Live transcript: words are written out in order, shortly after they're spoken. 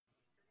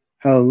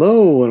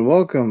Hello and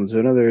welcome to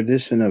another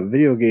edition of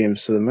Video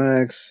Games to the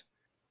Max.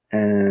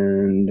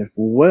 And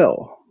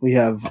we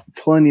have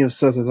plenty of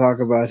stuff to talk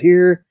about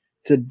here.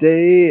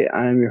 Today,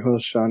 I'm your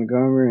host, Sean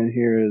Garmer, and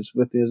here is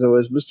with me as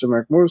always, Mr.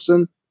 Mark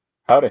Morrison.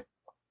 Howdy.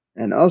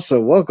 And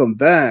also, welcome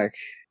back,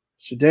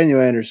 Mr.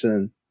 Daniel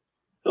Anderson.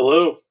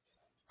 Hello.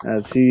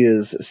 As he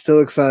is still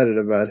excited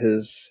about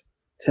his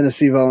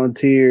Tennessee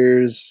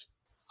Volunteers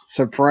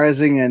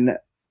surprising and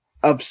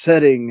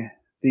upsetting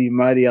the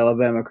mighty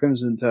Alabama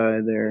Crimson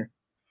Tide there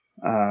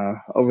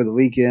over the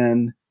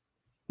weekend.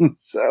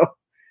 So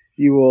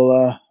you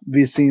will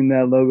be seeing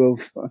that logo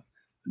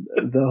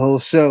the whole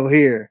show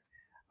here.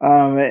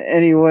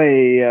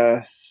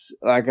 Anyway,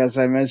 like as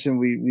I mentioned,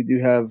 we do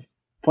have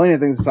plenty of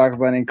things to talk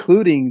about,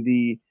 including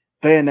the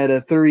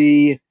Bayonetta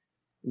 3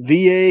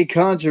 VA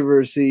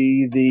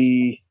controversy,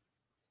 the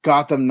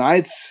Gotham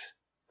Knights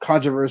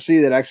controversy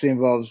that actually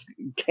involves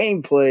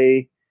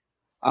gameplay.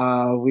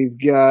 We've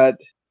got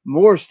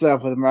more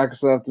stuff with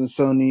Microsoft and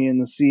Sony and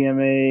the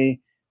CMA.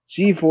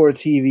 G4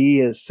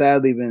 TV has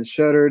sadly been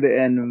shuttered,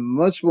 and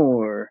much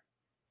more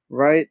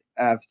right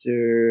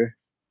after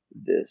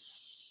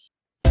this.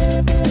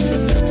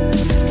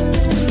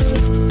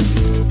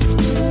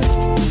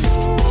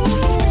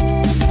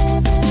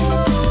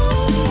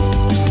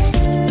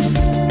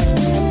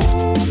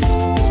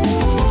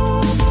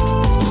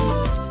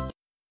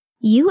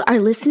 You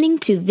are listening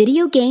to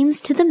Video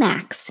Games to the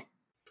Max.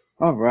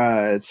 All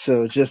right,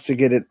 so just to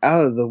get it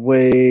out of the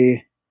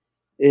way,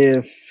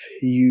 if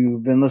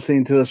you've been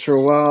listening to us for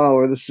a while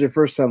or this is your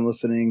first time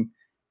listening,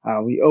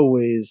 we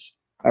always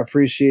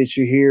appreciate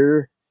you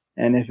here.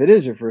 And if it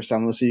is your first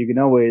time listening, you can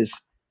always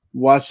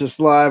watch us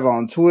live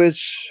on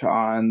Twitch,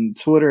 on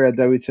Twitter at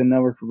W10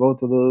 Network for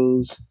both of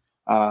those.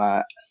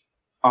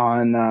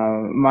 On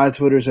my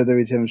Twitter's at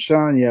W10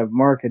 Sean. You have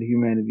Mark at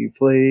Humanity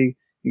Plague.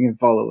 You can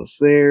follow us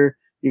there.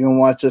 You can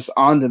watch us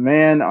on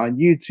demand on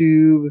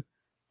YouTube.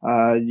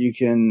 You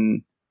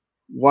can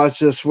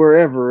watch us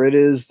wherever it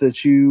is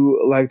that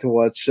you like to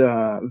watch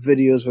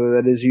videos, whether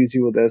that is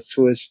YouTube, whether that's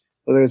Twitch,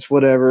 whether it's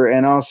whatever.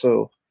 And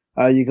also,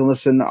 you can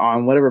listen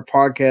on whatever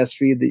podcast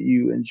feed that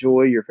you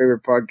enjoy, your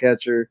favorite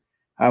podcatcher.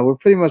 We're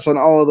pretty much on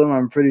all of them,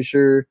 I'm pretty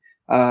sure.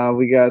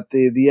 We got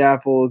the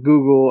Apple,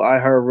 Google,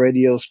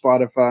 iHeartRadio,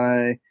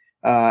 Spotify,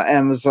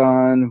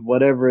 Amazon,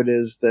 whatever it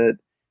is that,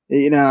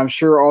 I'm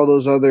sure all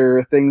those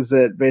other things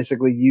that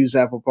basically use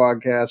Apple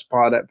Podcasts,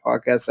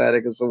 Podcast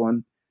Addict is the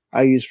one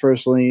I use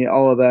personally,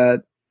 all of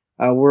that.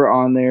 We're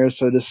on there.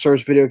 So just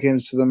search Video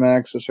Games to the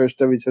Max or search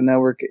W2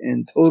 Network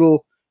in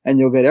total, and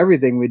you'll get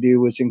everything we do,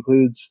 which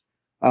includes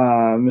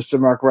Mr.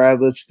 Mark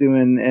Radlich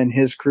and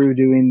his crew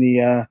doing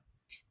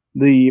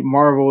the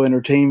Marvel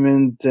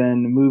Entertainment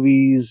and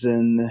movies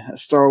and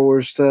Star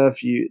Wars stuff.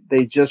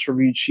 They just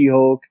reviewed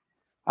She-Hulk.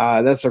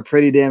 That's a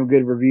pretty damn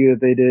good review that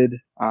they did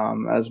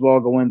as well,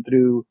 going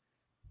through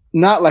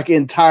not like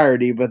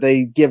entirety, but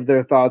they give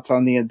their thoughts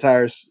on the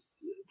entire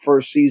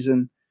first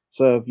season.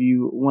 So if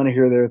you want to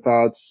hear their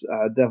thoughts,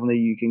 definitely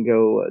you can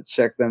go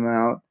check them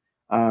out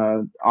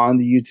on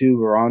the YouTube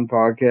or on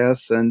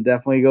podcasts, and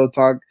definitely go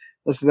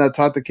listen to that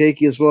Talk to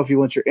Keiki as well if you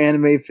want your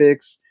anime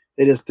fix.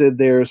 They just did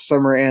their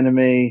summer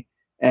anime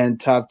and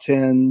top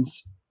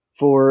 10s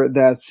for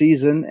that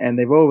season, and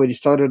they've already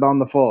started on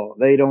the fall.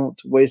 They don't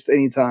waste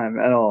any time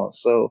at all.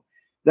 So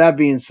that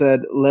being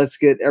said, let's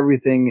get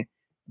everything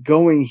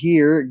going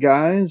here,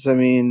 guys. I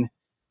mean,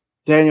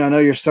 Daniel, I know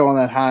you're still on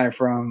that high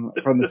from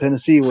the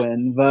Tennessee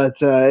win,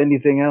 but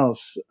anything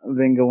else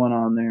been going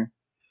on there?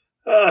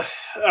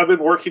 I've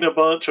been working a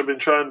bunch. I've been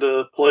trying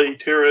to play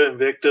Terra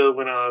Invicta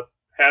when I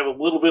have a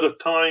little bit of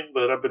time,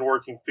 but I've been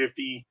working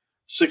 50,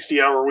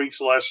 60-hour weeks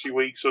the last few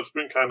weeks, so it's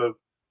been kind of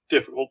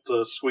difficult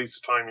to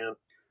squeeze the time in.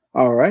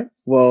 All right.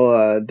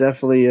 Well,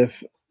 definitely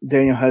if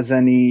Daniel has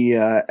any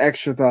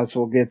extra thoughts,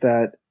 we'll get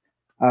that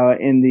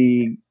in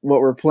the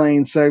What We're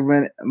Playing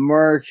segment.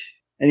 Mark,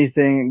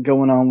 anything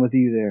going on with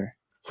you there?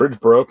 Fridge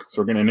broke,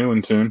 so we're getting a new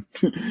one soon.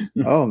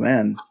 Oh,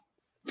 man.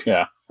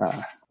 Yeah.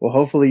 Well,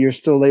 hopefully you're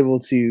still able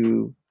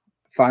to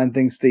find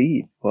things to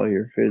eat while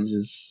your fridge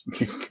is...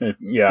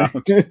 Yeah.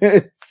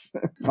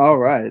 All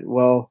right.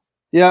 Well,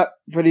 yeah,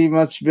 pretty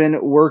much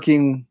been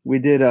working. We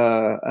did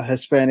a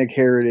Hispanic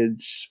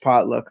heritage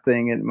potluck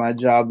thing at my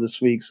job this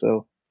week,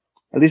 so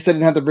at least I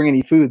didn't have to bring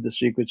any food this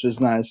week, which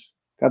was nice.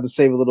 Got to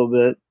save a little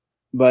bit,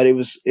 but it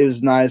was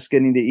nice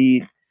getting to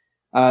eat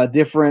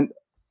different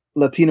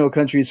Latino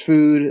countries'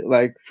 food.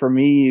 Like for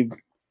me,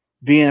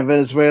 being a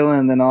Venezuelan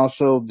and then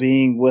also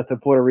being with a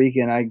Puerto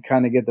Rican, I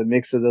kind of get the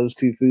mix of those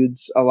two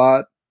foods a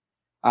lot.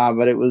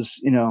 But it was,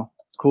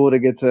 cool to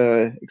get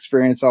to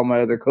experience all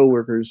my other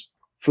coworkers'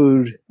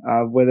 food,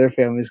 where their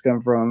families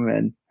come from.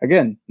 And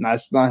again,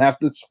 nice to not have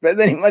to spend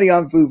any money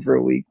on food for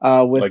a week,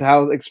 with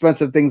how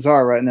expensive things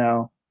are right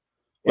now.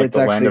 Like it's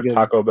the land of good.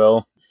 Taco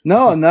Bell.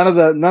 No, none of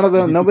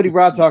them. Nobody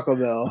brought Taco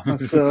Bell.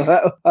 So,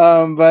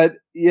 but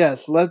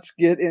yes, let's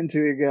get into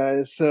it,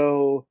 guys.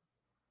 So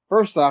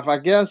first off, I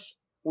guess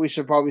we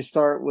should probably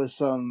start with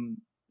some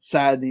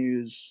sad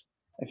news.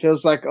 It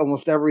feels like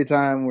almost every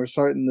time we're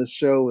starting this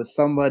show with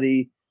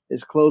somebody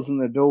is closing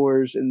their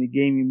doors in the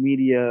gaming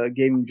media,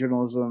 gaming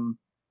journalism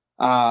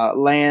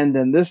land,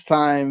 and this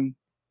time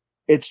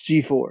it's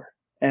G4,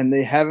 and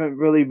they haven't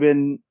really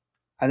been.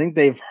 I think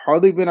they've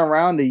hardly been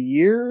around a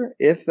year,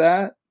 if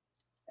that.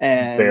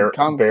 And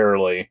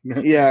barely.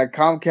 Yeah,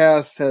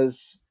 Comcast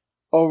has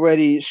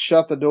already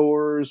shut the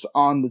doors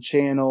on the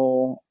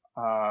channel,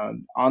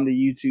 on the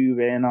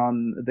YouTube and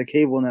on the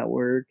cable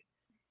network.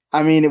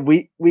 I mean,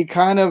 we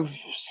kind of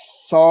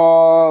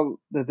saw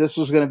that this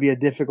was going to be a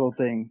difficult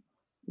thing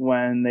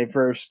when they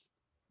first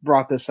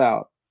brought this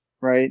out,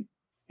 right?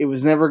 It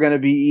was never going to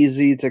be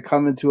easy to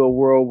come into a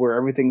world where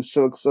everything's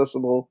so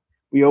accessible.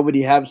 We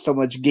already have so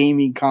much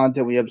gaming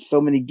content. We have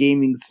so many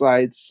gaming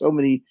sites, so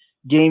many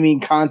gaming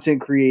content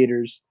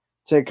creators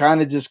to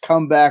kind of just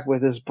come back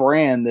with this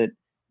brand that,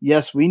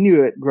 yes, we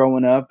knew it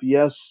growing up.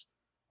 Yes,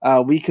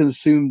 we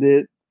consumed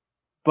it,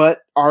 but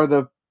are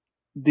the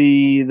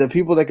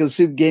people that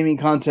consume gaming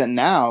content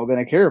now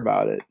going to care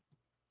about it?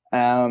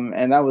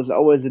 And that was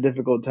always a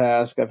difficult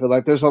task. I feel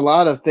like there's a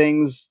lot of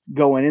things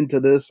going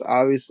into this,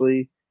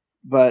 obviously,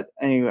 but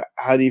anyway,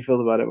 how do you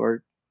feel about it,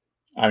 Mark?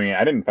 I mean,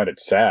 I didn't find it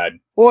sad.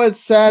 Well,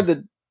 it's sad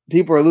that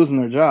people are losing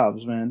their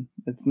jobs, man.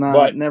 It's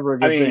never a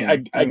good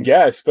thing. I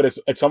guess, but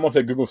it's almost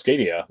like Google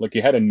Stadia. Like,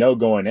 you had to know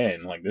going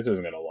in, like, this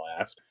isn't going to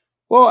last.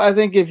 Well, I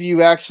think if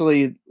you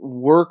actually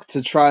work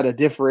to try to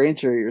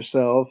differentiate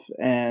yourself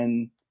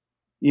and,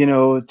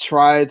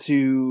 try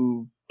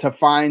to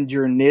find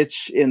your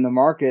niche in the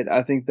market,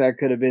 I think that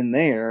could have been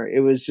there. It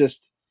was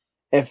just,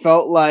 it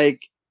felt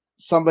like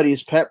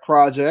somebody's pet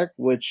project,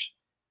 which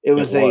it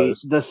was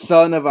the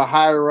son of a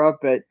higher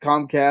up at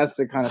Comcast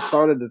that kind of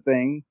started the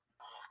thing.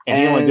 And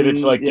he only did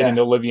it to get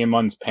into Olivia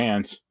Munn's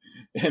pants,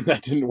 and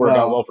that didn't work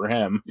out well for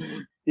him.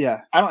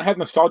 Yeah, I don't have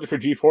nostalgia for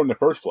G4 in the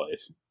first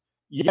place.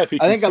 Yes,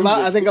 I think a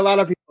lot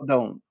of people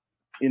don't.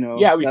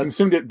 Yeah, we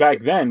consumed it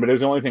back then, but it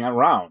was the only thing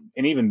around,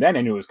 and even then,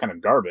 I knew it was kind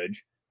of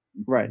garbage.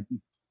 Right.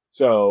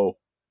 So,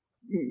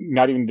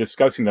 not even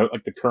discussing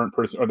the current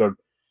person or the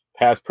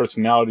past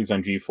personalities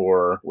on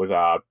G4 with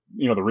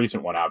the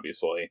recent one,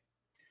 obviously.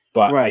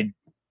 But right.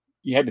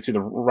 You had to see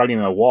the writing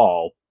on the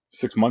wall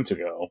 6 months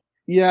ago.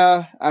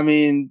 Yeah, I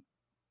mean,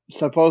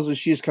 supposedly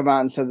she's come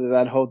out and said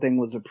that whole thing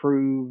was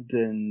approved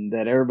and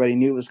that everybody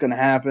knew it was going to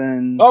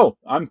happen. Oh,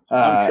 I'm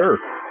sure.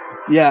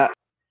 Yeah,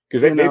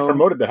 because they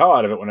promoted the hell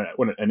out of it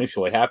when it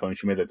initially happened. When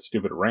she made that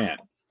stupid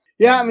rant.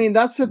 Yeah, I mean,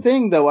 that's the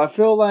thing, though. I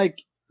feel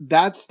like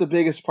that's the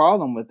biggest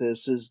problem with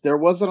this is there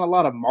wasn't a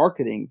lot of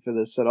marketing for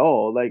this at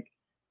all. Like,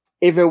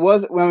 if it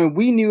was,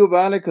 we knew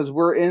about it because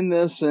we're in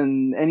this,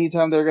 and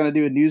anytime they're going to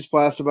do a news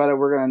blast about it,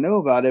 we're going to know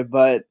about it.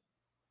 But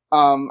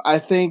I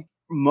think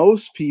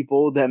most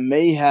people that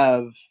may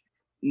have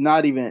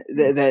not even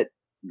that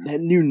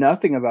knew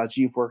nothing about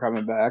G4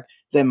 coming back,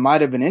 that might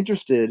have been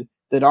interested,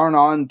 that aren't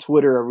on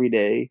Twitter every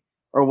day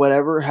or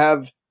whatever,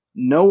 have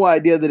no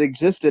idea that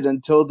existed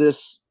until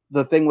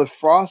the thing with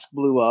Frost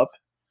blew up.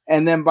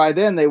 And then by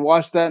then they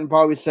watched that and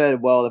probably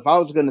said, well, if I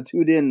was going to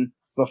tune in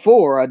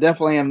before, I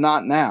definitely am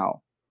not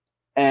now.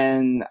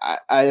 And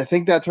I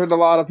think that turned a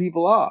lot of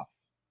people off,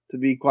 to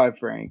be quite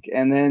frank.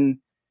 And then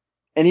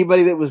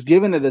anybody that was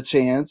given it a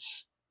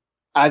chance,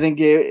 I think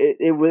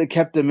it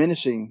kept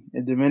diminishing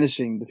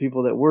the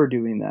people that were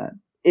doing that.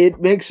 It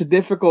makes it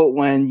difficult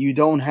when you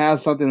don't have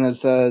something that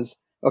says,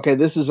 okay,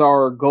 this is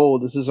our goal,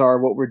 this is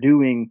what we're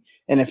doing,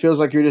 and it feels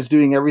like you're just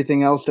doing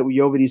everything else that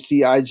we already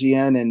see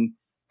IGN and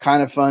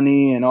Kind of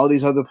Funny and all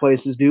these other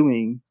places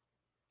doing,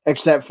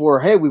 except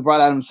for, hey, we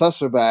brought Adam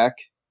Susser back,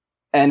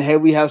 and hey,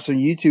 we have some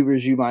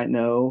YouTubers you might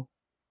know,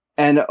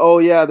 and oh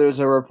yeah, there's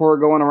a report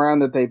going around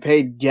that they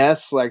paid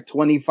guests like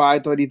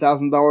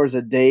 $25,000-$30,000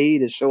 a day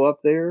to show up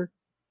there.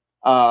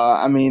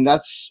 I mean,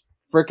 that's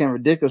freaking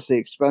ridiculously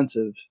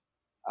expensive.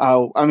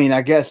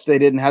 I guess they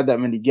didn't have that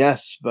many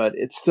guests, but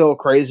it's still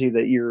crazy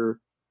that you're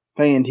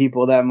paying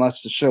people that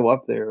much to show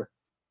up there.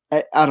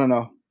 I don't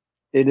know.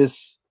 It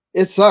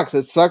sucks.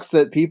 It sucks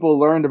that people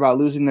learned about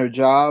losing their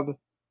job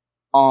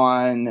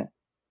on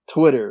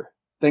Twitter,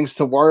 thanks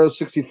to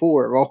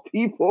Wario64 of all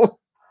people.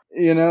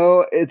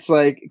 It's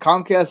like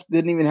Comcast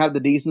didn't even have the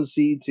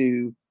decency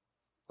to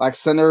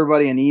send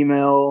everybody an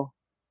email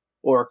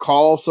or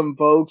call some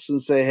folks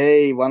and say,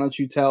 hey, why don't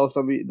you tell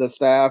the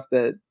staff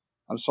that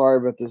I'm sorry,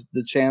 but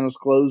the channel's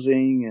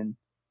closing. And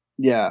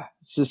yeah,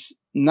 it's just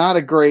not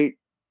a great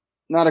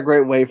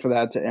way for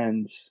that to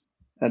end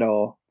at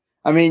all.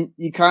 I mean,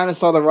 you kind of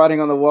saw the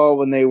writing on the wall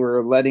when they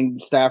were letting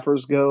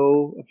staffers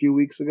go a few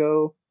weeks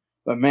ago,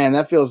 but man,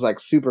 that feels like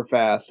super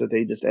fast that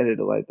they just ended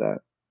it like that.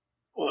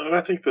 Well, and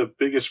I think the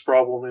biggest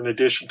problem, in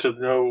addition to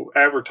no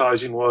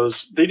advertising,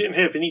 was they didn't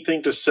have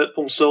anything to set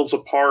themselves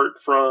apart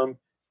from,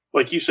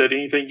 like you said,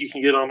 anything you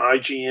can get on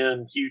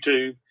IGN,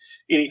 YouTube,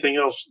 anything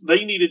else.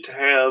 They needed to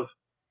have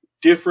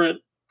different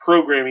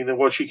programming than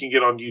what you can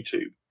get on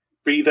YouTube.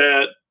 Be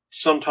that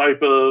some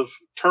type of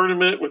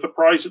tournament with a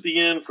prize at the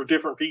end for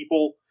different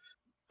people,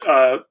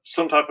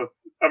 some type of,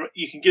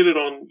 you can get it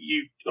on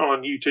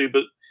YouTube,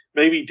 but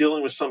maybe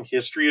dealing with some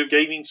history of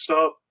gaming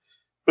stuff.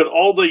 But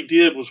all they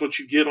did was what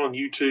you get on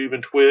YouTube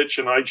and Twitch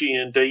and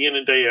IGN day in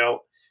and day out.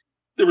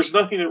 there was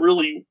nothing that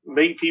really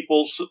made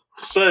people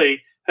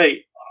say,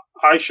 "Hey,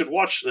 I should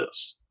watch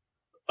this,"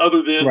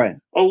 other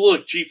than, "Oh,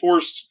 look,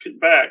 G-Force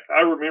back."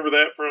 I remember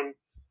that from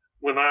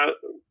when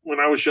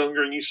I was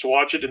younger and used to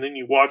watch it, and then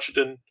you watch it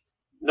and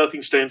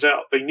nothing stands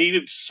out. They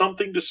needed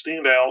something to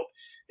stand out,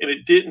 and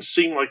it didn't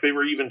seem like they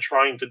were even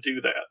trying to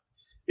do that.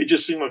 It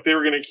just seemed like they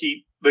were going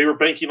to they were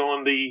banking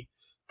on the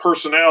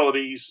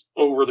personalities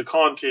over the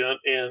content,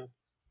 and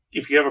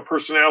if you have a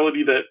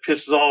personality that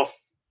pisses off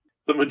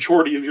the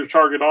majority of your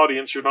target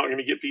audience, you're not going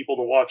to get people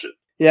to watch it.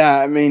 Yeah,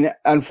 I mean,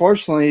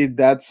 unfortunately,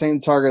 that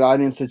same target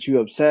audience that you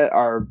upset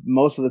are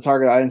most of the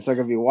target audience that are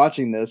going to be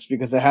watching this,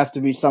 because it has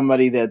to be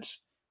somebody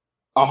that's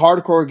a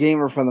hardcore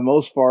gamer for the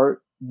most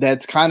part,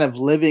 that's kind of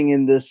living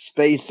in this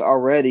space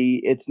already.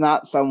 It's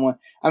not someone,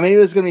 I mean, it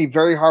was going to be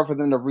very hard for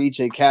them to reach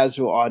a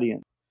casual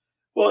audience.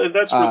 Well, and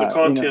that's where the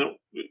content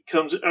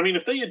comes. I mean,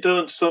 if they had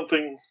done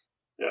something,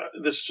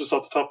 this is just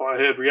off the top of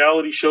my head,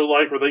 reality show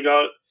like, where they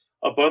got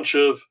a bunch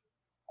of,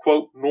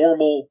 quote,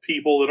 normal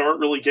people that aren't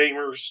really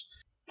gamers,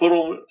 put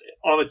them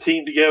on a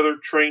team together,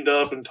 trained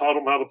up, and taught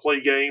them how to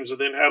play games, and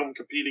then had them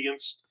compete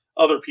against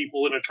other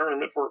people in a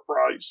tournament for a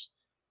prize,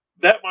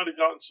 that might have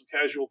gotten some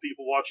casual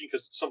people watching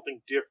because it's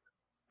something different.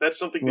 That's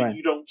something that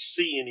you don't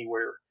see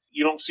anywhere.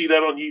 You don't see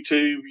that on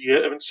YouTube. You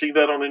haven't seen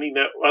that on any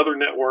other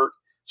network.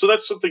 So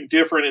that's something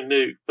different and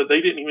new. But they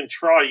didn't even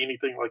try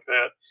anything like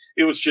that.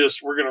 It was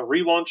just, we're going to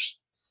relaunch.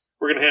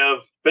 We're going to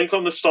have bank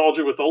on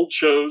nostalgia with old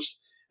shows,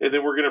 and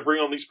then we're going to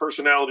bring on these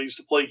personalities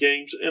to play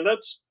games. And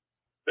that's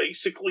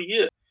basically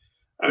it.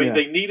 I mean,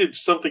 they needed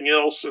something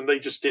else, and they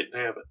just didn't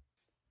have it.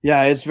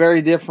 Yeah, it's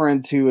very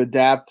different to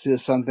adapt to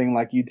something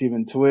like YouTube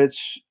and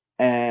Twitch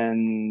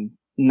and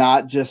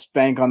not just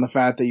bank on the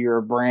fact that you're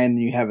a brand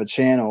and you have a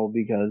channel,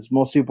 because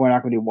most people are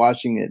not going to be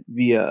watching it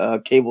via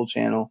a cable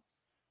channel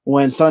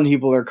when some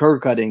people are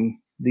cord cutting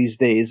these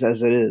days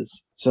as it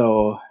is.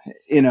 So,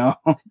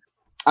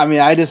 I mean,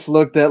 I just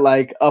looked at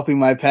like upping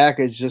my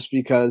package just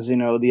because, the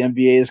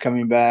NBA is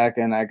coming back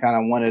and I kind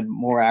of wanted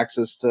more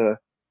access to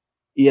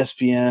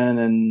ESPN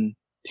and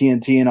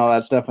TNT and all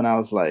that stuff. And I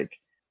was like,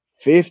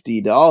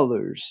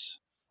 $50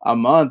 a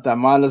month, I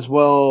might as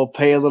well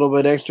pay a little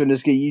bit extra and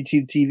just get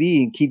YouTube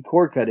TV and keep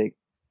cord cutting.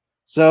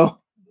 So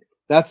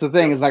that's the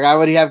thing. It's like I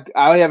already have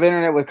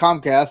internet with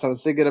Comcast. I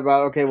was thinking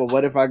about, okay, well,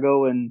 what if I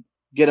go and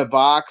get a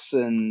box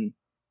and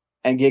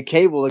get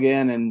cable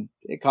again, and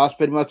it costs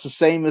pretty much the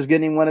same as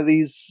getting one of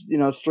these,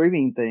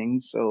 streaming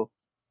things. So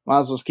might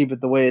as well keep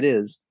it the way it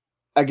is.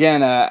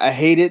 Again, I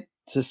hate it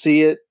to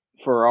see it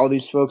for all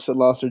these folks that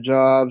lost their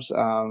jobs.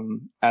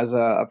 As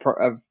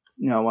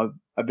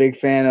a big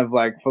fan of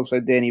like folks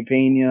like Danny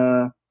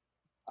Pena,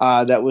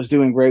 that was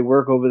doing great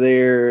work over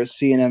there,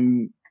 seeing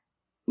him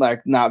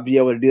like not be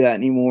able to do that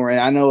anymore. And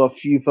I know a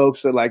few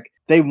folks that like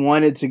they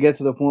wanted to get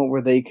to the point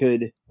where they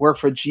could work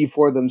for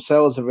G4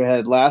 themselves if it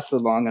had lasted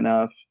long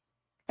enough.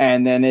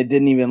 And then it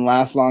didn't even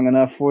last long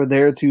enough for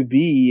there to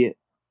be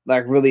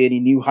like really any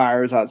new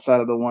hires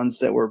outside of the ones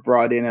that were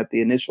brought in at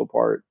the initial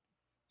part.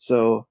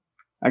 So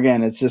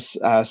again, it's just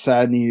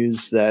sad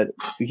news that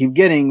we keep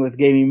getting with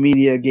gaming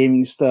media,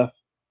 gaming stuff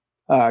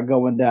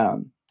going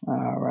down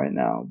right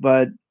now.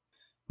 But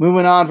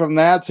moving on from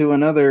that to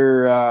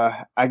another,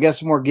 I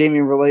guess, more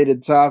gaming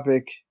related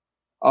topic,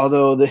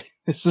 although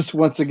this is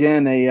once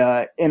again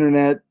a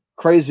internet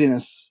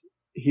craziness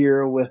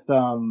here with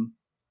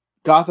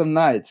Gotham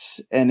Knights,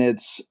 and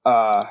it's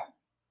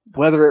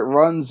whether it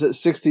runs at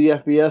 60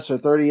 FPS or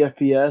 30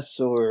 FPS,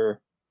 or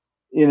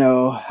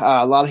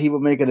a lot of people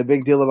making a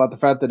big deal about the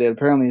fact that it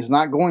apparently is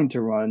not going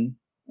to run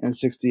in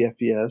 60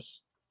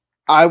 FPS.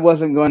 I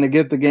wasn't going to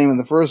get the game in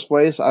the first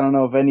place. I don't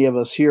know if any of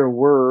us here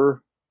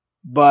were,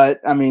 but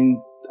I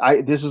mean,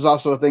 this is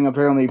also a thing.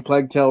 Apparently,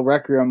 Plague Tale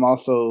Requiem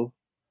also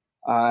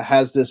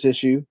has this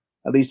issue,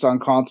 at least on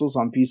consoles.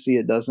 On PC,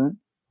 it doesn't.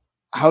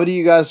 How do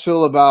you guys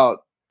feel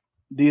about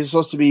these? Are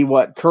supposed to be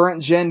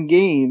current gen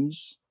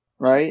games,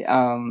 right?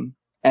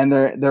 And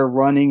they're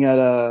running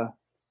at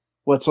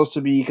what's supposed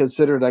to be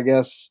considered, I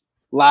guess,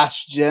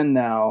 last gen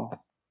now,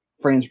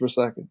 frames per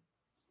second.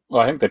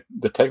 Well, I think that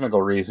the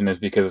technical reason is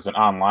because it's an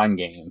online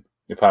game.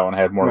 You probably want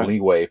to have more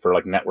leeway for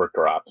like network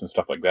drops and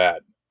stuff like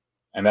that.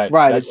 And that's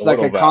it's like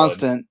a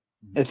constant.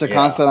 It's a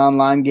constant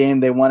online game.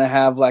 They want to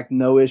have like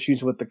no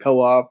issues with the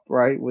co-op,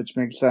 right? Which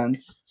makes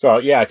sense. So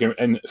yeah, if you're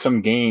in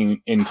some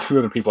game and two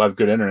other people have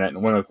good internet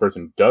and one other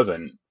person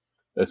doesn't,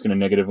 that's going to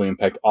negatively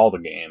impact all the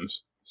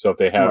games. So if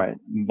they have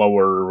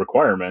lower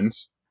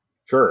requirements,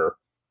 sure.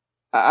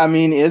 I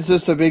mean, is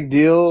this a big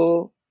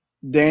deal,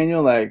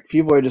 Daniel? Like,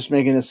 people are just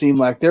making it seem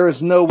like there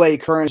is no way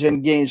current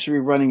gen games should be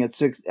running at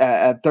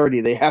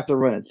 30. They have to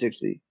run at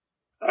 60.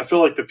 I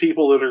feel like the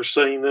people that are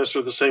saying this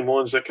are the same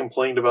ones that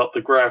complained about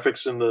the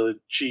graphics in the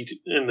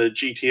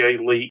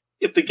GTA leak.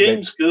 If the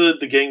game's good,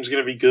 the game's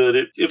going to be good.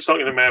 It's not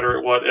going to matter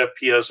at what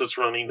FPS it's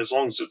running as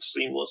long as it's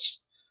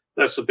seamless.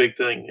 That's the big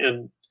thing.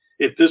 And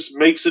if this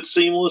makes it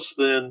seamless,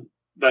 then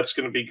that's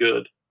going to be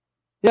good.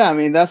 Yeah, I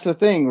mean, that's the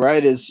thing,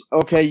 right? Is,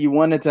 okay, you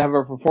want it to have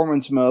a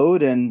performance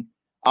mode, and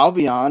I'll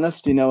be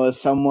honest, as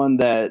someone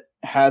that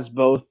has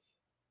both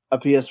a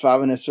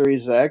PS5 and a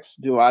Series X,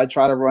 do I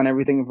try to run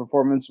everything in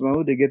performance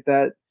mode to get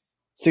that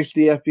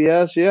 60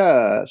 FPS?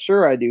 Yeah,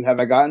 sure I do. Have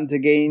I gotten to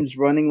games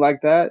running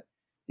like that?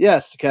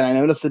 Yes. Can I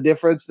notice the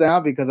difference now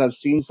because I've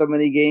seen so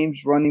many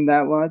games running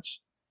that much?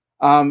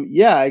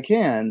 Yeah, I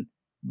can.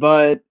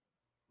 But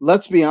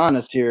let's be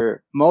honest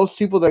here. Most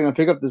people that are going to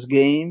pick up this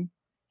game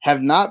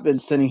have not been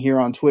sitting here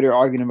on Twitter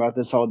arguing about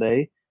this all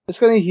day. It's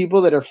going to be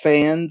people that are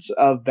fans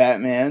of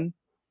Batman,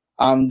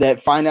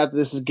 that find out that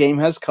this game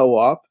has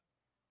co-op,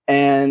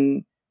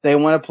 and they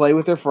want to play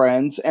with their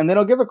friends, and they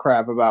don't give a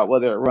crap about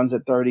whether it runs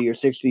at 30 or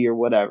 60 or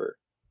whatever.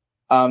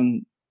 That's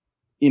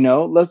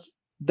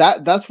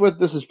what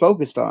this is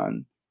focused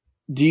on.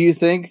 Do you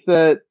think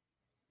that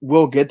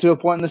we'll get to a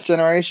point in this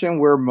generation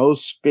where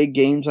most big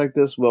games like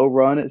this will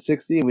run at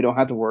 60 and we don't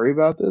have to worry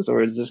about this? Or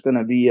is this going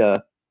to be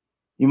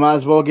you might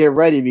as well get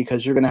ready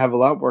because you're going to have a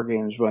lot more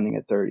games running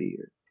at 30?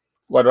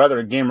 Well, I'd rather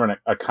a game run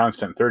a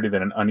constant 30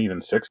 than an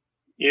uneven 60.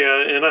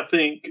 Yeah, and I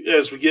think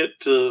as we get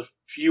to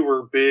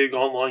fewer big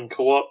online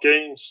co-op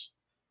games,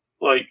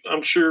 like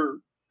I'm sure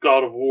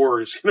God of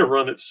War is going to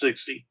run at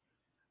 60.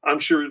 I'm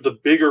sure the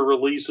bigger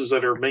releases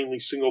that are mainly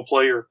single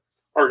player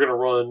are going to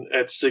run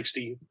at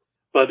 60.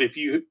 But if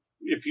you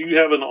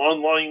have an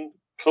online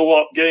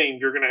co-op game,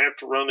 you're going to have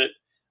to run it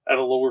at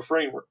a lower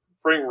frame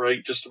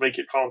rate just to make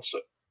it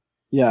constant.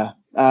 Yeah.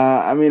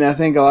 I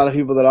think a lot of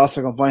people that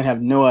also complain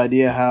have no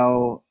idea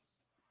how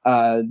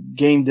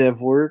game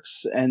dev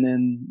works, and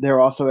then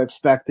they're also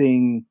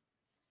expecting,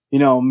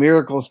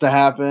 miracles to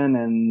happen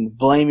and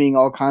blaming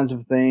all kinds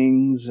of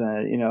things.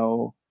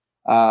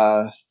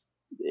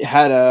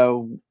 Had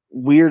a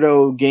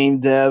weirdo game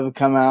dev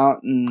come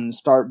out and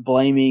start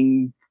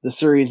blaming the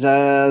Series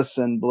S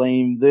and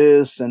blame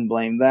this and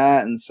blame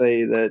that and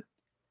say that,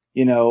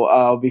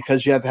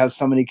 because you have to have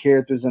so many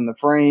characters in the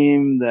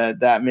frame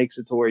that makes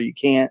it to where you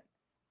can't.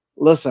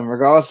 Listen,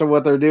 regardless of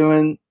what they're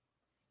doing,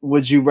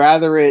 would you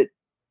rather it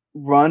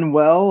run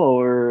well,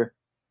 or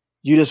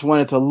you just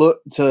want it to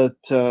look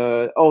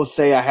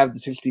say I have the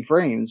 60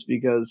 frames?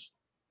 Because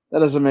that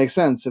doesn't make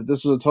sense. If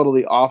this was a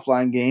totally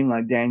offline game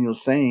like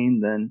Daniel's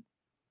saying, then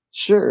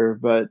sure,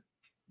 but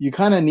you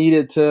kind of need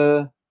it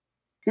to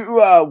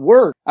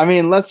work. I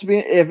mean,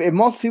 if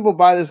most people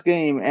buy this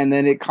game and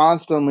then it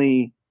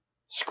constantly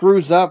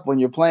screws up when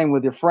you're playing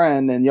with your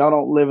friend and y'all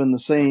don't live in the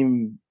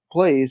same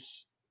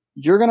place,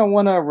 you're going to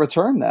want to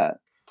return that,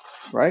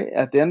 right?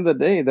 At the end of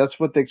the day, that's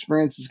what the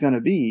experience is going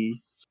to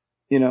be,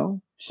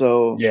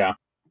 So, yeah.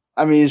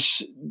 I mean,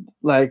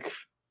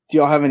 do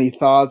y'all have any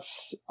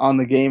thoughts on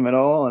the game at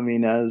all? I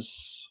mean,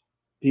 as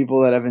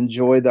people that have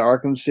enjoyed the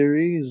Arkham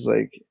series,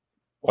 well,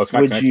 it's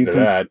not connected to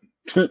that.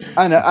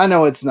 I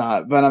know it's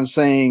not, but I'm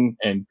saying,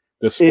 and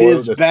it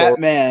is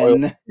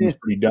Batman. It's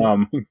pretty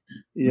dumb.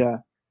 Yeah.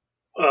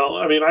 Well,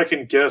 I mean, I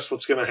can guess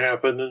what's going to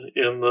happen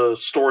in the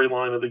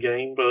storyline of the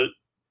game, but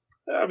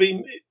I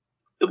mean,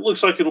 it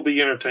looks like it'll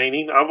be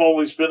entertaining. I've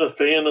always been a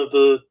fan of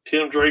the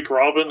Tim Drake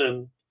Robin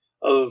and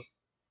of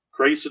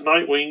Grayson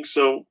Nightwing,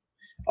 so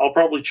I'll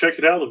probably check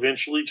it out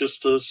eventually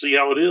just to see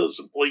how it is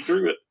and play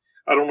through it.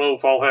 I don't know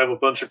if I'll have a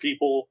bunch of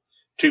people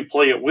to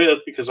play it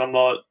with because I'm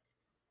not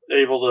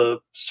able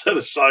to set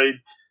aside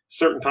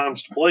certain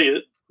times to play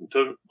it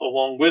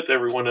along with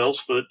everyone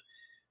else, but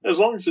as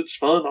long as it's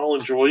fun, I'll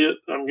enjoy it.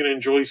 I'm going to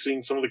enjoy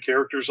seeing some of the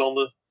characters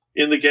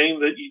in the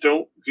game that you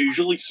don't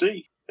usually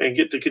see and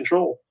get to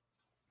control.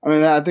 I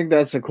mean, I think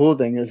that's the cool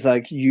thing is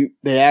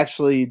they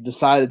actually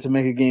decided to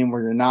make a game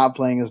where you're not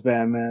playing as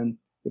Batman,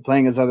 you're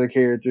playing as other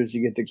characters,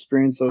 you get to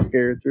experience those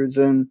characters,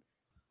 and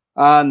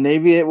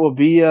maybe it will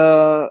be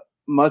a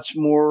much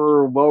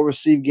more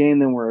well-received game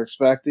than we're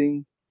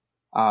expecting.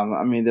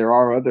 I mean, there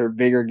are other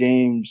bigger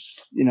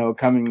games,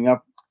 coming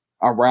up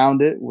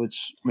around it,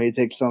 which may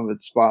take some of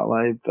its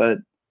spotlight. But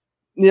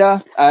yeah,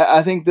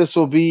 I think this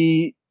will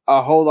be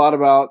a whole lot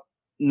about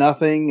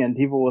nothing, and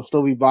people will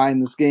still be buying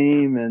this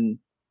game. And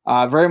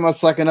very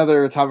much like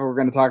another topic we're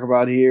going to talk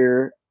about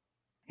here,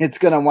 it's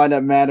going to wind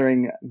up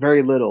mattering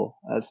very little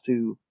as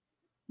to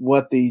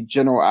what the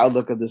general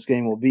outlook of this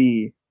game will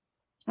be.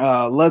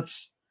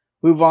 Let's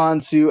move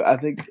on to, I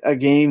think, a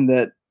game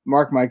that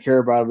Mark might care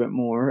about a bit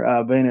more,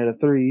 Bayonetta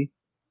 3.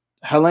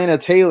 Helena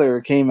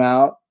Taylor came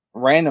out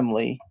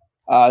randomly.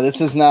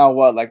 This is now,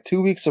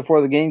 2 weeks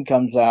before the game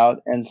comes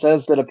out, and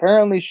says that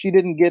apparently she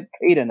didn't get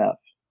paid enough.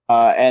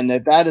 And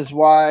that is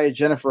why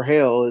Jennifer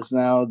Hale is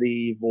now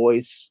the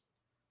voice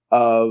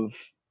of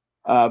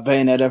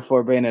Bayonetta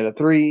for Bayonetta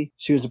 3.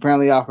 She was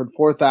apparently offered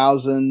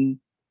 $4,000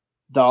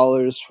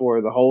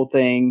 for the whole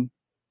thing,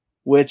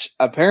 which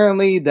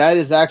apparently that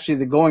is actually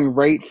the going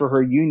rate for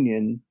her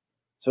union.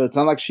 So it's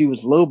not like she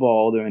was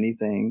lowballed or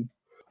anything.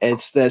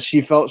 It's that she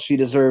felt she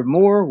deserved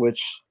more,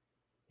 which,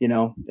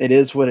 it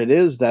is what it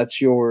is. That's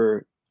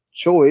your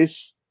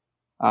choice.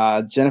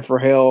 Jennifer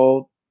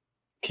Hale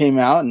came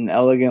out and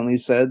elegantly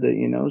said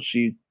that,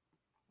 she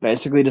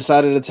basically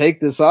decided to take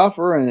this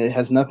offer, and it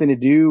has nothing to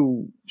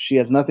do, she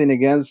has nothing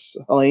against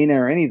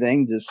Helena or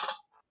anything. Just,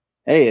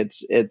 hey,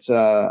 it's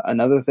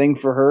another thing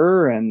for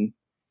her. And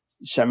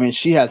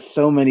she has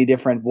so many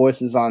different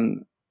voices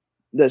on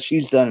that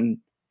she's done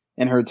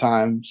in her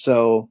time.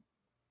 So,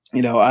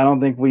 I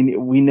don't think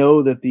we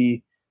know that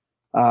the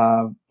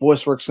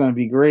voice work's going to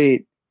be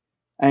great.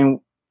 And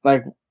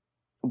like,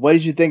 what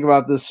did you think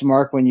about this,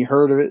 Mark, when you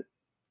heard of it?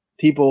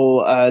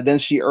 People, then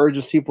she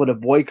urges people to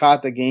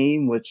boycott the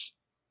game, which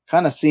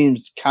kind of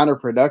seems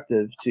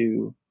counterproductive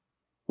to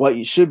what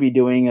you should be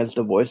doing as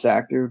the voice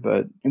actor.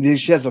 But did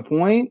she has a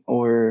point,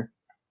 or?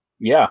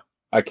 Yeah,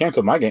 I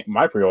canceled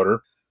my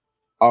pre-order.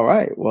 All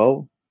right,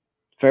 well,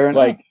 fair enough.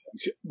 Like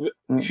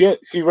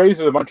she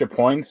raises a bunch of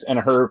points, and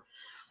her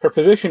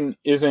position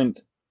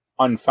isn't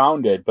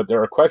unfounded, but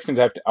there are questions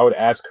I would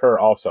ask her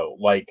also,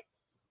 like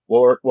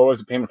what was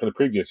the payment for the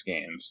previous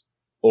games,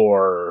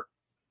 or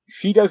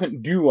she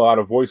doesn't do a lot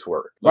of voice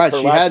work. Like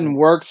right, she hadn't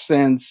worked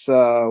since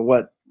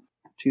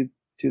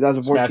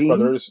 2014? Smash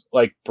Brothers,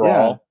 like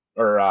Brawl,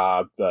 or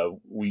the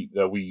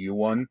Wii U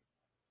one.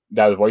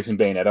 That was voicing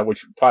Bayonetta,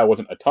 which probably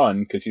wasn't a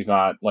ton because she's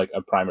not like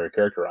a primary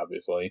character,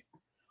 obviously.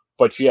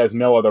 But she has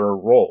no other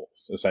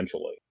roles,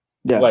 essentially.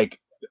 Yeah. Like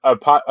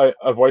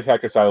a voice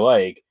actress I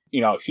like,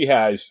 she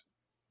has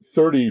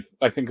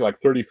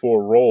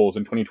 34 roles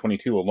in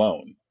 2022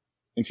 alone.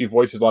 And she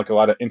voices like a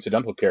lot of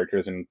incidental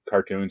characters in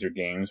cartoons or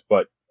games,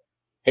 but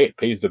hey, it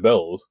pays the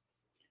bills.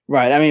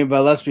 Right. I mean,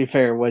 but let's be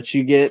fair. What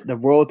you get, the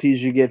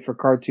royalties you get for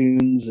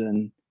cartoons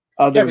and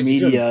other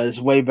media is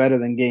way better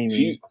than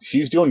gaming.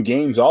 She's doing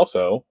games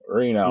also, or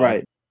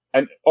right.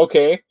 And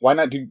okay,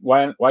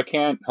 why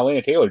can't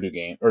Helena Taylor do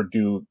game or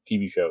do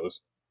TV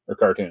shows or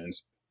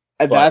cartoons?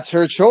 That's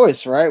her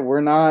choice, right? We're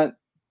not.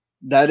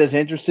 That is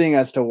interesting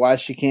as to why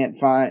she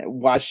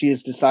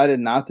has decided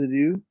not to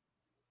do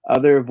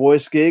other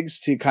voice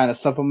gigs to kind of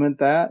supplement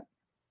that.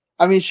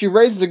 I mean, she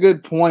raises a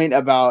good point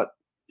about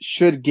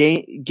should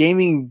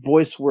gaming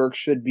voice work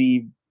should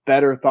be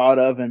better thought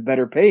of and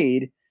better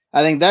paid.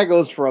 I think that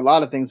goes for a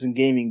lot of things in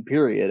gaming,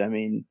 period. I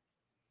mean,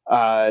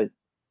 the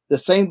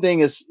same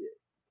thing is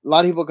a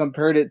lot of people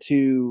compared it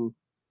to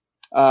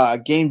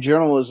game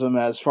journalism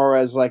as far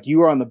as like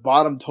you are on the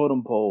bottom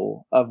totem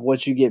pole of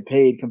what you get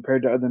paid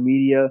compared to other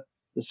media.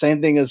 The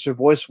same thing as for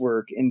voice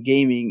work in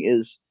gaming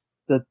is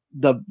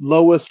the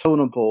lowest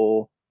totem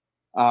pole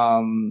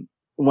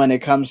when it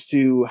comes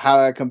to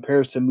how it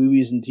compares to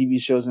movies and TV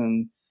shows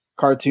and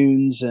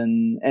cartoons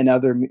and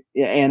other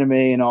anime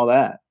and all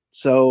that.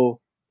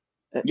 So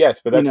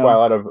yes, but that's why a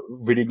lot of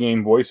video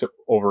game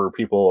voiceover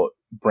people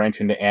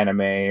branch into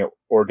anime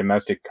or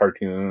domestic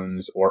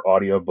cartoons or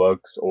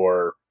audiobooks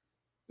or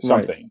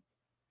something. Right.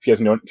 She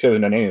hasn't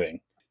done anything.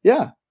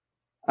 Yeah.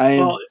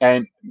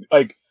 And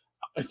like,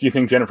 do you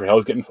think Jennifer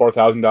Hill's getting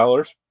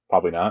 $4,000?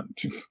 Probably not.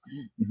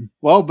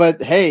 Well,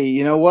 but hey,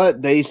 you know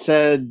what? They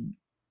said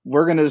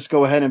we're going to just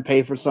go ahead and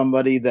pay for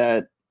somebody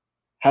that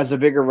has a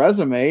bigger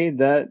resume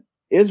that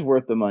is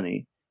worth the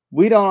money.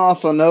 We don't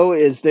also know,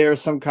 is there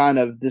some kind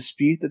of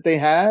dispute that they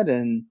had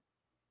and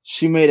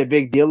she made a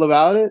big deal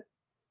about it?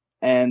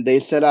 And they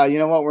said, you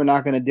know what? We're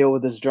not going to deal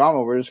with this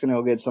drama. We're just going to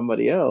go get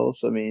somebody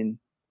else. I mean,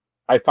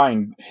 I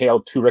find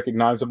Hale too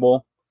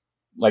recognizable.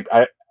 Like,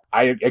 I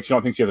actually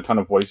don't think she has a ton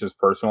of voices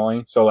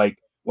personally. So, like,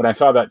 when I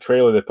saw that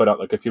trailer they put out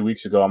like a few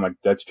weeks ago, I'm like,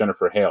 that's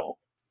Jennifer Hale.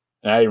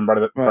 And I even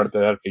brought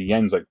that up to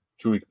Jens like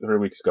 3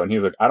 weeks ago. And he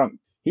was like,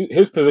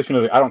 his position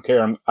is like, I don't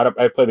care.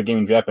 I play the game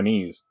in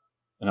Japanese.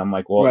 And I'm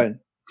like, well, right.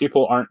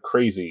 People aren't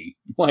crazy.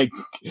 Like,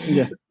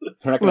 yeah.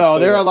 Well,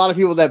 there are a lot of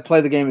people that play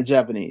the game in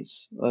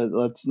Japanese.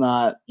 Let's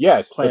not.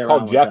 Yes, they're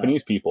called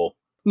Japanese people.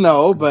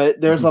 No,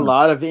 but there's a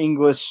lot of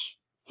English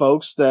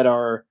folks that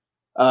are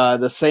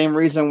the same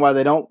reason why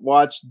they don't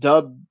watch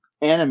dubbed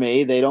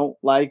anime. They don't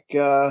like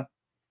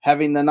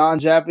having the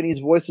non-Japanese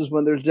voices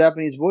when there's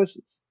Japanese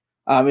voices.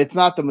 It's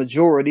not the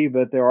majority,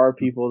 but there are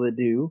people that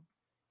do.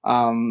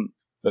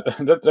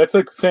 That's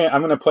like saying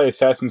I'm going to play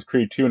Assassin's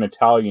Creed 2 in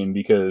Italian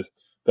because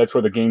that's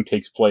where the game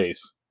takes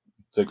place.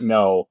 It's like,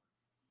 no,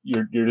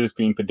 you're just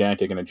being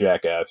pedantic and a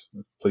jackass.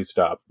 Please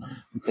stop.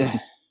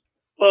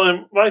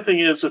 Well, my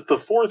thing is, if the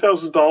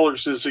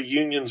 $4,000 is a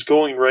union's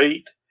going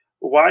rate,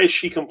 why is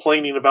she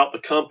complaining about the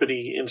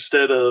company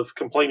instead of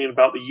complaining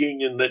about the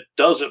union that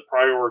doesn't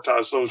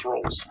prioritize those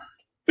roles?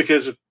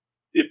 Because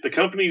if the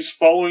company's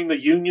following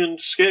the union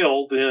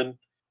scale, then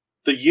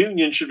the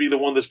union should be the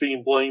one that's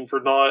being blamed for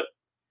not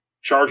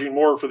charging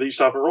more for these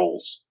type of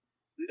roles.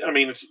 I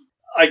mean,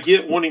 I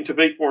get wanting to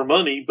make more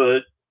money,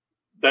 but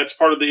that's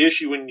part of the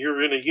issue when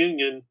you're in a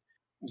union.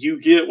 You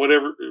get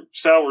whatever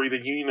salary the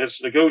union has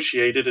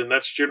negotiated, and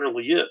that's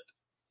generally it.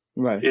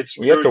 Right. It's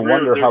very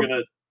rare they're going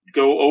to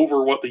go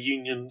over what the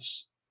union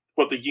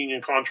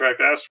contract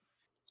asks for.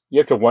 You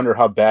have to wonder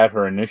how bad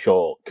her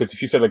initial, because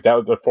she said like that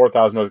was the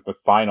 $4,000 was the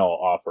final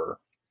offer.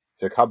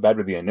 It's like, how bad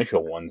were the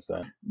initial ones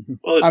then?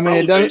 Well, it's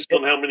probably based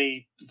on how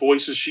many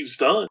voices she's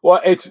done.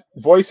 Well, it's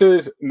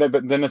voices,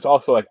 but then it's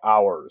also like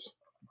hours,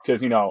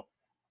 because I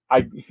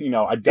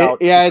doubt.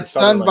 It's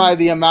done by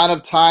the amount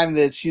of time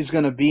that she's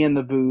going to be in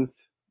the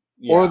booth,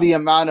 or the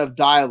amount of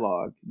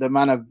dialogue, the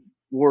amount of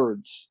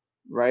words,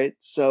 right?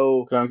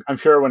 So I'm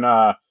sure when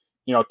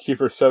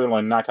Kiefer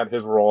Sutherland knocked out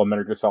his role in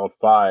Metal Gear Solid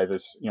 5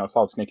 as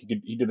Solid Snake,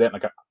 he did that in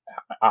like an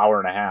hour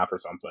and a half or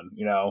something.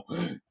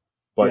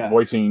 but Yeah.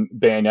 voicing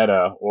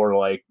Bayonetta or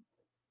like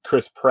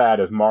Chris Pratt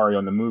as Mario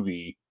in the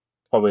movie,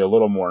 probably a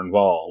little more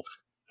involved.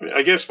 I mean,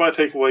 I guess my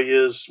takeaway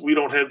is we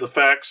don't have the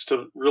facts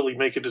to really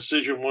make a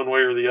decision one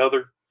way or the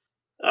other.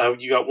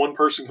 You got one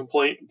person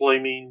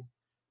blaming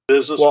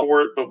business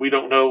for it, but we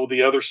don't know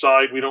the other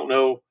side. We don't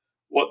know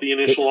what the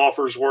initial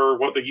offers were,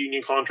 what the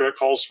union contract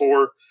calls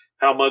for,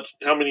 how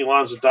many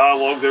lines of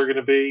dialogue they're going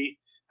to be,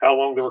 how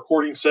long the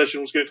recording session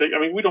was going to take. I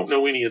mean, we don't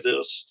know any of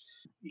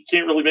this. You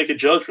can't really make a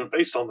judgment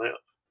based on that.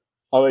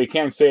 Although you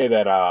can say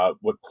that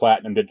what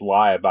Platinum did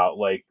lie about,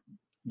 like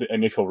the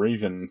initial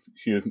reason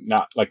she was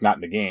not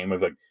in the game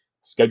of like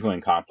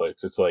scheduling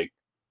conflicts. It's like,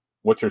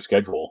 what's your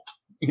schedule?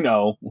 You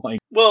know, like,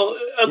 well,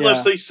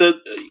 unless they said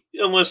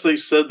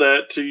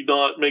that to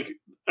not make.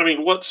 I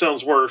mean, what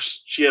sounds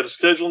worse? She had a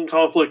scheduling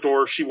conflict,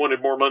 or she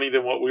wanted more money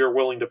than what we were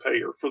willing to pay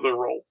her for the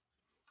role.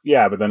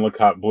 Yeah, but then look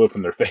how it blew up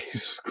in their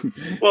face.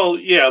 Well,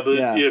 yeah,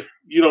 but if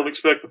you don't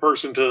expect the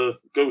person to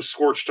go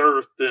scorched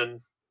earth,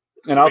 then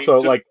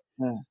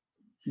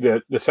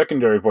the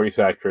secondary voice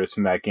actress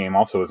in that game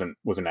also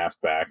wasn't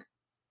asked back,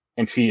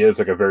 and she is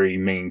like a very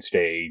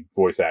mainstay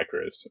voice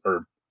actress,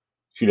 or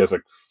she does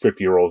like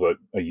 50 roles a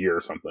year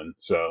or something.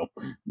 So,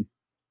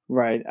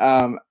 right.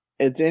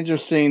 It's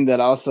interesting that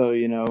also,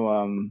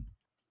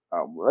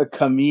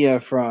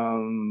 Kamiya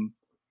from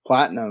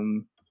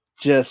Platinum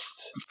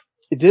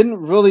it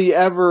didn't really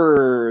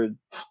ever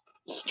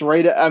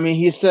straight up. I mean,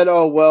 he said,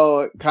 "Oh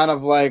well," kind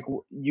of like,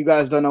 "You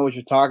guys don't know what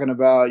you're talking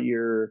about.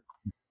 You're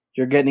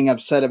getting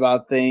upset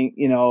about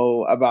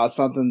about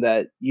something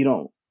that you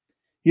don't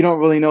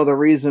really know the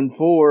reason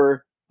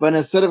for." But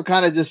instead of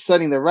kind of just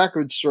setting the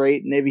record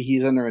straight, maybe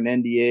he's under an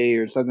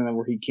NDA or something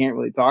where he can't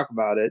really talk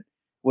about it,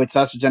 which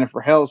that's what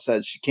Jennifer Hale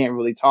said. She can't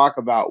really talk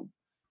about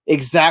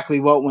exactly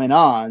what went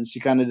on. She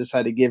kind of just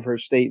had to give her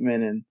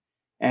statement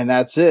and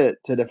that's it,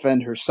 to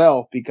defend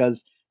herself,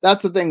 because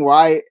that's the thing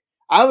where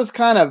I was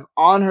kind of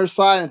on her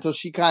side until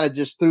she kind of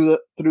just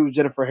threw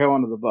Jennifer Hale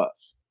under the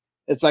bus.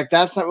 It's like,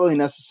 that's not really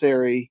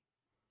necessary.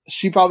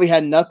 She probably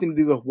had nothing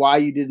to do with why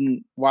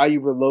you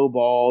were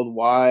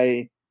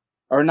lowballed,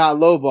 or not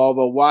lowball,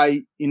 but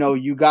why,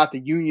 you got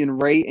the union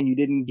rate and you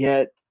didn't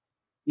get,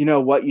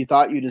 what you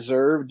thought you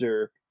deserved,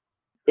 or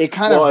it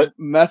kind of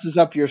messes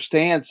up your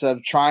stance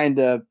of trying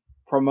to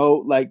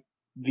promote like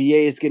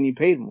VA is getting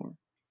paid more.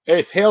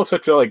 If Hale's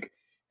such a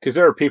because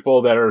there are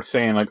people that are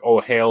saying like, oh,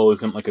 Hale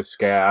isn't like a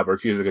scab or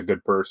she's like a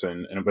good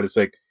person, but it's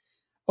like,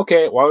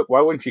 okay, why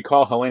wouldn't you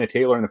call Helena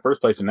Taylor in the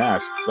first place and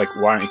ask like,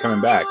 why aren't you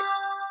coming back?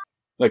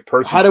 Like,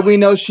 personally, how do we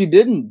know she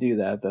didn't do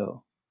that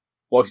though?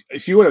 Well,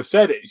 she would have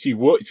said it.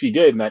 She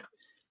did in that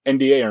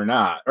NDA or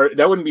not, or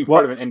that wouldn't be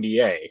part of an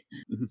NDA.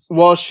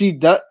 Well, she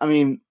does. I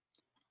mean,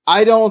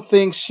 I don't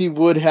think she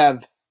would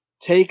have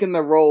taken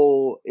the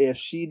role if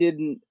she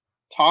didn't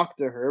talk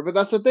to her. But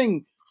that's the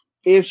thing.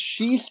 If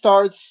she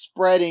starts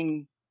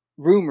spreading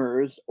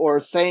rumors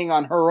or saying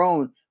on her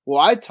own, well,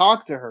 I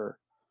talked to her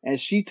and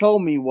she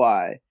told me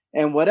why,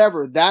 and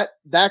whatever, that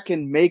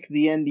can make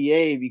the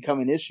NDA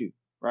become an issue,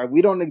 right?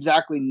 We don't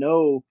exactly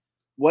know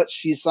what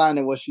she signed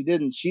and what she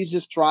didn't. She's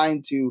just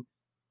trying to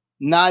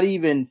not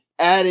even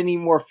add any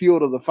more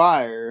fuel to the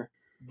fire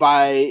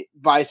by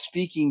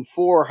speaking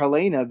for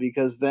Helena,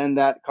 because then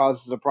that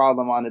causes a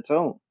problem on its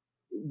own.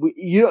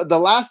 The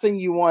last thing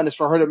you want is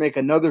for her to make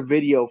another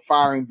video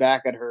firing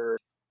back at her,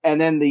 and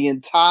then the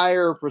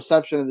entire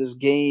perception of this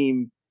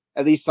game,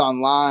 at least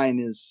online,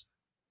 is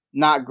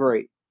not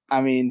great. I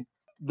mean,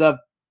 the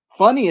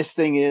funniest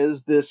thing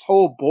is this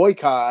whole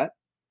boycott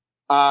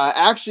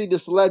actually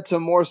just led to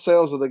more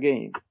sales of the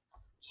game.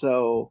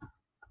 So,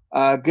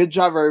 good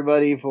job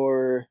everybody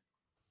for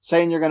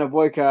saying you're going to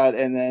boycott,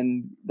 and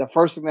then the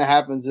first thing that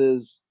happens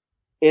is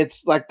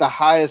it's like the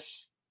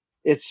highest.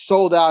 It's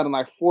sold out in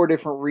like 4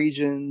 different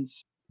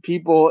regions.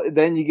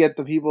 Then you get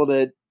the people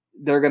that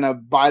they're going to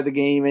buy the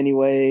game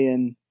anyway.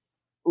 And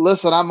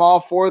listen, I'm all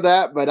for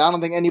that, but I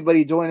don't think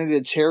anybody donated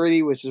a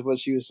charity, which is what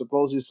she was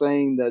supposedly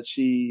saying that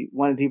she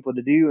wanted people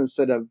to do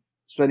instead of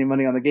spending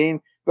money on the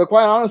game. But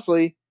quite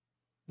honestly,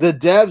 the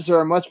devs are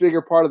a much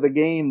bigger part of the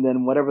game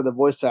than whatever the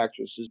voice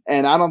actress is.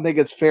 And I don't think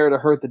it's fair to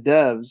hurt the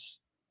devs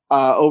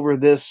over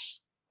this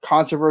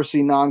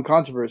controversy,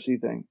 non-controversy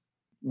thing.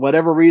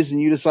 Whatever reason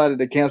you decided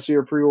to cancel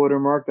your pre-order,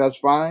 Mark, that's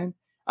fine.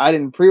 I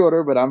didn't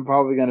pre-order, but I'm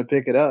probably going to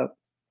pick it up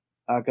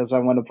because I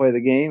want to play the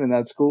game, and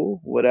that's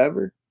cool.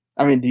 Whatever.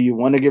 I mean, do you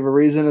want to give a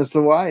reason as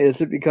to why? Is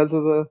it because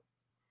of the...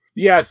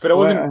 Yes, but it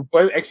wasn't.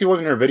 Well, it actually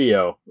wasn't her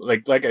video.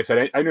 Like I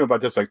said, I knew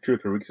about this like 2 or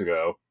 3 weeks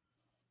ago,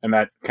 and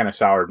that kind of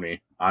soured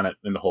me on it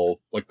in the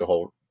whole.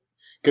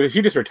 Because if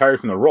you just retire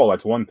from the role,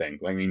 that's one thing.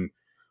 I mean,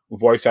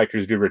 voice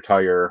actors do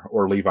retire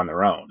or leave on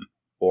their own,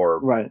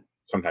 or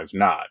sometimes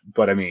not.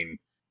 But I mean,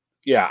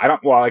 yeah, I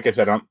don't. Well, like I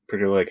said, I don't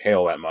particularly like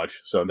Hale that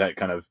much, so that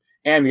kind of.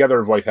 And the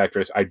other voice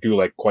actress, I do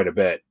like quite a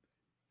bit.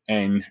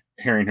 And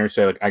hearing her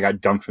say, like, I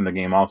got dumped from the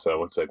game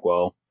also, it's like,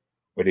 well,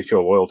 way to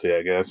show loyalty,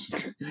 I guess.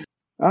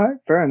 All right,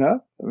 fair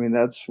enough. I mean,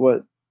 that's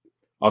what.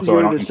 Also,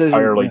 I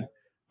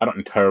don't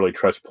entirely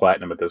trust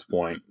Platinum at this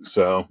point,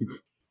 so.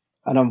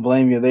 I don't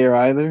blame you there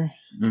either.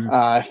 Mm-hmm.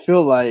 I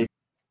feel like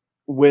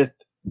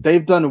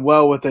they've done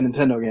well with the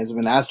Nintendo games. I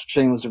mean, Astral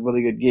Chain was a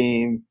really good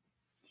game.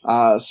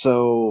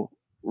 So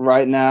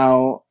right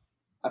now,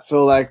 I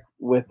feel like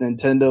with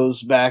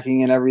Nintendo's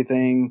backing and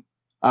everything,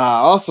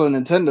 also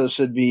Nintendo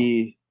should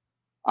be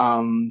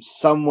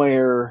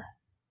somewhere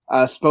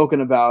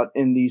spoken about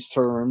in these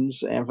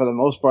terms. And for the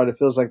most part, it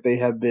feels like they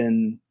have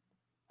been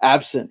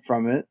absent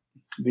from it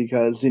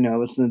because,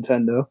 it's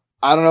Nintendo.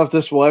 I don't know if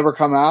this will ever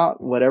come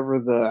out, whatever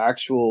the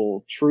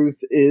actual truth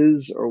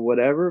is or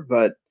whatever,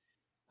 but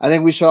I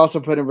think we should also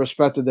put in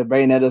perspective that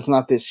Bayonetta is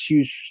not this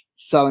huge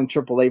selling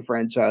AAA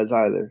franchise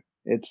either.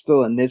 It's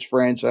still a niche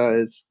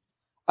franchise.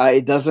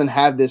 It doesn't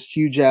have this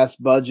huge ass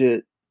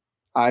budget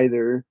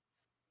either.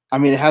 I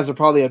mean, it has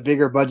probably a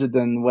bigger budget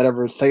than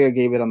whatever Sega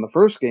gave it on the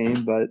first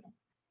game, but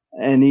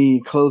any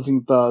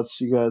closing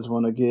thoughts you guys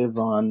want to give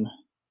on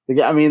the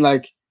game? I mean,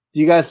 do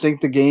you guys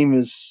think the game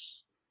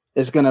is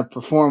going to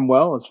perform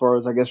well as far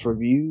as, I guess,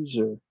 reviews?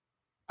 Or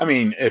I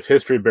mean, if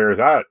history bears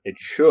out, it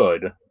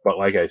should. But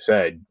like I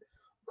said,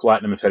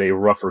 Platinum has had a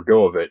rougher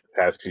go of it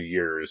the past 2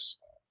 years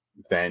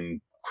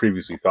than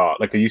previously thought.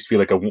 Like, they used to be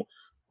like a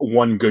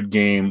one good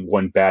game,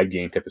 one bad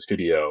game type of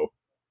studio,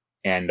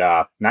 and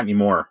not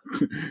anymore.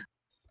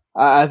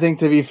 I think,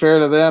 to be fair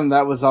to them,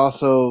 that was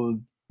also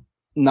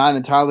not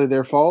entirely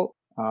their fault.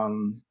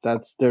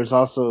 There's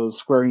also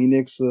Square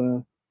Enix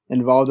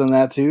involved in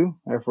that too,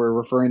 if we're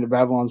referring to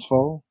Babylon's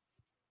Fall.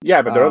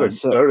 Yeah, but the other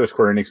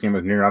Square Enix game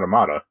was Nier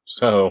Automata,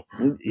 so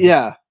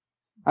yeah,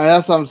 I mean,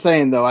 that's what I'm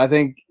saying though. I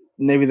think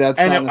maybe that's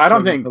and not I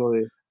don't think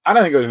totally... I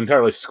don't think it was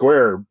entirely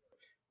Square,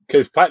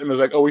 because Platinum was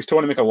like, "Oh, we still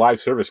want to make a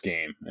live service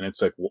game," and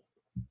it's like,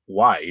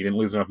 why? You didn't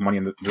lose enough money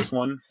in this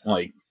one?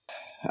 Like,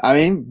 I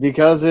mean,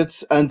 because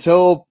it's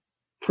until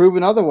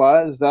proven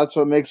otherwise, that's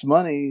what makes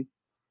money.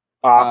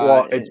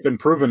 Well, it's been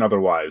proven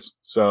otherwise.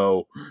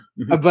 So,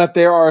 but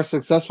there are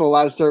successful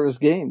live service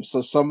games,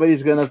 so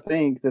somebody's gonna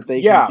think that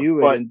they can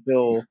do it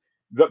until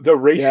the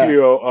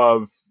ratio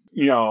of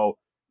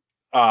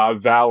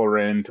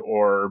Valorant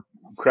or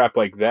crap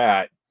like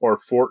that or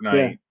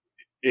Fortnite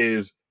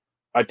is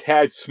a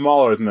tad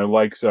smaller than the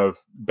likes of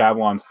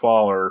Babylon's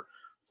Fall or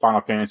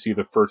Final Fantasy: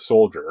 The First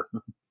Soldier.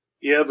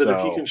 Yeah, but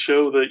if you can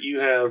show that you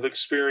have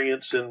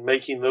experience in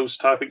making those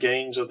type of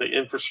games and the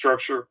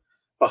infrastructure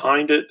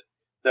behind it,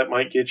 that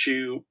might get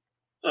you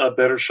a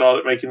better shot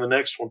at making the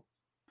next one.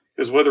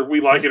 Because whether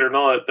we like it or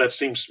not, that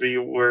seems to be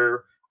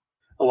where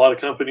a lot of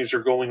companies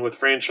are going with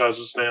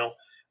franchises now.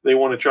 They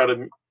want to try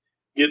to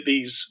get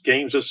these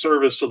games as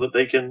service so that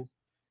they can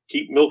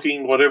keep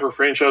milking whatever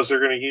franchise they're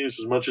going to use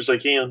as much as they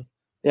can.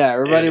 Yeah,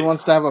 everybody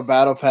wants to have a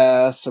battle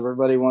pass.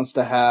 Everybody wants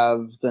to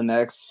have the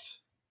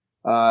next...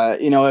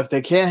 if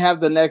they can't have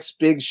the next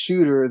big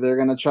shooter, they're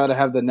going to try to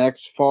have the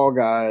next Fall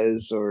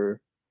Guys or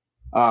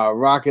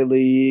Rocket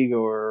League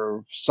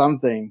or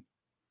something,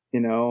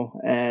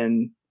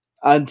 and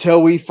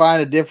until we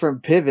find a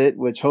different pivot,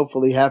 which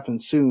hopefully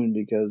happens soon,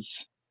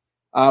 because,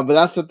 but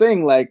that's the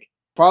thing,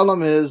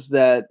 problem is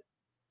that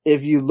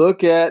if you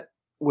look at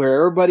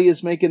where everybody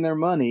is making their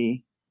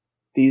money,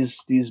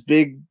 these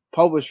big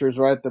publishers,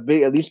 right,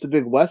 at least the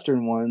big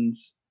Western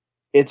ones,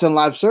 it's in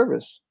live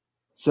service.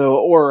 So,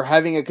 or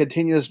having a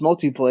continuous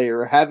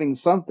multiplayer, or having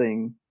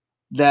something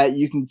that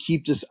you can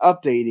keep just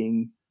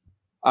updating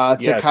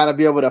to kind of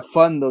be able to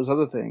fund those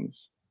other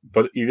things.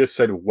 But you just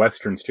said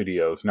Western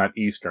studios, not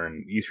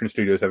Eastern. Eastern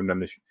studios haven't done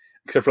this,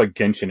 except for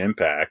Genshin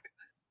Impact.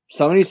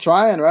 Somebody's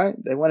trying, right?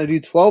 They want to do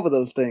 12 of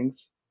those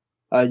things.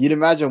 You'd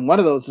imagine one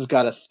of those has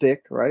got to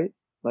stick, right?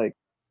 They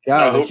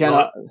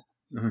cannot.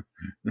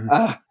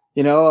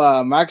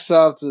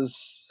 Microsoft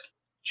is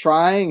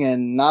trying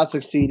and not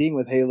succeeding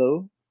with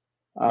Halo.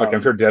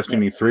 I'm sure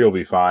Destiny 3 will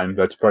be fine.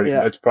 That's probably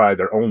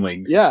their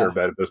only sure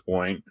bet at this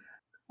point.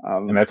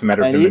 And that's a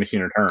matter of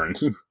diminishing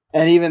returns.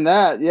 And even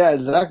that, yeah,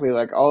 exactly.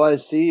 All I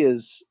see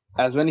is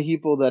as many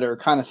people that are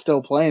kind of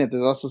still playing it.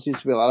 There also seems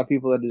to be a lot of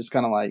people that are just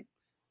kind of I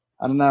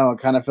don't know, I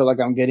kind of feel like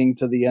I'm getting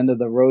to the end of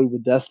the road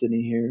with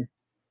Destiny here.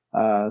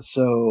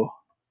 So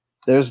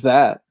there's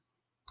that.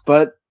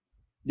 But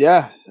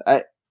yeah,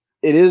 it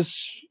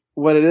is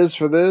what it is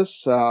for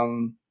this.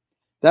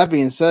 That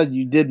being said,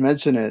 you did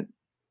mention it.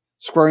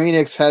 Square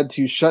Enix had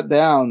to shut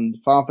down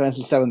Final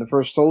Fantasy VII: The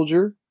First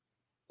Soldier.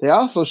 They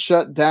also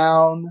shut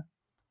down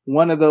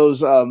one of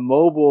those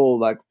mobile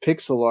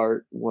pixel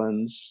art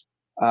ones.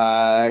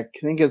 I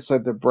think it's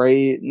the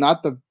Brave,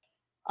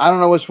 I don't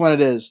know which one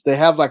it is. They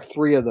have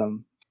 3 of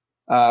them.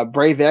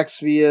 Brave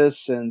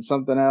Exvius and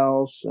something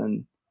else,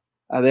 and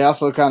they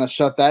also kind of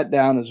shut that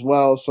down as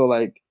well. So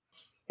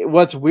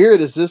what's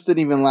weird is this didn't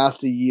even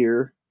last a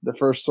year, the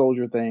First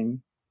Soldier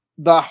thing.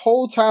 The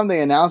whole time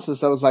they announced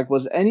this, I was like,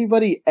 was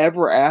anybody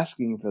ever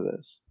asking for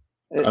this?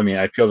 I mean,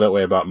 I feel that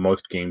way about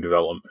most game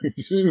development.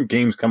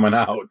 Games coming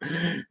out.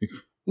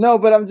 No,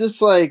 but I'm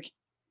just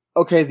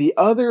okay, the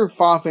other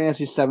Final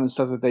Fantasy VII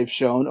stuff that they've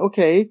shown,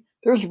 okay,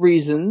 there's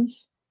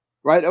reasons,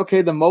 right?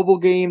 Okay, the mobile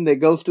game that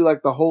goes through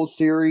the whole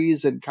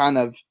series and kind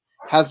of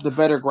has the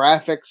better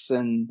graphics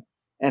and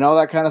all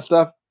that kind of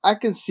stuff. I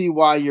can see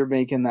why you're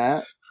making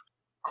that.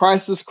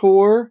 Crisis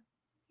Core,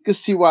 you can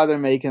see why they're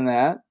making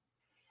that.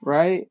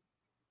 right?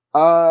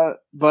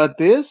 But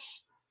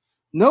this,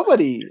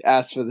 nobody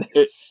asked for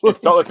this. It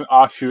felt like an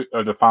offshoot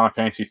of the Final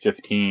Fantasy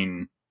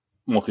 15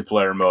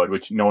 multiplayer mode,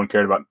 which no one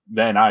cared about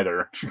then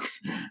either.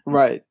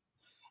 Right.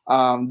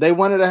 They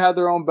wanted to have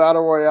their own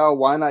battle royale.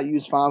 Why not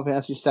use Final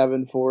Fantasy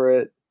 7 for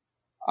it?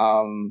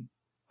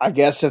 I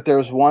guess if there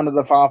was one of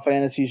the Final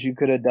Fantasies you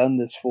could have done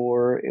this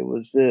for, it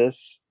was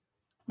this.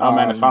 Oh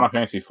man, it's Final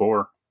Fantasy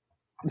 4.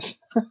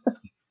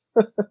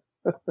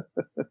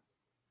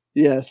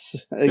 Yes,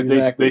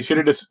 exactly.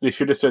 They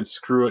should have said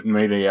screw it and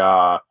made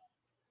a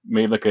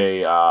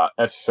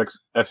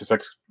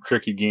SSX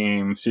tricky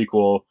game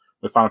sequel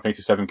with Final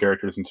Fantasy 7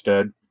 characters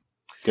instead.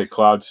 Get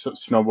Cloud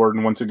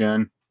snowboarding once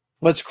again.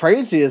 What's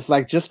crazy is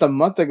like just a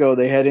month ago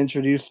they had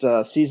introduced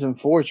a season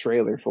 4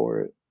 trailer for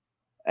it,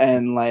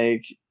 and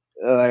like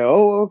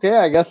oh okay,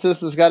 I guess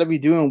this has got to be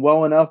doing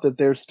well enough that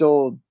they're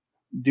still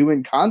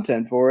doing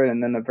content for it,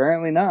 and then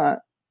apparently not.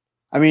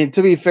 I mean,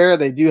 to be fair,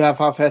 they do have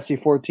Final Fantasy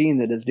 14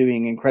 that is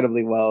doing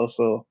incredibly well,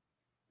 so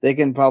they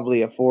can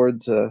probably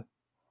afford to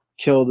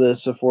kill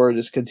this before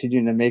just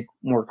continuing to make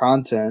more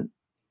content.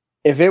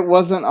 If it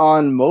wasn't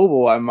on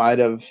mobile, I might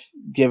have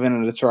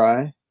given it a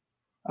try.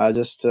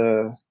 Just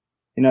to,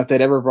 if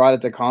they'd ever brought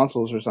it to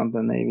consoles or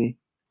something, maybe.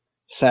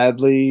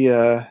 Sadly,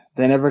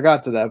 they never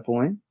got to that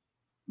point.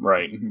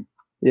 Right.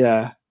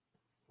 Yeah.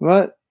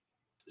 But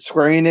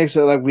Square Enix,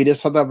 like we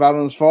just talked about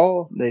Babylon's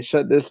Fall, they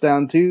shut this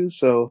down too,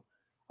 so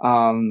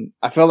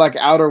I feel like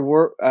Outer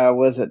World,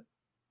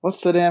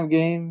 what's the damn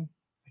game?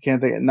 I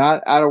can't think.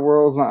 Not Outer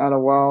Worlds, not Outer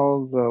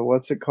Wilds.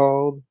 What's it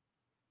called?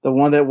 The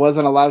one that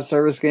wasn't a live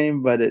service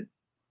game, but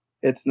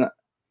it's not.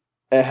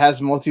 It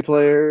has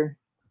multiplayer.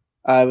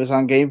 It was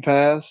on Game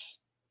Pass,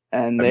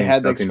 and they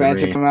had the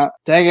expansion come out.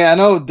 Dang it! I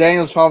know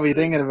Daniel's probably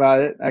thinking about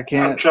it. I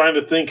can't. I'm trying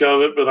to think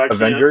of it, but I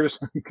Avengers?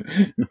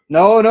 can't.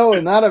 No,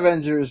 not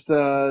Avengers.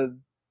 The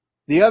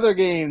other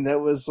game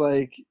that was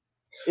like,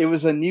 it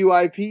was a new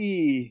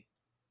IP.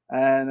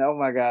 And oh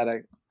my god,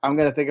 I'm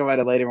gonna think about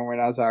it later when we're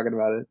not talking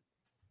about it.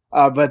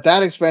 But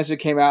that expansion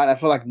came out, and I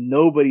feel like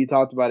nobody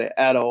talked about it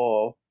at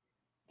all.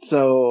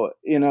 So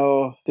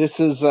this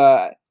is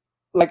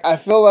like I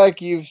feel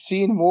like you've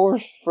seen more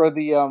for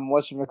the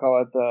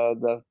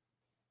the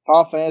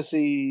Final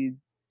Fantasy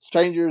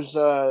Strangers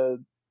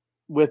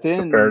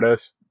Within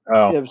Paradise.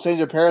 Oh, yeah,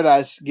 Stranger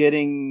Paradise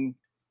getting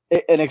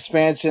an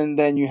expansion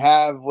than you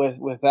have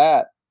with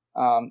that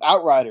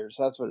Outriders.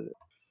 That's what it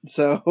is.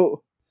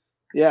 So.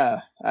 Yeah,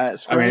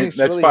 that's really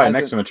probably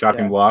next on the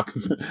chopping block.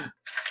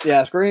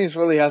 Yeah, Square Enix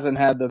really hasn't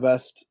had the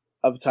best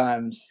of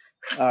times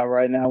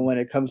right now when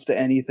it comes to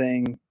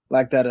anything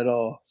like that at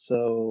all.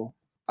 So,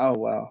 oh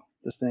wow,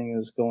 this thing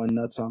is going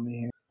nuts on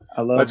me here.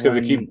 I love that's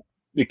because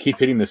they keep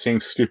hitting the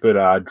same stupid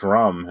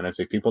drum, and it's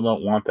like people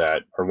don't want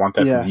that or want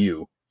that from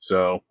you.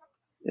 So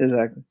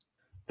exactly,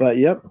 but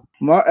yep,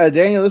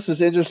 Daniel, this is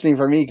interesting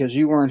for me because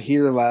you weren't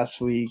here last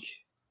week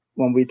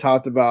when we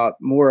talked about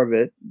more of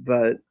it,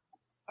 but.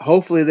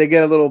 Hopefully they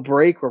get a little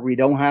break where we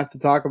don't have to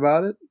talk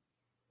about it.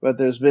 But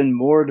there's been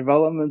more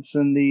developments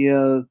in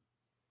the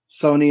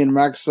Sony and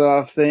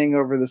Microsoft thing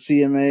over the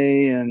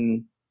CMA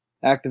and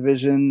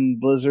Activision,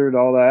 Blizzard,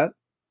 all that.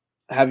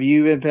 Have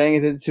you been paying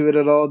attention to it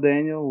at all,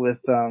 Daniel?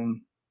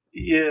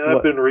 Yeah,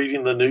 I've been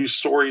reading the news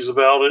stories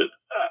about it.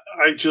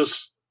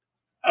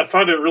 I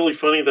find it really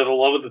funny that a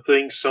lot of the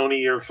things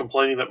Sony are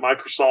complaining that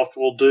Microsoft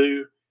will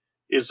do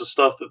is the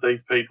stuff that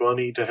they've paid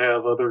money to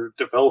have other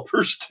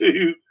developers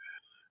do.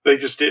 They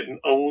just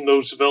didn't own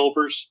those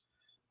developers.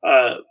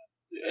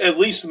 At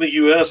least in the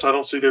U.S., I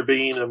don't see there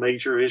being a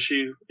major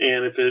issue.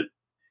 And if it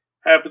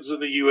happens in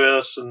the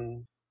U.S.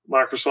 and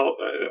Microsoft's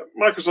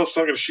not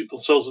going to shoot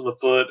themselves in the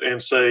foot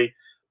and say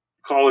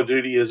Call of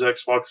Duty is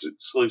Xbox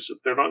exclusive.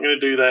 They're not going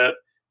to do that.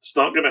 It's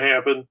not going to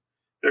happen.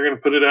 They're going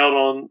to put it out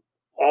on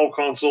all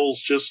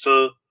consoles, just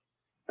to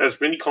as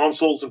many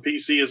consoles and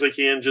PC as they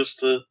can, just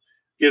to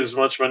get as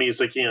much money as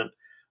they can.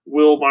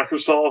 Will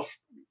Microsoft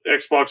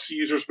Xbox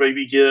users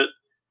maybe get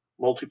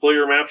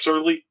multiplayer maps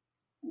early?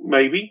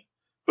 Maybe.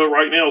 But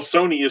right now,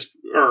 Sony is,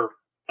 or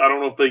I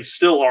don't know if they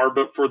still are,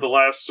 but for the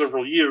last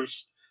several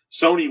years,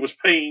 Sony was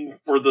paying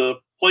for the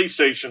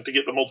PlayStation to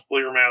get the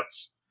multiplayer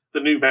maps, the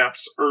new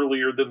maps,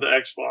 earlier than the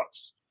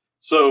Xbox.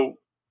 So,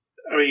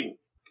 I mean,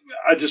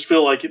 I just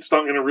feel like it's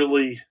not going to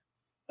really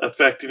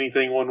affect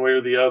anything one way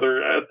or the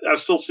other. I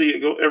still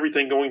see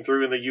everything going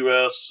through in the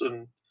U.S.,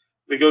 and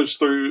if it goes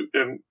through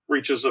and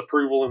reaches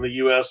approval in the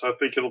U.S., I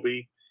think it'll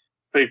be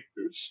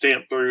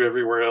stamped through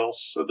everywhere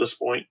else at this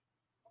point.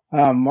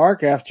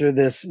 Mark, after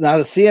this, now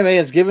the CMA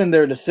has given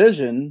their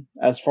decision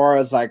as far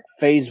as like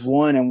phase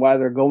 1 and why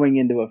they're going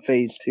into a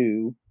phase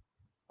 2,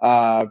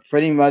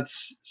 pretty much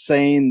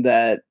saying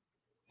that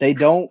they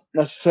don't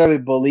necessarily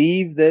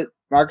believe that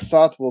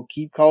Microsoft will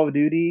keep Call of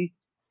Duty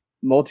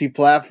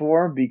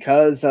multi-platform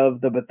because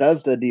of the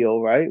Bethesda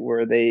deal, right?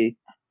 Where they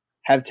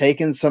have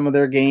taken some of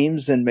their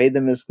games and made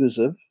them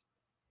exclusive.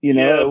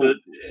 Yeah, but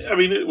I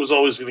mean, it was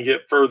always going to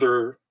get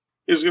further.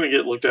 It was going to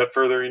get looked at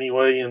further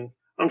anyway, and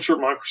I'm sure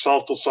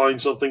Microsoft will sign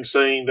something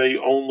saying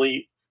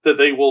that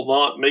they will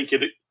not make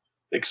it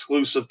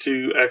exclusive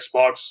to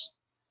Xbox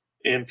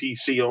and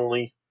PC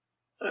only,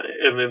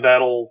 and then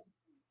that'll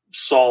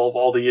solve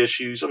all the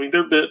issues. I mean,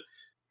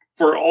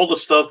 for all the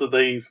stuff that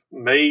they've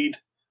made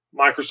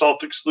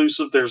Microsoft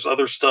exclusive, there's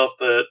other stuff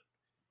that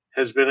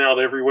has been out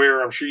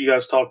everywhere. I'm sure you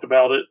guys talked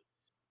about it.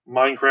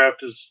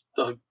 Minecraft is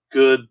a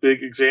good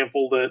big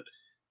example that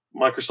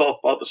Microsoft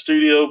bought the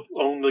studio,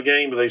 owned the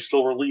game, but they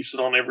still release it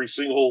on every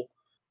single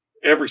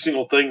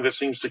thing that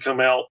seems to come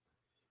out.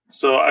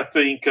 So I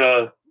think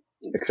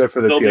except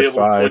for the they'll PS5. be able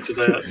to point to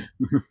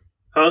that.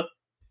 Huh?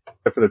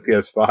 Except for the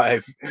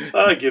PS5.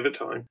 I give it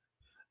time.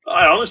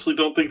 I honestly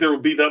don't think there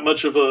would be that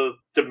much of a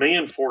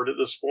demand for it at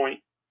this point.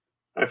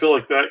 I feel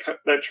like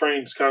that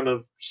train's kind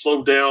of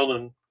slowed down,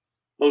 and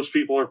most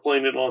people are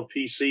playing it on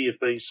PC if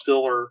they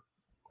still are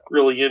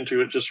really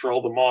into it just for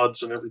all the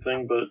mods and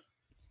everything. But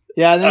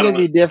yeah, I think it'd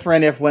be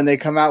different if when they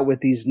come out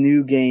with these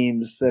new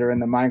games that are in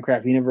the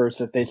Minecraft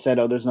universe, if they said,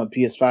 "Oh, there's no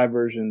PS5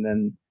 version,"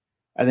 then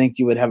I think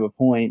you would have a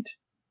point.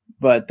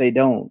 But they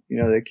don't.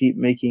 You know, they keep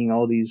making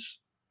all these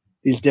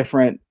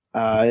different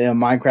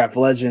Minecraft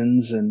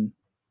Legends and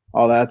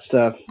all that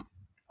stuff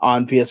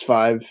on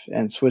PS5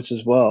 and Switch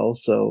as well.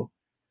 So,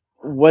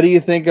 what do you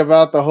think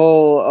about the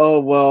whole?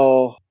 Oh,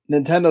 well,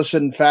 Nintendo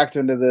shouldn't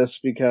factor into this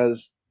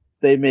because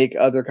they make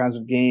other kinds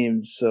of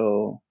games,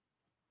 so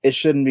it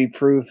shouldn't be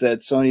proof that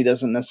Sony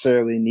doesn't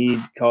necessarily need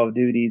Call of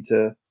Duty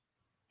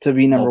to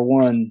be number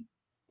one.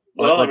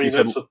 Well, like I mean,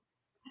 that's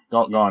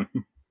go on.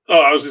 Oh,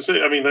 I was going to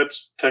say, I mean,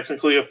 that's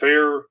technically a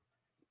fair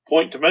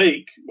point to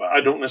make. I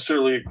don't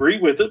necessarily agree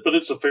with it, but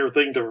it's a fair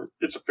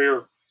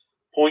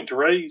point to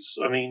raise.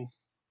 I mean,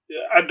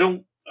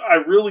 I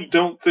really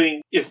don't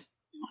think if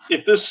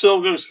this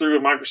sale goes through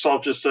and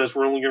Microsoft just says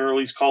we're only going to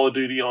release Call of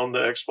Duty on the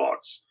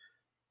Xbox,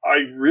 I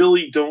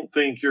really don't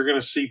think you're going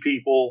to see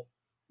people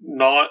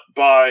not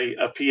buy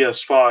a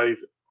PS5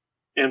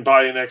 and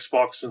buy an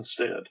Xbox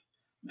instead.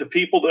 The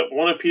people that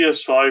want a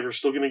PS5 are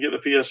still going to get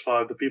the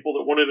PS5. The people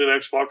that wanted an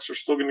Xbox are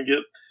still going to get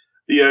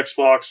the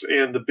Xbox.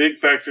 And the big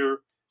factor,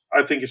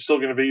 I think, is still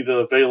going to be the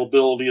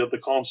availability of the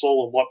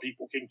console and what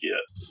people can get.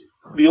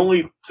 The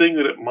only thing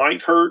that it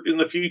might hurt in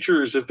the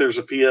future is if there's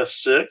a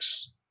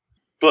PS6.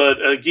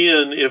 But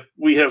again, if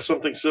we have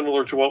something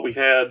similar to what we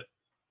had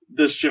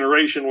this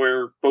generation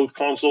where both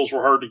consoles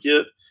were hard to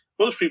get,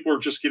 most people are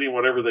just getting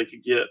whatever they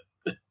could get.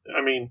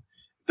 I mean,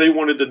 if they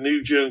wanted the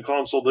new gen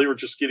console, they were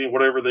just getting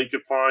whatever they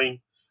could find,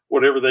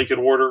 whatever they could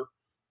order.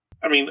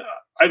 I mean,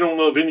 I don't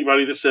know of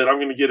anybody that said, I'm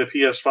going to get a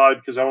PS5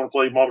 because I want to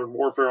play Modern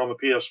Warfare on the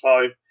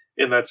PS5,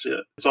 and that's it.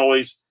 It's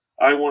always,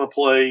 I want to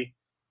play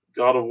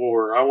God of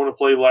War. I want to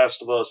play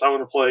Last of Us. I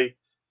want to play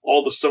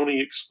all the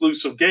Sony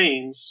exclusive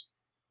games.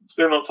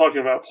 They're not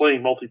talking about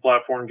playing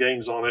multi-platform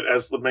games on it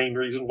as the main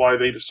reason why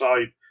they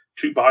decide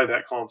to buy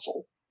that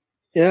console.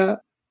 Yeah.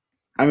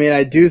 I mean,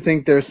 I do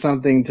think there's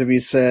something to be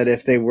said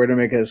if they were to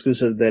make it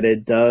exclusive that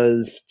it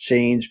does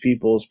change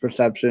people's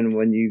perception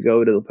when you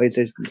go to the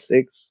PlayStation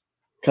 6,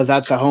 because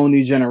that's a whole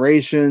new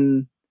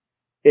generation.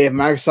 If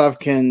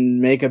Microsoft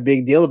can make a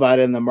big deal about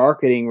it in the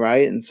marketing,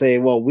 right, and say,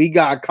 well, we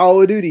got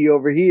Call of Duty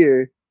over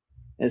here,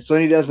 and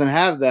Sony doesn't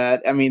have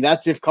that, I mean,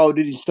 that's if Call of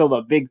Duty is still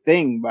a big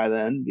thing by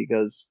then,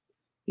 because,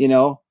 you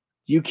know,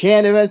 you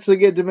can eventually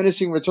get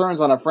diminishing returns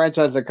on a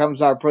franchise that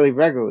comes out pretty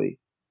regularly.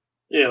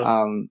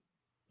 Yeah.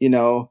 You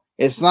know,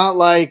 it's not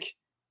like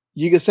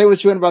you can say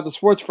what you want about the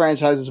sports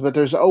franchises, but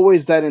there's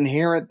always that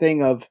inherent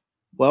thing of,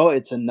 well,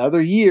 it's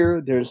another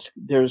year.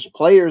 There's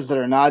players that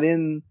are not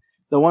in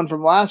the one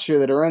from last year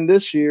that are in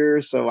this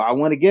year, so I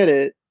want to get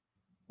it.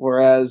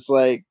 Whereas,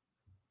 like,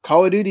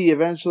 Call of Duty,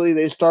 eventually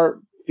they start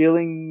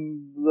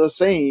feeling the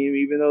same,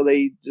 even though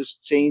they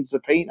just change the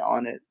paint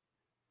on it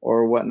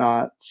or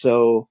whatnot.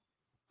 So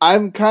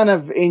I'm kind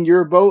of in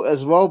your boat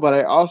as well, but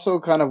I also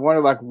kind of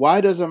wonder, like,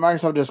 why doesn't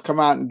Microsoft just come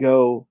out and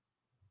go,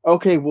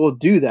 okay, we'll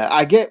do that?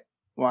 I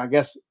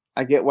guess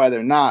I get why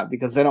they're not,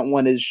 because they don't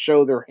want to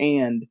show their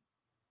hand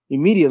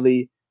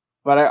immediately.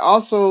 But I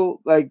also,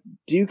 like,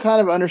 do you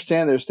kind of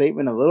understand their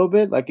statement a little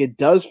bit? Like, it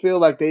does feel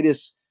like they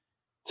just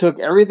took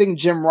everything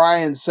Jim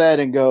Ryan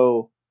said and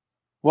go,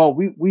 well,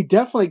 we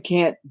definitely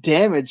can't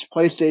damage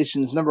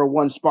PlayStation's number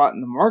one spot in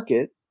the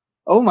market.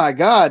 Oh my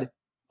God,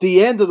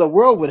 the end of the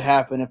world would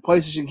happen if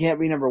PlayStation can't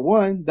be number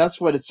one.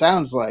 That's what it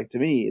sounds like to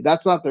me.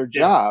 That's not their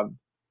job.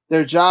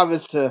 Their job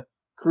is to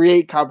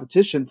create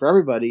competition for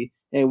everybody.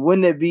 And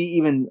wouldn't it be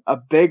even a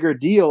bigger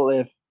deal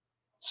if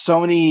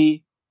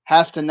Sony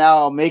has to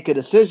now make a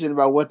decision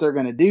about what they're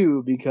going to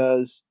do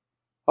because,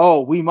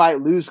 oh, we might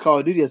lose Call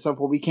of Duty at some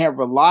point. We can't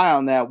rely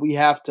on that. We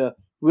have to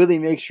really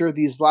make sure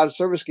these live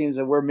service games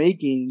that we're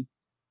making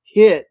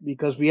hit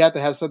because we have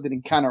to have something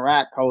to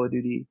counteract Call of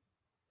Duty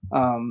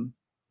on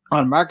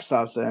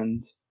Microsoft's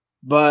end.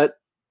 But,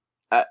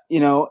 you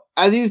know,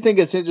 I do think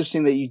it's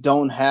interesting that you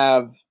don't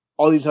have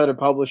all these other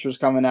publishers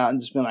coming out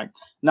and just being like,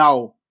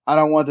 no, I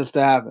don't want this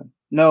to happen.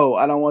 No,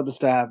 I don't want this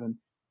to happen.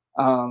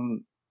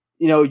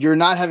 You know, you're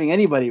not having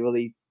anybody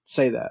really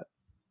say that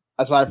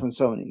aside from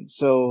Sony.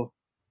 So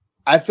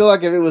I feel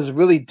like if it was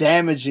really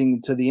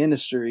damaging to the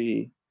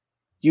industry,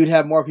 you'd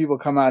have more people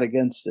come out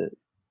against it.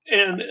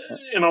 And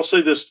I'll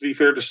say this to be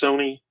fair to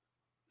Sony,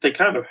 they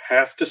kind of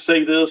have to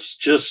say this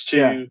just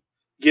to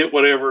get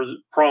whatever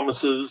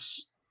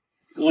promises,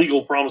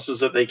 legal promises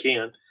that they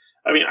can.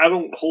 I mean, I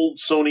don't hold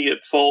Sony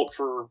at fault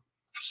for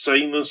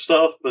saying this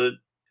stuff, but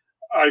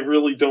I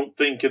really don't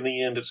think in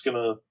the end it's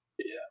gonna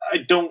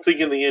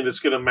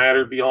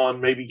matter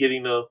beyond maybe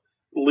getting a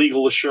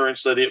legal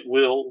assurance that it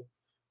will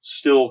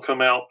still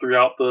come out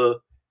throughout the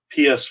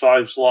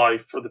PS5's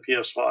life for the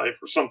PS5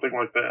 or something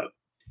like that.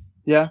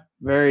 Yeah,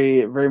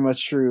 very, very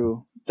much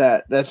true.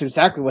 That's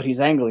exactly what he's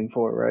angling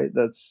for, right?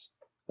 That's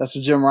what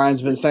Jim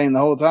Ryan's been saying the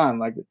whole time.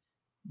 Like,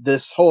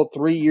 this whole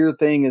 3-year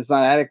thing is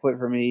not adequate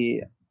for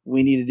me.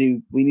 We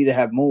need to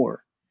have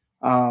more.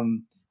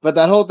 But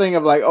that whole thing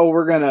of like, oh,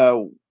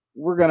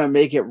 we're gonna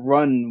make it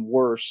run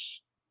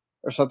worse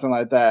or something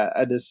like that.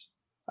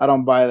 I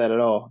don't buy that at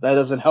all. That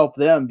doesn't help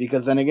them,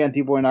 because then again,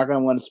 people are not going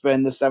to want to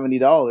spend the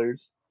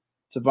 $70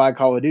 to buy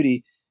Call of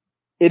Duty.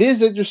 It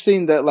is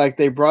interesting that like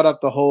they brought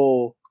up the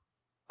whole,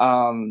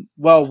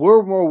 well,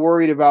 we're more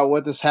worried about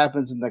what this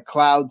happens in the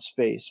cloud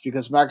space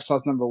because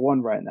Microsoft's number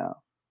one right now.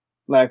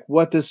 Like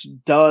what this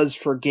does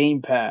for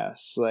Game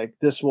Pass. Like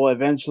this will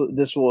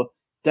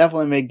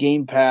definitely make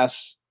Game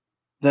Pass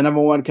the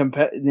number one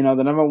the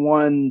number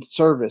one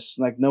service.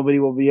 Like nobody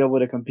will be able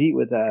to compete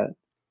with that.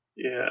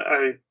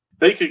 Yeah,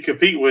 they could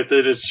compete with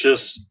it. It's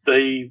just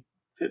it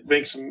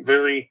makes some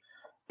very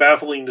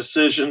baffling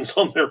decisions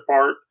on their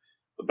part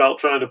about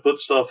trying to put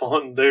stuff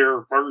on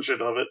their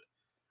version of it.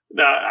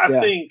 Now, I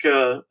think,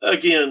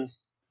 again,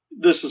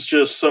 this is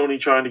just Sony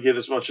trying to get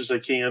as much as they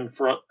can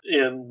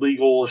in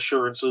legal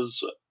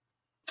assurances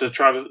to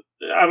try to...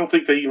 I don't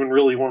think they even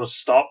really want to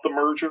stop the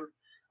merger.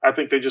 I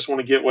think they just want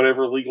to get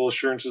whatever legal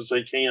assurances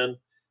they can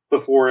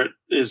before it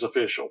is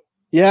official.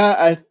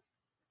 Yeah,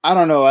 I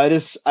don't know. I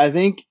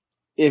think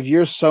if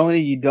you're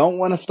Sony, you don't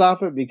want to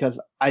stop it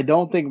because I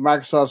don't think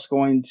Microsoft's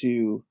going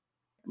to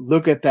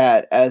look at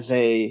that as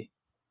you're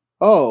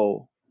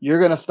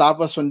going to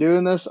stop us from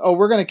doing this? Oh,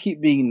 we're going to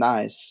keep being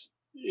nice.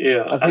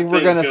 Yeah. I think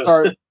we're going to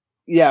start...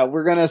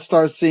 we're going to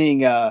start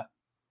seeing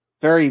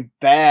very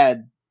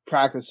bad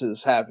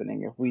practices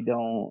happening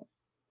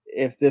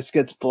if this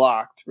gets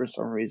blocked for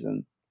some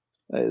reason.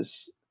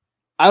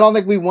 I don't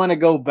think we want to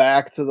go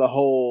back to the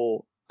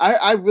whole...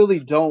 I really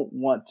don't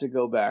want to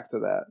go back to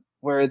that,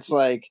 where it's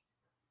like,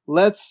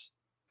 let's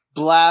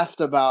blast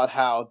about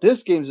how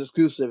this game's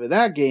exclusive and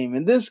that game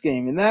and this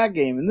game and that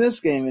game and this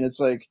game. And it's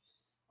like,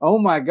 oh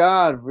my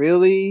God,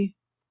 really?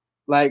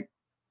 Like,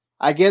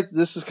 I get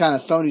this is kind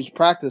of Sony's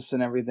practice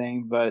and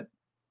everything, but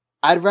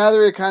I'd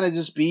rather it kind of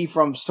just be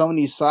from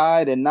Sony's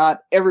side and not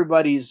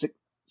everybody's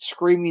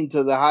screaming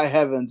to the high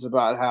heavens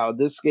about how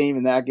this game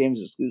and that game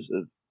is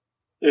exclusive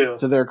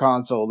to their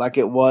console, like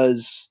it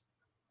was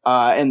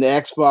in the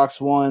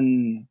Xbox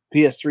One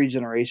PS3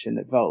 generation,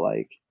 it felt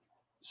like.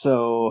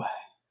 So,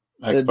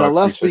 the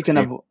less speaking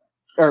of...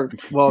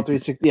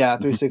 360. Yeah,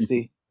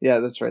 360. Yeah,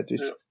 that's right, 360.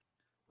 Yeah.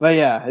 But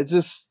yeah, it's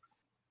just...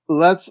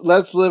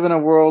 Let's live in a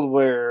world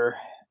where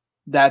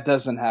that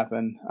doesn't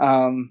happen.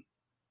 I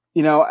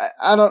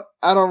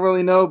don't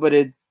really know, but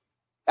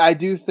I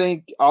do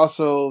think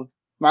also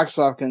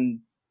Microsoft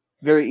can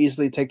very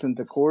easily take them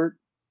to court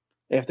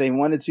if they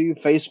wanted to.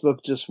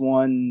 Facebook just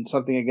won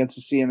something against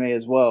the CMA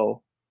as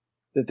well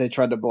that they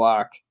tried to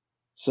block.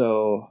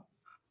 So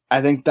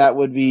I think that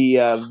would be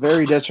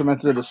very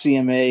detrimental to the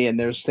CMA and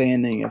their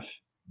standing if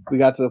we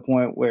got to the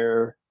point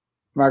where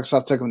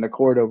Microsoft took them to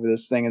court over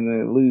this thing and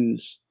they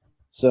lose.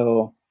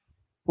 So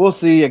we'll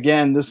see.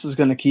 Again, this is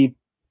going to keep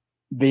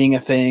being a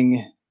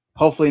thing.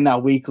 Hopefully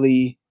not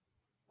weekly,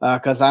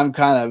 because I'm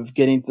kind of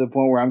getting to the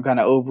point where I'm kind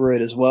of over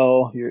it as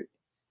well.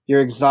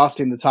 You're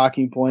exhausting the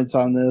talking points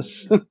on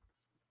this.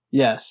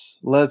 Yes,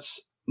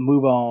 let's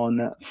move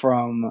on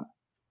from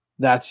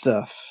that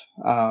stuff.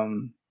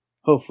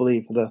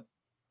 Hopefully for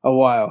a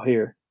while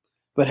here.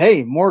 But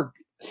hey,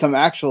 some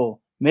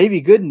actual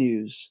maybe good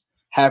news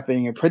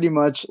happening, and pretty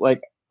much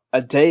like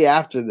a day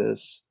after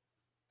this,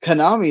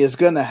 Konami is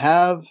going to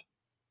have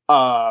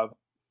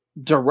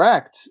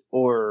direct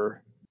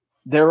or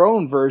their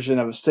own version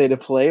of a state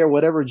of play or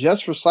whatever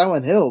just for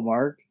Silent Hill,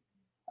 Mark.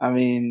 I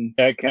mean...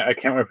 I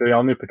can't wait for the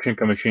all-new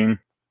Pachinko machine.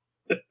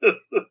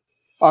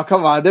 Oh,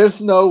 come on.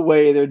 There's no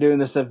way they're doing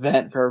this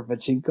event for a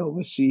Pachinko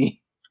machine.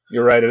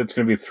 You're right. It's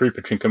going to be 3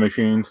 Pachinko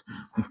machines.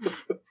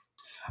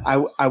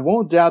 I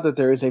won't doubt that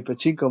there is a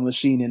Pachinko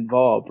machine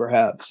involved,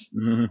 perhaps.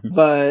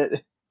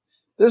 But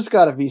there's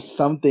got to be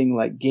something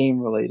like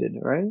game-related,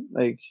 right?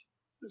 Like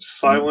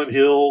Silent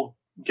Hill,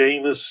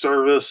 game as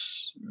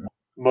service...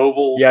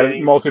 mobile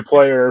game.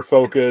 Multiplayer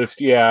focused,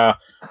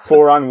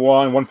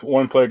 4-on-1,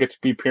 one player gets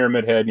to be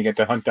Pyramid Head and you get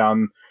to hunt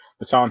down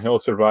the Silent Hill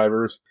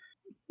survivors.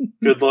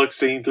 Good luck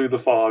seeing through the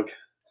fog.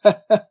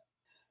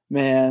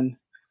 Man,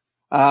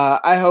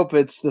 I hope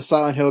it's the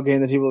Silent Hill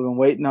game that people have been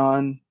waiting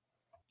on.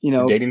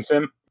 The dating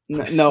sim?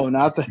 No,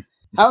 not the...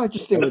 How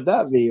interesting would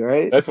that be,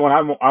 right? That's what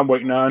I'm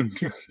waiting on.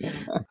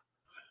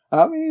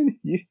 I mean,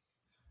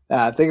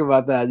 think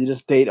about that. You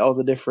just date all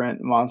the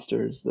different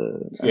monsters.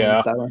 Silent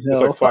Hill.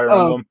 It's like Fire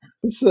Emblem.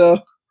 So,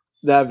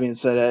 that being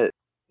said,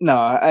 No,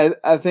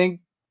 I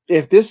think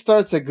if this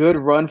starts a good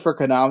run for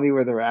Konami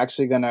where they're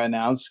actually going to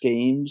announce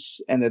games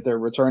and that they're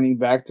returning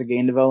back to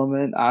game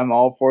development, I'm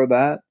all for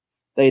that.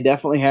 They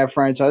definitely have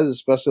franchises,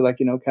 especially like,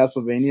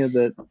 Castlevania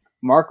that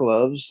Mark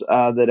loves,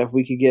 that if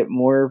we could get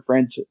more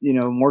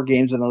more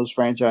games in those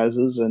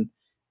franchises, and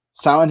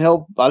Silent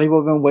Hill, a lot of people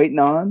have been waiting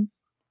on.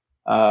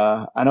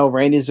 I know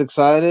Randy's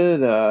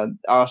excited.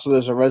 Also,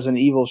 there's a Resident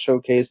Evil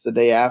showcase the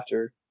day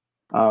after,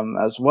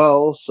 as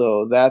well.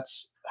 So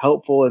that's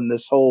helpful in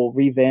this whole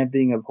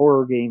revamping of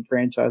horror game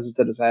franchises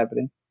that is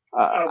happening.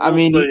 I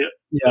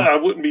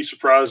wouldn't be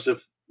surprised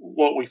if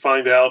what we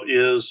find out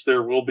is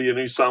there will be a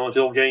new Silent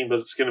Hill game, but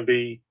it's going to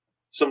be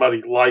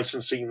somebody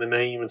licensing the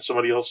name and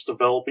somebody else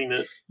developing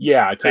it.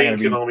 Yeah, paying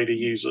Konami to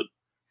use it.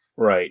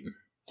 Right.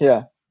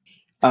 Yeah.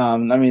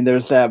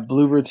 There's that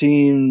Bloober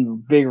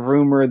Team big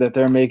rumor that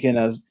they're making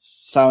a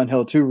Silent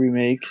Hill 2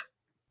 remake.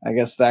 I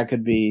guess that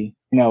could be,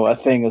 a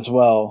thing as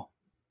well.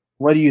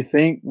 What do you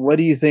think? What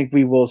do you think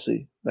we will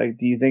see? Like,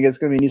 do you think it's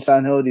going to be a new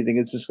Silent Hill? Do you think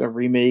it's just a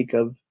remake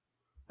of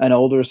an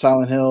older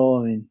Silent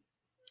Hill?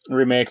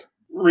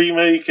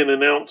 Remake and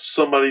announce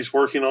somebody's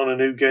working on a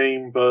new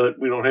game, but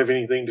we don't have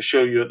anything to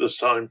show you at this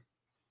time.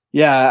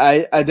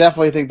 Yeah, I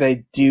definitely think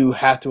they do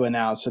have to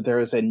announce that there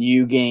is a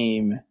new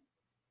game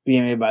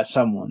being made by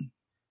someone.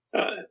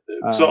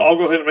 So I'll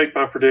go ahead and make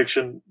my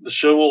prediction. The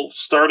show will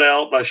start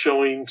out by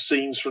showing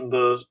scenes from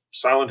the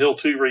Silent Hill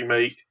 2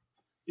 remake.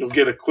 You'll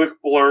get a quick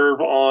blurb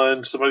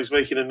on somebody's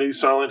making a new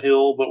Silent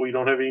Hill, but we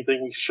don't have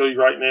anything we can show you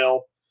right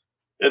now.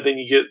 And then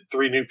you get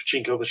 3 new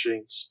pachinko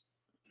machines.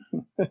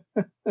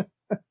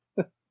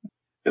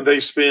 And they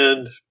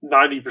spend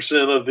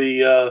 90% of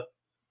the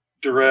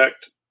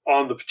direct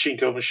on the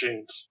pachinko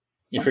machines.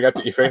 You forgot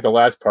the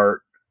last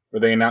part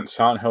where they announced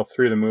Silent Hill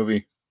 3, the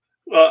movie.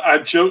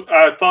 I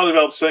thought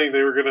about saying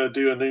they were going to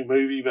do a new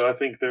movie, but I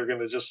think they're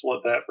going to just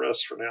let that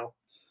rest for now.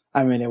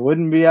 It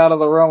wouldn't be out of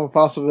the realm of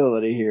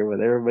possibility here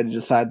with everybody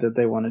decide that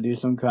they want to do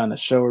some kind of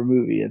show or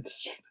movie.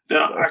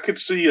 I could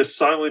see a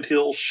Silent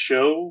Hill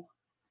show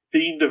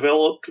being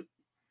developed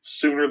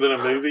sooner than a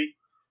movie,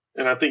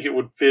 and I think it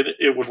would fit.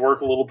 It would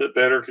work a little bit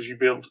better because you'd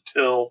be able to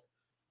tell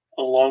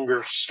a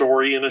longer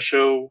story in a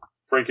show,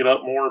 break it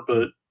up more.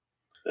 But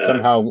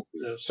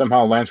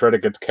somehow Lance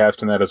Reddick gets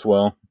cast in that as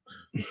well.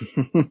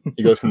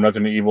 He goes from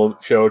Resident Evil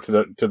show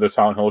to the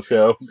Silent Hill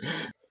show.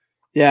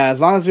 Yeah, as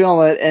long as we don't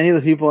let any of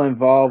the people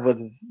involved with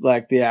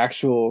like the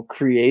actual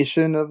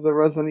creation of the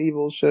Resident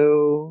Evil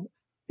show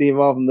be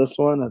involved in this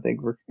one, I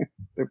think we're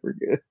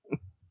good.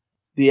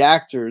 The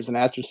actors and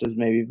actresses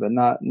maybe, but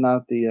not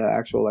the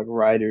actual like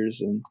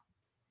writers and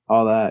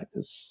all that,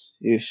 because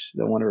you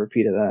don't want to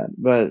repeat of that.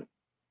 But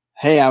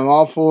hey, I'm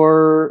all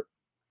for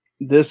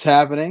this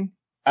happening.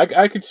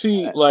 I could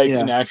see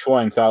an actual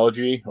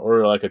anthology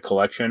or like a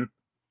collection.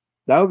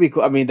 That would be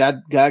cool.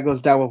 That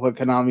goes down with what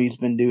Konami's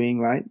been doing,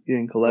 right?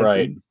 Doing collections.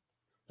 Right.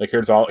 Like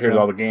here's all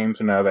the games,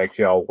 and now they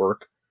actually all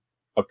work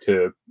up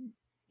to,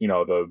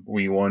 the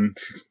Wii one.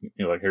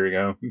 Like here you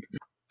go.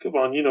 Come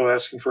on,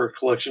 asking for a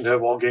collection to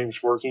have all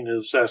games working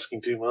is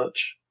asking too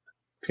much.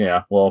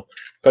 Yeah, well,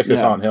 especially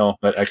Silent Hill,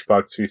 that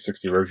Xbox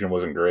 360 version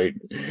wasn't great,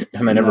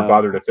 and they never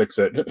bothered to fix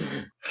it.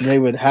 They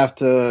would have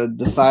to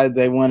decide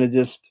they want to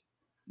just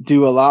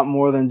do a lot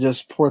more than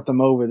just port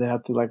them over. They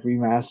have to like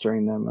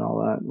remastering them and all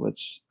that,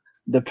 which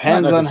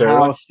depends on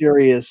how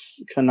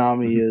serious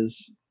Konami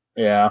is.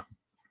 Yeah,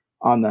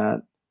 on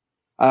that.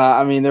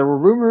 There were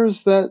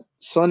rumors that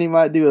Sony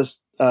might do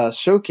a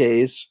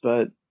showcase,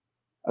 but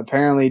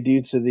apparently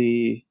due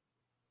to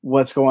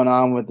what's going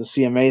on with the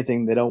CMA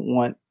thing, they don't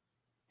want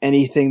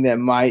anything that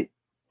might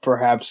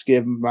perhaps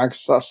give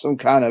Microsoft some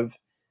kind of,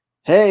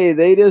 hey,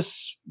 they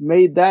just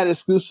made that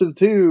exclusive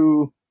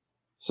too.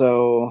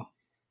 So,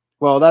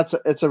 well,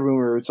 it's a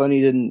rumor.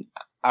 Sony didn't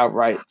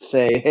outright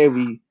say, hey,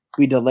 we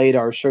delayed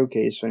our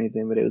showcase or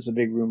anything, but it was a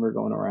big rumor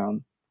going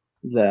around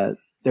that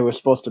there was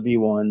supposed to be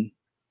one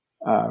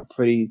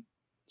pretty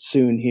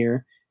soon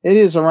here. It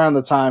is around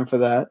the time for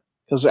that,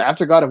 because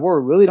after God of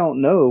War, we really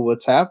don't know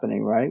what's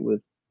happening, right?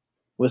 With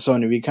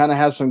Sony, we kind of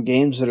have some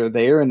games that are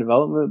there in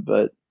development,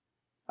 but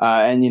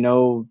I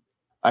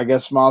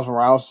guess Miles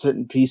Morales is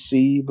hitting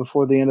PC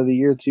before the end of the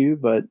year too,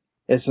 but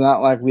it's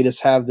not like we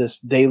just have this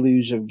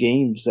deluge of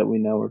games that we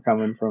know are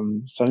coming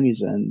from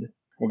Sony's end.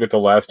 We'll get The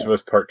Last of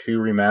Us Part 2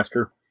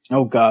 remaster.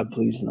 Oh God,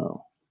 please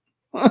no.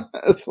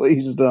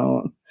 Please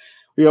don't.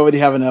 We already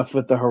have enough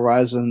with the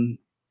Horizon.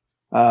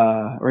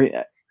 Dan,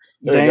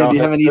 do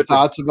you have any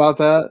thoughts about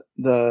that?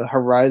 The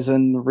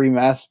Horizon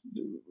remaster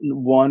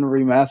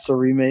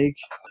remake?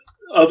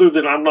 Other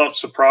than I'm not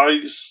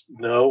surprised,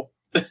 no.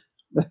 I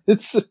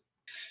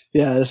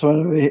just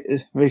want to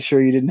make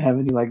sure you didn't have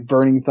any like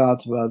burning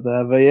thoughts about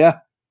that. But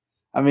yeah,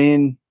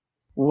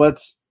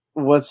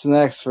 what's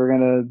next? We're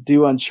gonna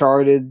do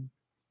Uncharted,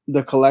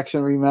 the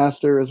collection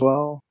remaster as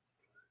well.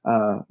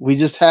 We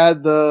just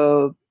had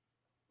the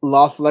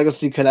Lost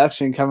Legacy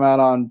Collection come out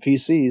on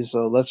PC,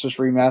 so let's just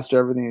remaster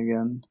everything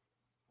again.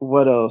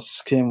 What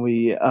else can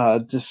we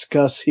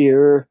discuss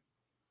here?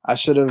 I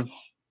should have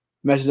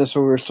mentioned this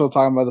when we were still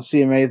talking about the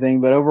CMA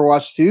thing, but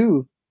Overwatch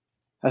 2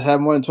 has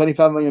had more than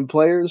 25 million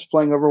players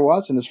playing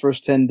Overwatch in its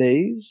first 10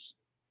 days.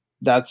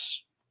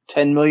 That's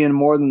 10 million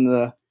more than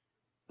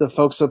the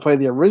folks that play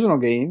the original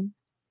game.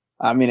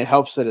 I mean, it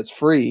helps that it's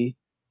free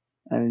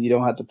and you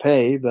don't have to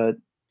pay, but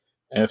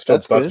and it's still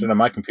that's busted good. on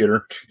my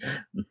computer.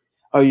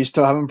 Oh, you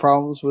still having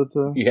problems with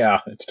the? Yeah,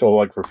 it still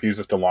like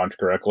refuses to launch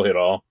correctly at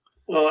all.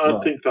 Well, I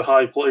Right. think the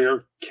high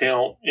player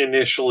count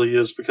initially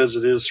is because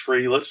it is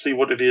free. Let's see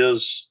what it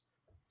is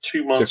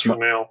 2 months from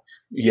now.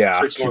 Yeah,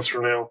 6 months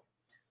from now.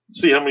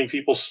 See how many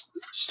people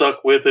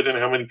stuck with it and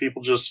how many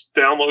people just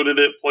downloaded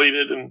it, played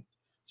it, and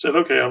said,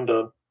 okay, I'm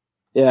done.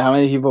 Yeah, how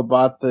many people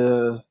bought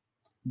the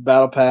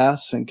Battle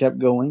Pass and kept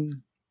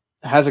going?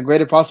 It has a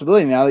greater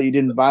possibility now that you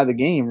didn't buy the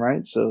game,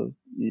 right? So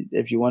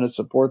if you want to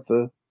support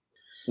the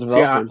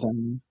developers,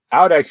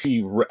 I would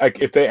actually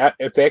like if they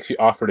actually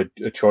offered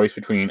a choice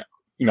between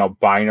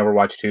buying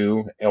Overwatch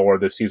 2 or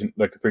the season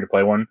like the free to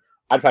play one,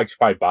 I'd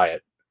probably buy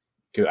it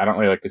because I don't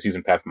really like the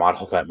season pass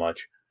model that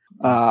much.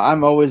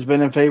 I've always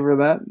been in favor of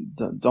that.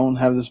 Don't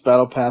have this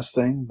Battle Pass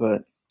thing,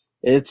 but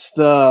it's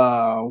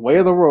the way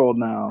of the world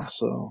now.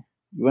 So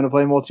you want to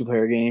play a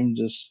multiplayer game,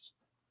 just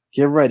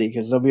get ready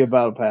because there'll be a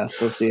Battle Pass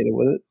associated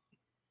with it.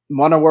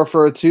 Modern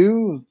Warfare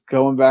 2,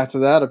 going back to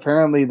that,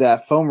 apparently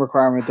that phone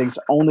requirement thing's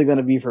only going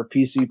to be for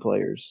PC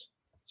players.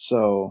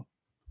 So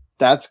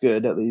that's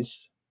good, at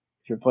least.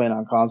 If you're playing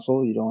on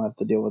console, you don't have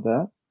to deal with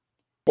that.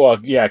 Well,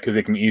 yeah, because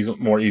they can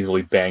more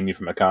easily ban you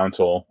from a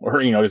console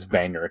or, just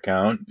ban your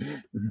account.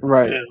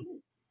 Right. Yeah.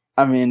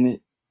 I mean,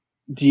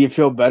 do you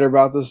feel better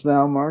about this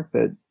now, Mark,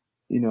 that,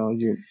 you don't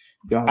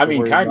have to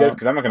worry kind of, about...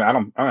 because I'm not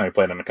gonna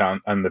play it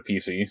on the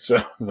PC, so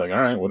I was like,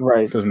 all right,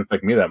 Right. It doesn't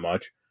affect me that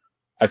much.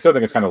 I still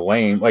think it's kind of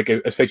lame, like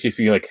especially if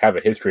you have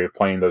a history of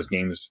playing those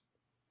games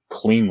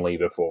cleanly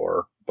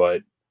before.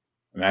 But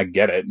I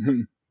get it.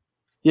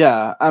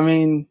 Yeah, I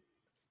mean,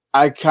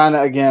 I kind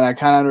of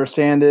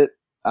understand it.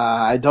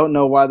 I don't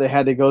know why they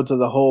had to go to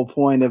the whole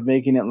point of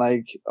making it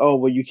like, oh,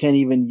 well, you can't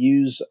even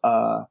use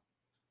a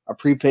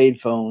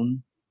prepaid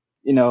phone,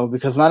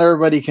 because not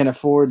everybody can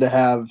afford to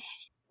have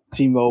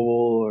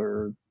T-Mobile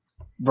or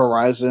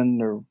Verizon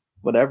or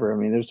whatever. I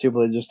mean, there's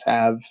people that just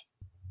have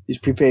these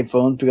prepaid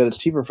phones because it's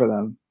cheaper for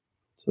them.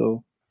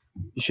 So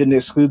you shouldn't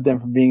exclude them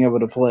from being able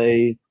to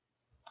play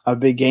a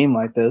big game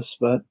like this,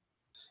 but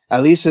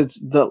at least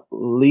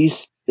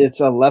it's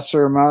a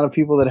lesser amount of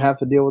people that have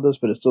to deal with this,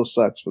 but it still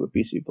sucks for the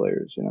PC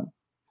players,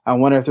 I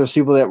wonder if there's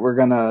people that were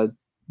going to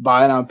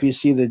buy it on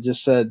PC that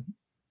just said,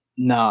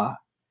 nah,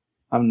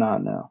 I'm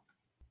not now.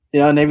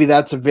 Maybe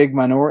that's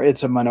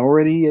it's a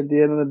minority at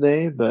the end of the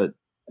day, but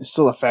it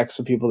still affects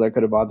the people that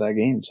could have bought that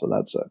game, so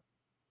that's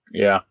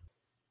Yeah.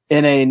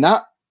 In a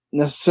not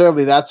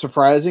necessarily that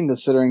surprising,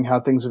 considering how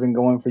things have been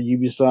going for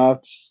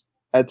Ubisoft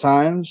at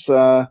times.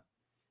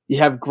 You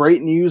have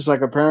great news,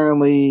 like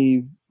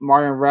apparently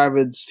Mario &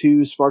 Rabbids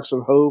 2 Sparks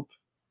of Hope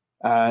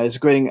is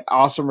getting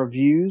awesome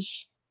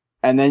reviews.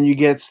 And then you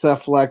get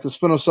stuff like the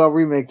Splinter Cell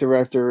remake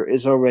director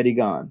is already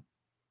gone.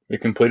 They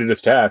completed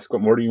his task.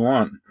 What more do you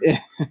want?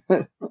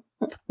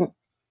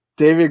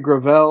 David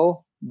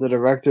Gravel, the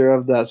director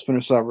of that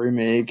Splinter Cell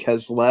remake,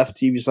 has left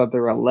Ubisoft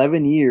there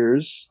 11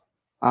 years.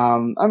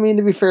 I mean,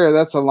 to be fair,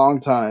 that's a long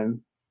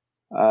time.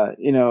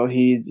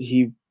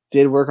 He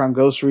did work on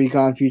Ghost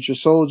Recon Future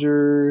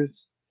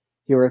Soldiers.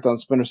 He worked on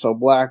Splinter Cell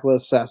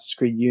Blacklist, Assassin's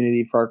Creed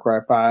Unity, Far Cry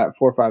 5,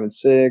 4, 5, and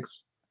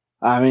 6.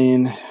 I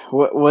mean,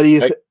 what do you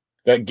think?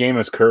 That game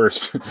is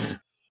cursed.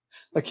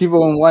 I keep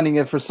on wanting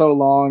it for so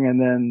long,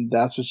 and then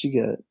that's what you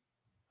get.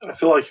 I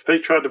feel like if they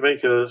tried to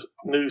make a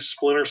new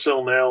Splinter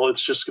Cell now,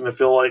 it's just going to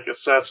feel like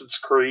Assassin's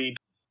Creed,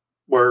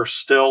 where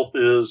stealth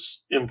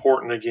is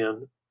important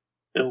again,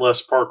 and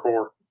less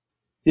parkour.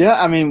 Yeah,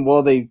 I mean,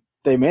 well, they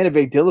made a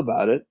big deal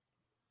about it,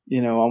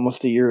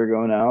 almost a year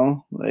ago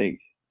now, like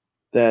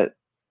that.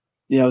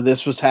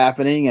 This was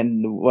happening,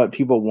 and what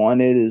people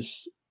wanted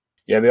is...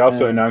 Yeah, they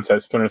also announced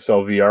that Splinter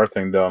Cell VR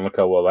thing, though, and look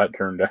how well that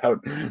turned out.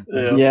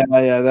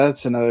 Yeah,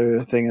 that's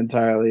another thing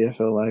entirely, I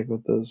feel like,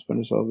 with the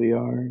Splinter Cell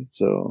VR.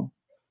 So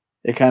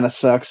it kind of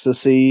sucks to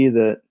see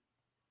that.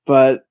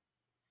 But,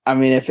 I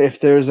mean, if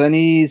there's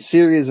any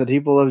series that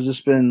people have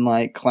just been,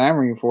 like,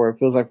 clamoring for, it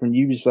feels like from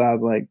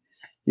Ubisoft, like,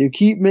 you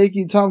keep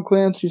making Tom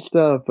Clancy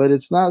stuff, but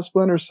it's not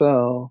Splinter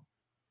Cell.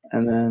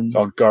 And then it's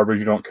all garbage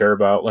you don't care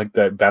about, like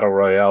that Battle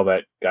Royale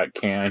that got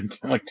canned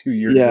like 2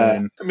 years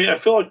ago. I mean, I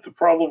feel like the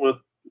problem with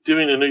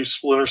doing a new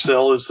Splinter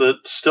Cell is that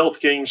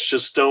stealth games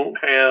just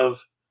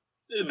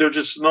they're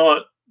just not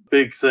a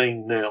big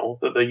thing now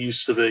that they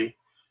used to be.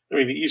 I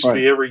mean, it used to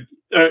be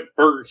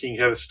Burger King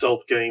had a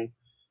stealth game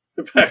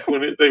back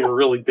when they were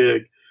really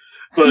big.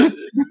 But,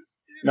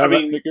 no, I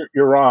mean,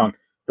 you're wrong.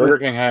 Burger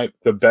King had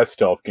the best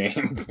stealth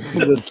game.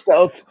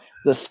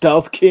 the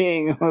stealth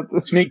king.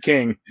 Sneak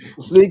King.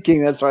 Sneak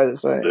King, that's right.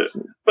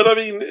 But I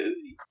mean,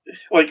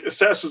 like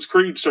Assassin's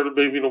Creed started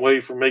moving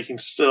away from making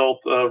stealth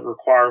a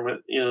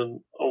requirement in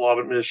a lot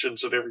of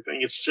missions and everything.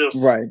 It's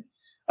just... Right.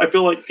 I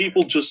feel like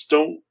people just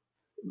don't...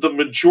 The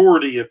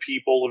majority of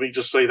people, let me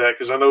just say that,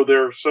 because I know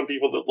there are some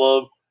people that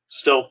love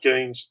stealth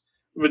games.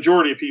 The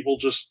majority of people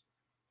just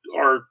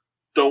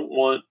don't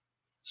want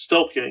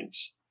stealth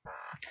games.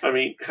 I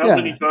mean, how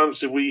many times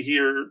did we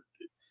hear?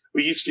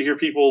 We used to hear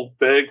people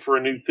beg for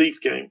a new Thief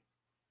game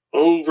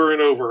over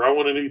and over. I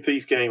want a new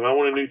Thief game. I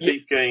want a new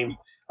Thief game.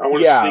 I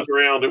want to sneak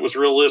around. It was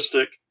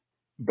realistic.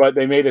 But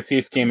they made a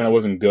Thief game and it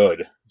wasn't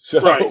good.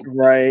 So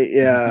right,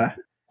 yeah.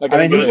 Like,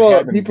 I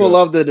mean, people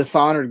love the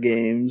Dishonored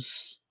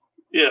games.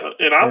 Yeah,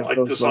 and I like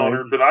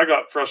Dishonored, but I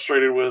got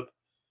frustrated with.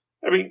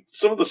 I mean,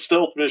 some of the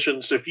stealth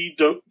missions. If you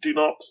do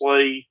not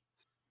play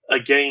a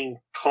game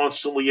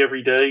constantly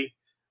every day,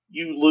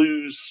 you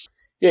lose.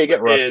 Yeah, you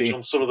get rusty edge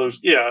on some of those.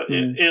 Yeah,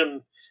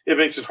 and it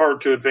makes it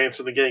hard to advance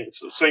in the game.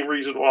 It's the same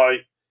reason why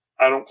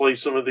I don't play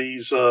some of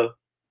these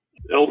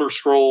Elder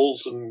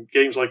Scrolls and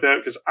games like that,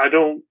 because I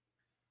don't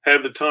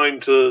have the time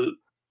to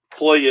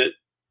play it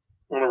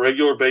on a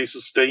regular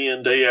basis, day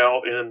in, day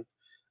out, and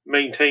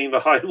maintain the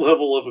high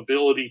level of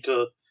ability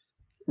to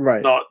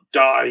not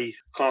die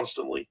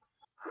constantly.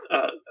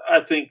 I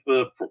think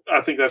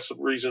that's the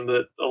reason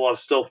that a lot of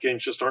stealth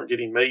games just aren't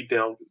getting made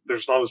now.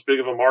 There's not as big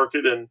of a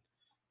market, and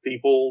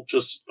people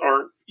just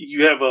aren't.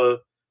 You have a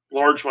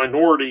large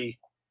minority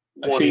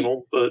wanting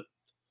them, but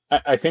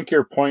I think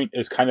your point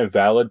is kind of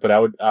valid. But I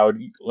would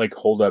like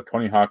hold up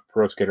Tony Hawk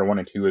Pro Skater 1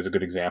 and 2 as a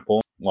good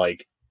example,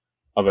 like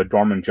of a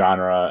dormant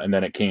genre, and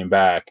then it came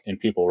back and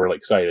people were like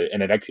excited,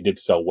 and it actually did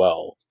sell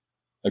well.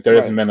 Like there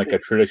hasn't been like a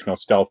traditional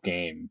stealth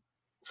game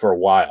for a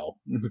while.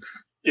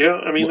 Yeah,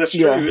 I mean that's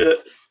true. Yeah.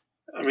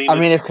 I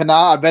mean, if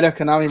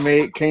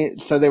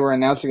Konami said they were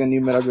announcing a new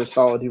Metal Gear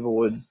Solid, people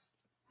would.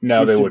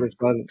 No, they would.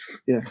 Excited.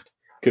 Yeah,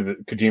 because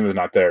Kojima's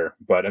not there.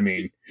 But I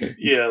mean,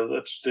 yeah,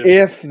 that's different.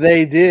 If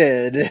they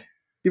did.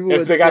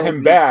 If they got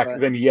him back,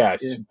 then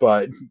yes. Yeah.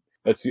 But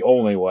that's the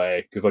only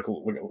way. Because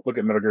look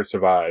at Metal Gear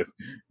Survive.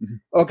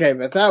 Okay,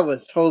 but that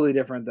was totally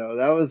different, though.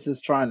 That was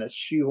just trying to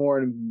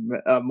shoehorn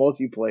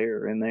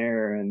multiplayer in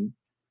there, and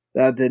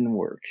that didn't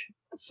work.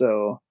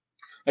 So,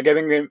 like, I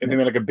think they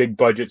made like a big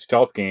budget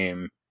stealth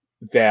game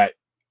that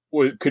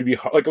could be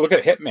like, look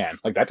at Hitman.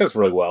 Like that does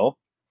really well.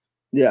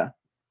 Yeah.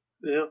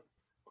 Yeah.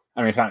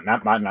 I mean, it's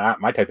not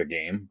my type of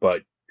game,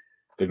 but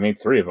they've made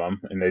 3 of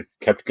them and they've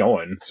kept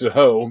going.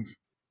 So.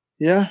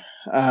 Yeah,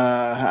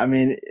 I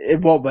mean,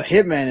 but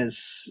Hitman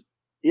is,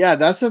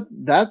 that's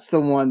the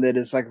one that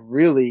is like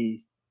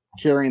really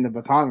carrying the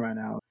baton right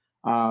now.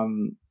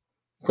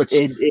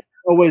 It's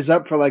always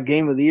up for like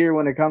Game of the Year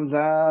when it comes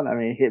out. I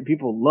mean,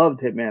 people loved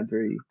Hitman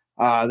 3.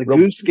 The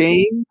Goose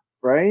Game,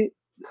 right?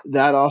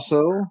 That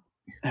also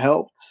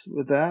helped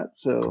with that.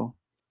 So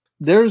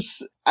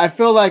I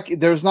feel like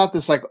there's not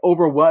this like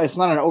it's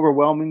not an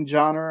overwhelming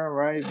genre,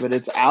 right? But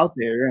it's out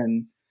there,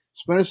 and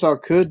Splinter Cell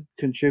could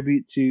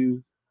contribute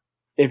to.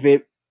 If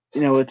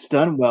it's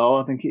done well,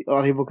 I think a lot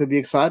of people could be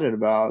excited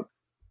about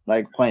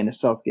like playing a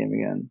stealth game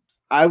again.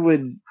 I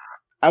would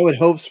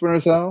hope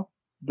Splinter Cell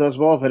does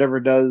well if it ever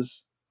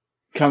does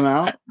come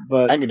out.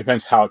 But I think it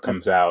depends how it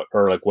comes out,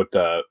 or like what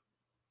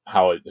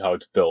how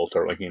it's built,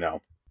 or like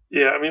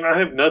Yeah, I mean, I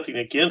have nothing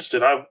against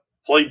it. I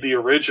played the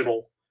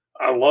original.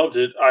 I loved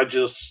it. I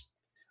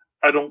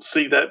don't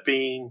see that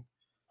being.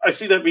 I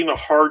see that being a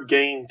hard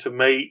game to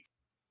make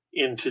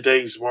in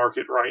today's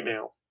market right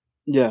now.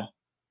 Yeah.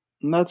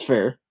 And that's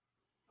fair.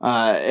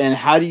 And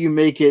how do you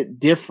make it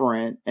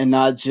different and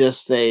not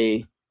just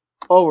we're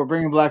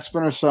bringing back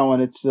Splinter Cell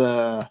and it's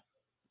the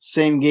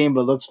same game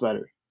but looks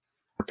better?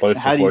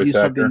 How do you do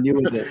something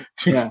new with it?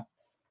 Yeah.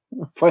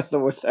 Replace the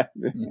voice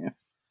actor. Yeah.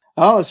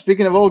 Oh,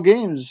 speaking of old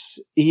games,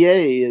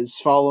 EA is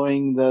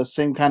following the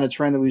same kind of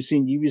trend that we've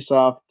seen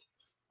Ubisoft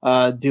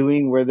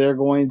doing, where they're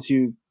going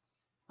to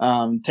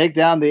take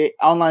down the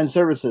online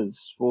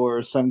services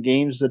for some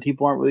games that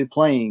people aren't really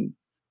playing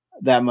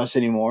that much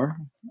anymore.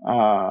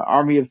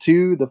 Army of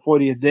Two, the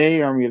 40th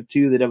day, Army of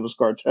Two, the Devil's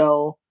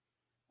Cartel,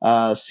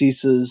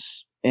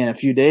 ceases in a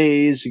few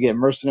days. You get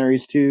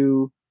Mercenaries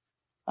 2,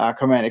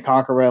 Command &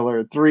 Conquer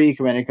Rattler 3,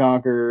 Command &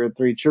 Conquer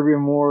 3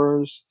 Trivium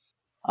Wars.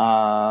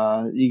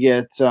 You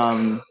get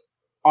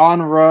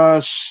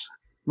Onrush,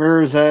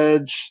 Mirror's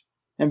Edge,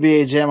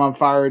 NBA Jam on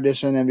Fire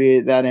Edition.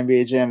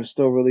 NBA Jam is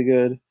still really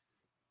good.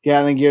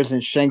 Gatling Gears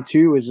and Shank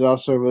 2, which is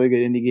also a really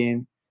good indie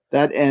game.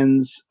 That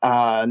ends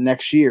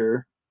next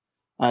year.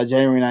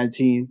 January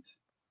 19th.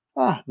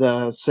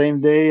 The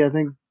same day I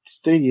think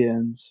Stadia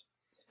ends.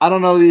 I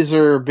don't know. These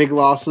are big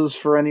losses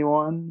for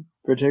anyone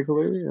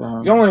particularly.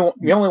 The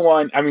only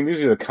one. I mean,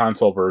 these are the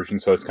console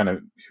versions, so it's kind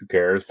of who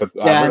cares. But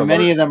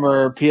many of them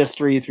are PS3,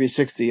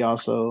 360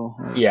 also.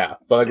 Yeah,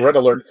 but like Red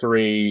Alert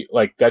 3,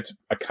 like that's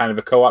a kind of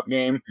a co-op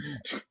game,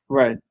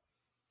 right?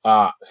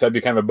 So that'd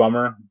be kind of a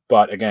bummer.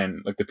 But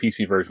again, like the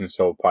PC version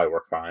still probably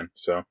work fine.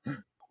 So,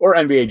 or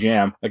NBA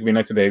Jam, like it'd be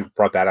nice if they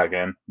brought that out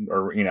again,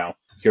 or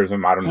here's a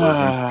modern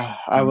version.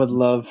 I would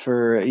love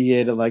for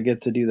EA to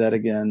get to do that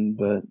again,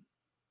 but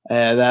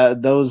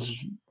those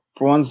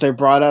ones they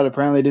brought out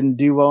apparently didn't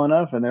do well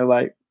enough, and they're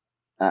like,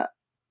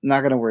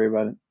 not gonna worry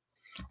about it.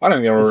 I don't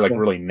think they were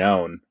really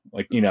known,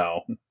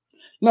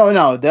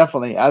 No,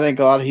 definitely. I think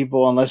a lot of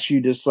people, unless you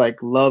just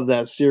love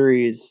that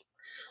series,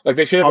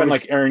 they should have been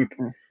airing.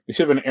 They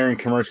should have been airing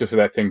commercials for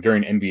that thing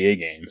during NBA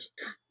games.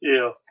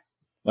 Yeah.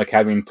 like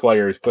having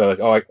players play like,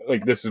 oh,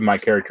 like this is my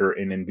character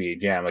in NBA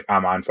Jam, like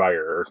I'm on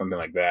fire or something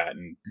like that,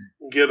 and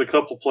get a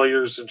couple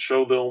players and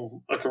show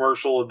them a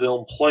commercial of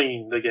them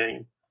playing the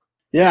game.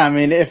 Yeah, I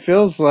mean, it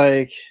feels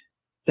like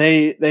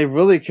they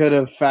really could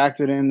have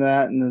factored in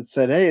that and then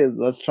said, "Hey,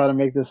 let's try to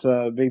make this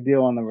a big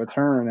deal on the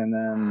return," and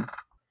then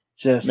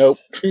just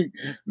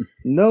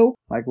nope,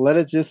 like let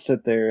it just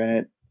sit there,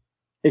 and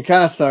it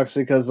kind of sucks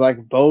because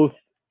like both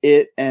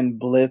it and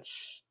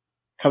Blitz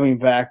coming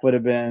back would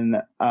have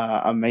been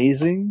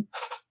amazing.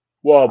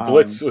 Well,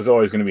 Blitz was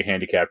always going to be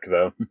handicapped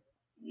though.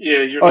 Yeah,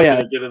 you're not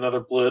going to get another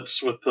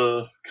Blitz with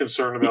the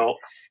concern about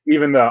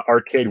even the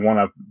arcade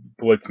 1-up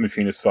Blitz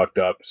machine is fucked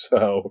up.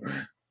 So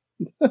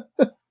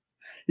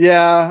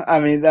yeah, I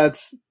mean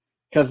that's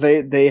because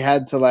they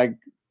had to like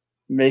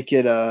make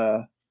it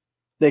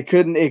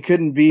it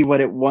couldn't be what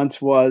it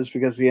once was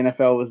because the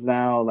NFL was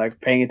now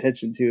like paying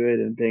attention to it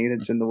and paying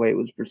attention to the way it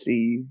was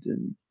perceived,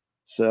 and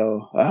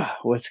so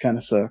which kind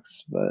of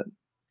sucks. But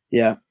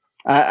yeah,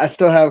 I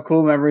still have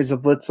cool memories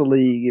of Blitz the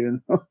League,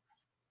 even though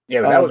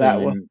yeah, but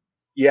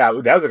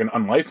that was like an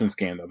unlicensed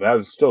game though. But that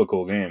was still a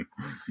cool game.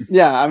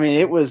 Yeah, I mean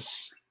it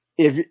was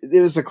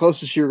the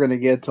closest you were going to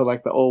get to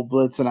like the old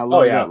Blitz, and I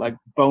love that like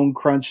bone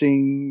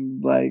crunching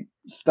like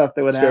stuff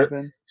that would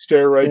happen.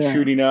 Steroid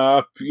shooting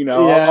up,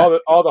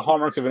 all the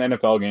hallmarks of an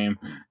NFL game.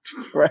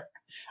 Right.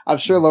 I'm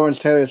sure Lawrence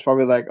Taylor is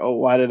probably like, "Oh,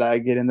 why did I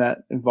get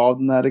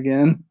involved in that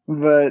again?"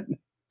 But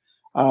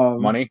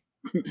money,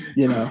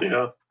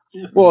 Yeah.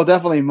 Well,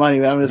 definitely money.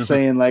 But I'm just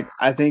saying, like,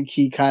 I think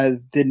he kind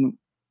of didn't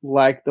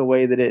like the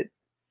way that it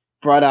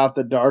brought out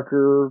the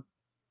darker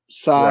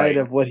side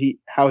of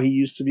how he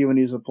used to be when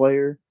he was a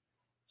player.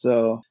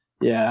 So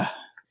yeah.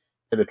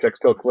 The check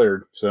still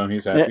cleared, so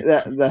he's happy.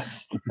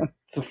 That's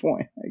the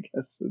point, I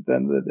guess, at the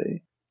end of the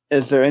day.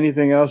 Is there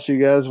anything else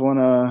you guys want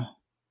to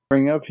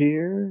bring up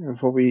here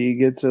before we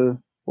get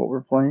to what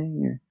we're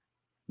playing? Or?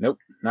 Nope,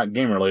 not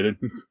game related.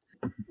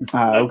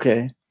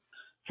 Okay.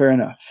 Fair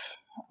enough.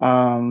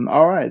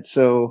 All right,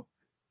 so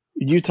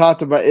you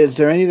talked about, is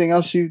there anything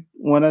else you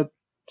want to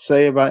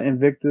say about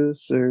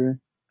Invictus? Or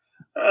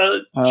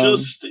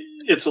just,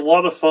 it's a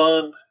lot of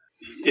fun.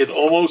 It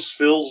almost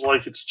feels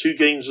like it's two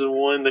games in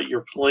one that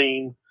you're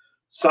playing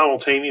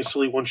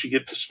simultaneously once you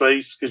get to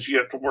space, because you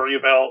have to worry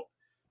about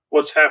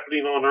what's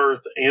happening on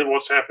Earth and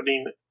what's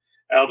happening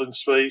out in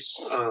space.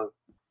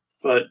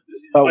 But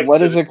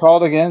what is it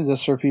called again,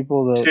 just for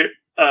people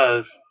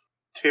that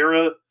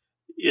Terra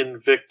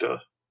Invicta.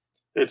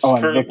 It's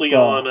currently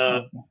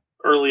on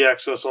early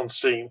access on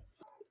Steam,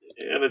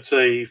 and it's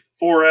a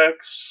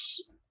 4X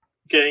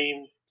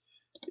game.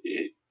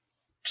 It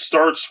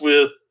starts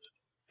with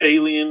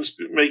aliens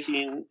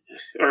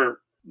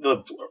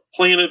the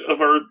planet of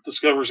Earth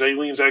discovers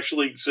aliens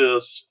actually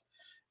exist,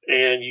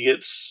 and you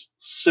get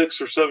 6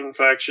 or 7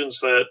 factions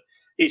that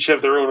each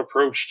have their own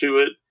approach to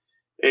it,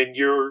 and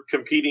you're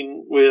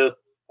competing with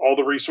all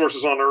the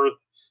resources on Earth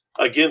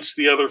against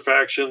the other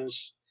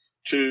factions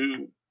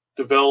to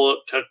develop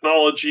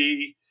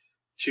technology,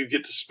 to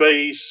get to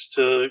space,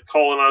 to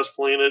colonize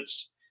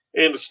planets,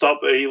 and to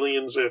stop the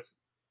aliens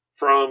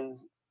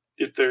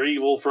if they're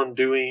evil from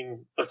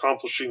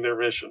accomplishing their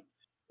mission.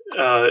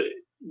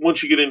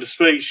 Once you get into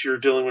space, you're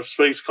dealing with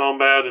space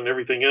combat and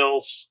everything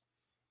else,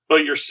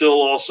 but you're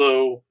still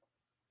also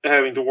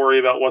having to worry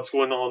about what's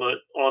going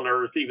on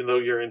Earth, even though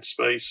you're in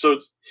space. So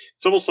it's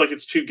almost like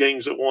it's two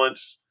games at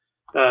once.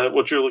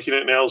 What you're looking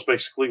at now is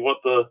basically what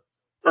the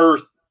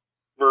Earth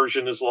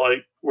version is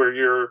like, where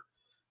you're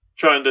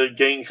trying to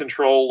gain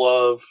control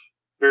of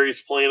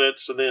various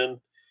planets, and then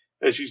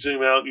as you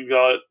zoom out, you've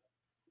got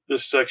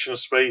this section of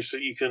space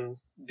that you can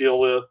deal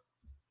with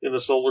in the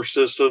solar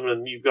system,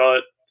 and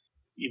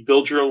you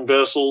build your own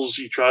vessels,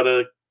 you try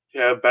to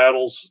have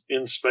battles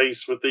in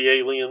space with the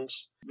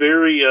aliens.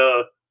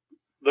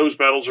 Those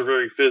battles are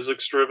very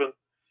physics driven.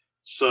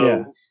 So,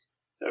 yeah.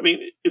 I mean,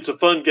 it's a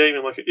fun game,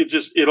 and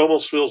it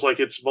almost feels like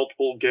it's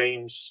multiple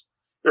games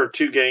or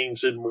two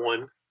games in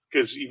one,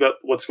 because you got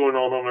what's going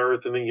on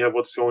Earth, and then you have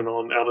what's going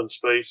on out in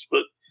space.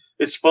 But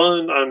it's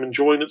fun. I'm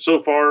enjoying it so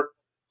far.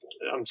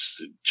 I'm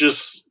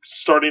just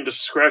starting to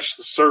scratch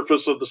the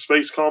surface of the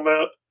space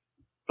combat,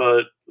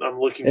 but I'm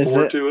looking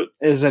forward to it.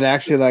 Is it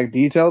actually like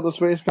detailed, the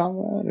space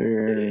combat,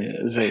 or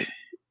is it?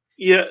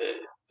 Yeah,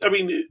 I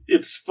mean,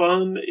 it's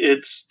fun.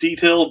 It's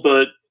detailed,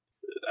 but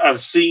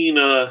I've seen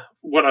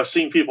what I've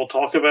seen people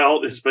talk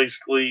about is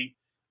basically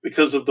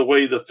because of the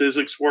way the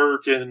physics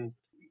work, and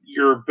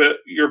you're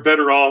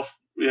better off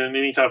in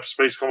any type of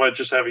space combat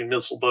just having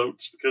missile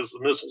boats, because the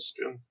missiles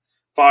can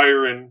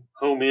fire and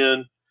home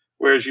in,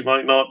 whereas you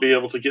might not be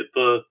able to get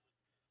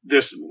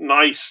this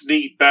nice,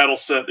 neat battle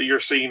set that you're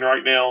seeing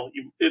right now.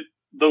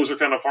 Those are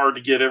kind of hard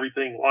to get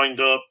everything lined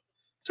up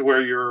to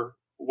where your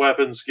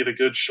weapons get a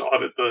good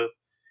shot at the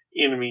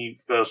enemy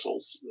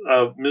vessels.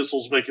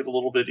 Missiles make it a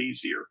little bit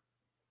easier.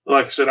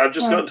 Like I said, I've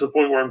just gotten to the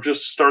point where I'm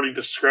just starting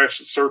to scratch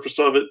the surface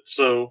of it,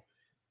 so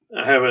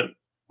I haven't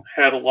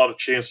had a lot of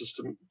chances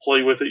to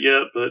play with it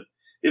yet, but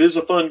it is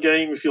a fun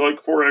game if you like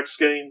 4X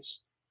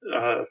games.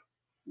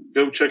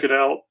 Go check it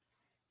out.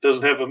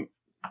 Doesn't have a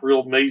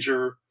real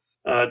major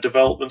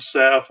development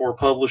staff or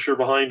publisher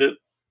behind it,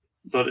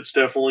 but it's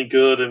definitely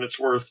good and it's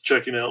worth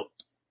checking out.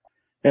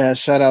 Yeah,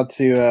 shout out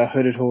to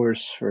Hooded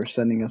Horse for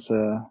sending us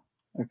a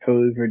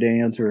code for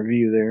Daniel to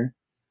review there.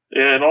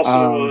 Yeah, and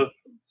also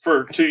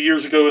for 2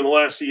 years ago in the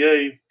last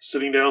EA,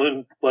 sitting down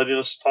and letting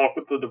us talk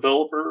with the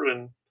developer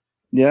and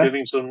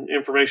getting some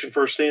information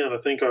firsthand. I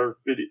think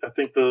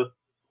the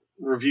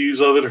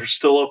reviews of it are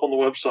still up on the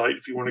website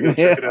if you want to go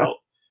check it out.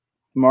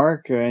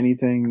 Mark,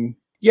 anything?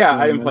 Yeah,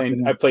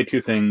 I played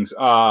two things.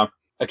 I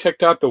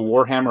checked out the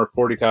Warhammer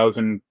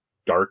 40,000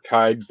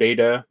 Darktide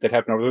beta that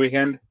happened over the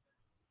weekend.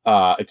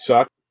 It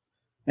sucked.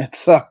 It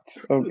sucked.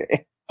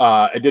 Okay.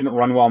 It didn't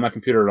run well on my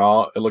computer at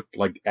all. It looked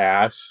like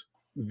ass.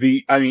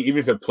 Even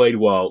if it played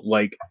well,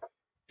 like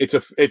it's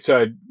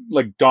a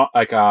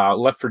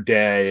Left 4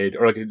 Dead,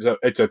 or like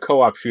it's a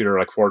co-op shooter,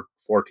 like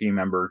 14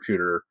 member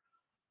shooter.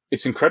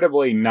 It's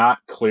incredibly not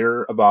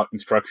clear about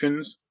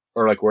instructions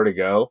or like where to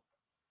go.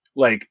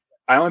 Like,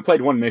 I only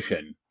played one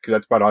mission because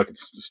that's about all I could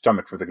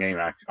stomach for the game,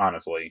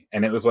 honestly.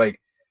 And it was like,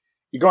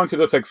 you're going through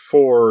this like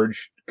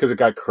forge because it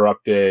got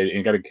corrupted and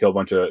you got to kill a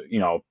bunch of,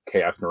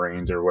 Chaos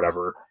Marines or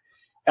whatever.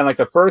 And like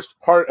the first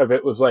part of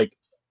it was like,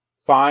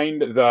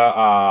 find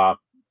the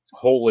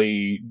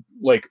holy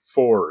like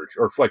forge,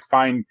 or like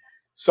find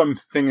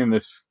something in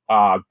this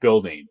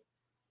building.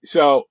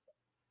 So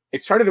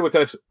it started with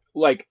us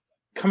like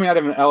coming out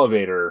of an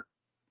elevator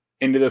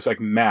into this like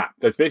map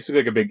that's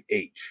basically like a big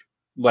H,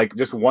 like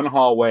just one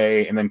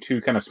hallway and then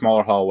two kind of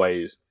smaller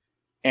hallways.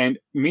 And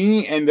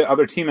me and the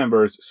other team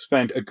members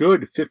spent a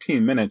good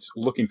 15 minutes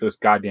looking for this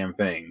goddamn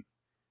thing.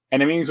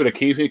 And enemies would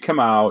occasionally come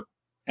out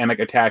and like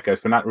attack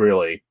us, but not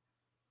really.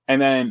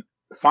 And then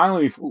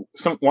finally,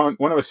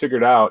 one of us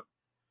figured out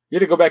you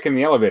had to go back in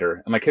the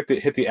elevator and like hit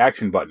the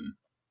action button.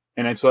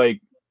 And it's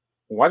like,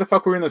 why the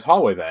fuck were we in this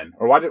hallway then?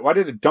 Or why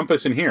did it dump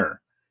us in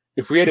here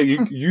if we had to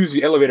use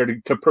the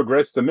elevator to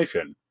progress the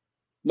mission?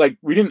 Like,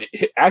 we didn't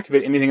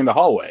activate anything in the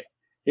hallway.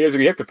 It was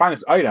like, you have to find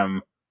this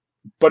item,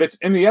 but it's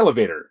in the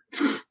elevator.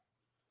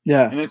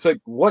 Yeah. And it's like,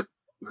 what?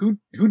 Who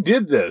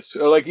did this?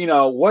 Or like,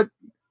 what?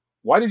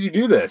 Why did you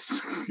do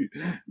this?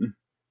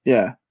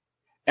 Yeah.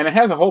 And it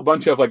has a whole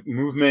bunch of like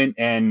movement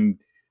and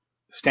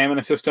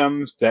stamina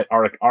systems that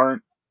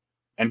aren't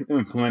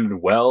implemented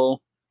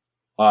well.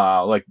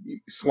 Like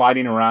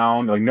sliding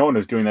around, like no one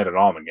is doing that at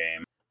all in the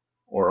game.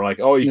 Or like,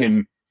 you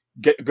can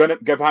get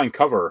behind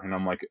cover, and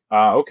I'm like,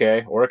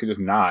 okay, or I could just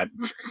not.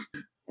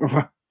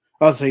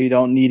 Also, you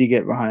don't need to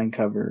get behind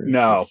cover.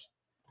 No.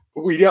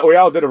 We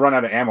all did a run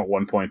out of ammo at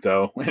one point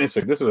though, and it's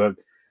like it's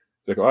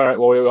like, all right,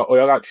 well we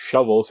all got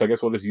shovels, so I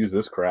guess we'll just use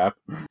this crap.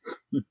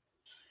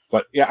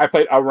 But yeah, I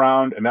played a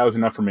round, and that was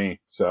enough for me.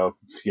 So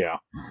yeah.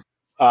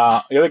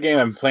 The other game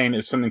I'm playing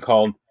is something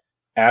called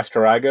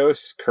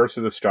Astragalus: Curse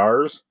of the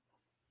Stars.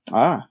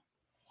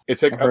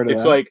 It's like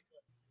like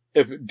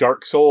if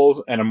Dark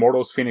Souls and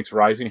Immortals: Phoenix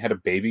Rising had a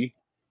baby.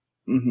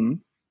 Mm-hmm.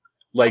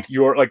 Like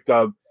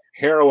the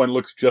heroine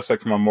looks just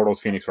like from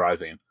Immortals: Phoenix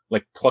Rising,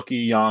 like plucky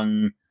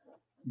young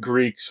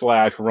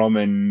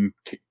Greek/Roman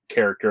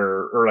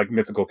character, or like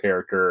mythical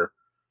character.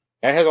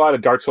 It has a lot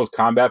of Dark Souls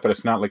combat, but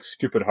it's not like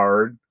stupid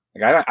hard.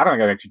 Like I don't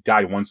think I actually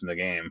died once in the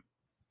game.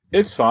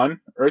 It's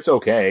fun, or it's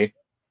okay.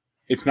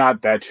 It's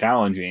not that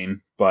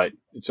challenging, but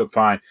it's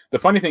fine. The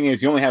funny thing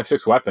is, you only have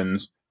 6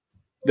 weapons.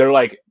 They're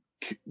like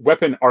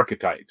weapon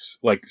archetypes,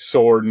 like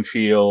sword and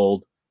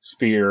shield,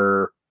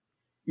 spear,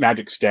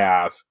 magic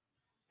staff,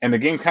 and the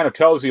game kind of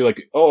tells you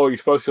like, oh, you're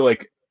supposed to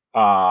like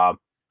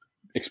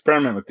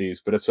experiment with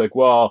these, but it's like,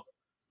 well,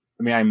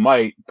 I mean, I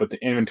might, but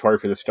the inventory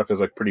for this stuff is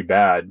like pretty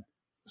bad.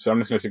 So I'm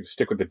just going to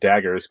stick with the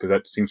daggers because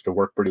that seems to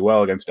work pretty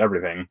well against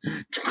everything.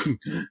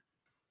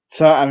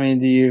 So, I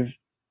mean,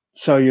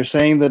 so you're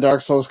saying the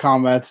Dark Souls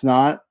combat's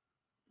not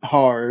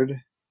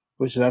hard,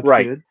 which that's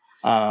right. Good.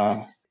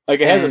 Like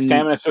it has a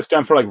stamina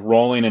system for like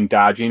rolling and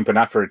dodging, but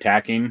not for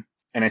attacking.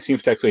 And it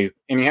seems to actually,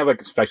 and you have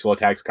like special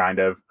attacks kind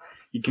of.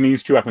 You can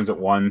use 2 weapons at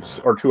once,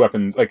 or 2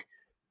 weapons, like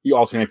you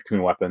alternate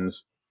between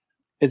weapons.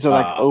 It's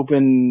like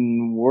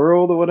open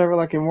world or whatever,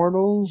 like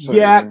Immortals? Or?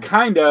 Yeah,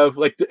 kind of.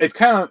 Like it's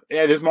kind of,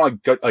 it is more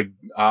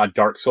like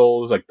Dark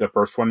Souls, like the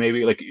first one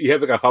maybe. Like you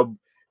have like a hub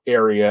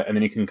area, and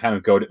then you can kind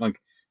of go to like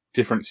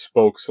different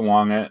spokes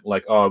along it.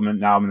 Like,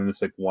 now I'm in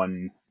this like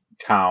one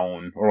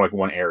town or like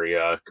one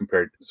area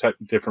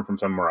different from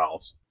somewhere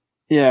else.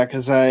 Yeah,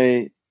 because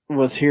I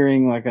was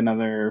hearing like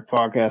another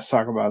podcast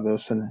talk about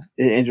this, and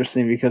it's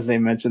interesting because they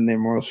mentioned the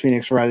Immortals: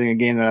 Phoenix Rising, a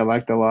game that I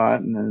liked a lot,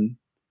 and then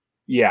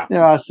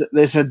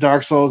they said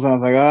Dark Souls, and I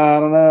was like, I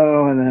don't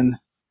know, and then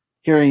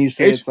hearing you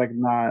say it's like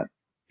not.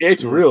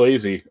 It's real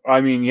easy.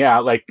 I mean, yeah,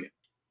 like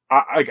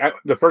I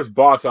the first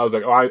boss, I was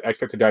like, I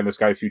expect to die in this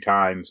guy a few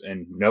times,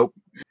 and nope.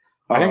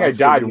 I think I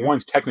died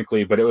once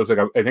technically, but it was like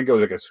I think it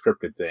was like a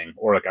scripted thing,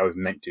 or like I was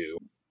meant to.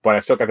 But I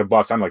still got the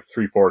boss down to like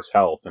 3/4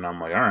 health, and I'm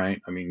like, all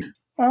right. I mean,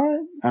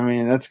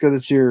 that's good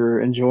that you're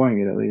enjoying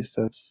it. At least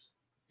that's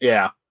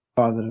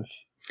positive.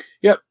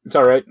 Yep, it's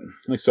all right,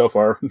 at least so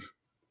far.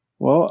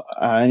 Well,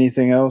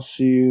 anything else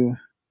you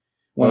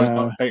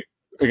want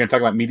Are you gonna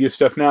talk about media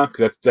stuff now?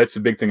 Because that's the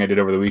big thing I did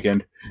over the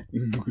weekend.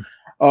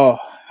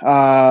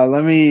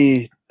 Let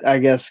me, I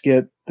guess,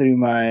 get through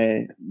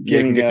my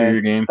Get through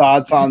your game.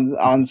 thoughts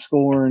on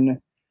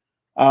Scorn.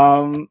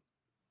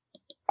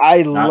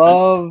 I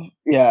love,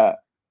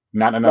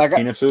 not enough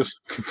penises.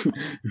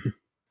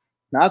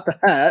 Not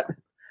that.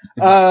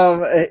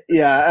 Of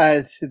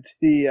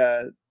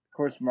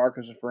course, Mark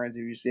was referring to.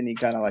 If you see any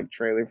kind of like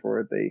trailer for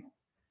it, they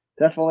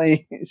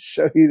definitely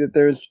show you that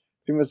there's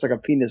pretty much like a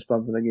penis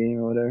bump in the game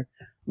or whatever.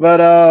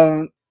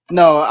 But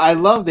no, I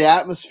love the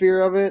atmosphere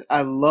of it.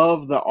 I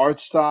love the art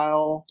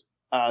style.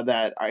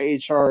 That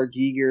H.R.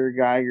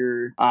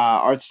 Geiger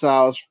art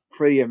style is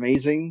pretty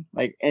amazing.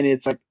 Like, and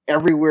it's like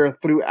everywhere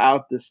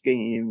throughout this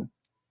game,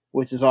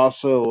 which is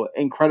also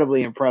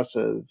incredibly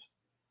impressive.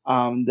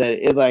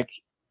 That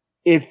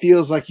it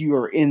feels like you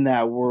are in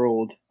that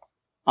world,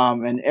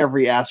 and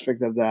every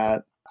aspect of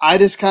that. I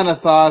just kind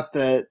of thought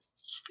that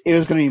it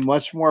was going to be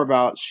much more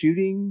about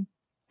shooting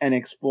and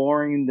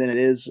exploring than it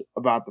is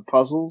about the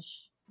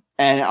puzzles.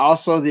 And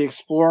also the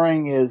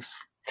exploring is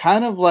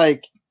kind of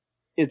like,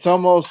 it's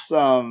almost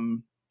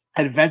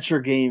adventure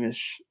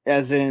game-ish,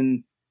 as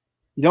in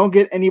you don't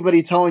get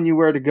anybody telling you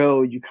where to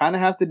go. You kind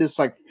of have to just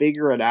like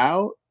figure it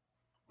out.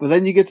 But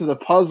then you get to the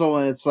puzzle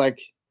and it's like,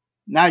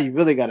 now you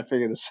really got to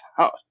figure this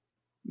out.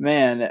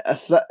 Man,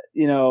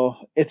 you know,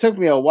 it took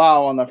me a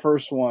while on the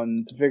first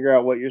one to figure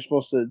out what you're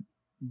supposed to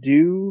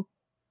do.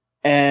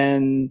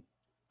 And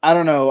I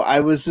don't know, I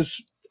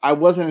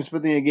wasn't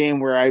expecting a game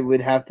where I would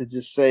have to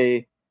just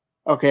say,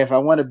 okay, if I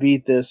want to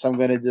beat this, I'm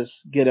going to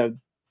just get a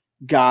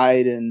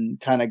guide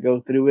and kind of go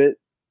through it.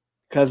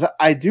 Because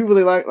I do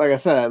really like I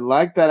said, I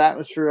like that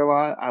atmosphere a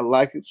lot. I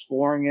like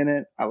exploring in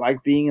it. I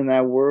like being in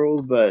that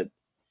world, but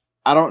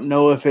I don't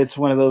know if it's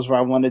one of those where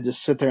I want to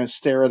just sit there and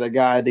stare at a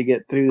guide to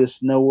get through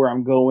this, know where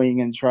I'm going,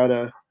 and try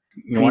to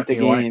beat the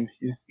game.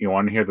 You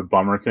want to hear the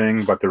bummer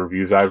thing about the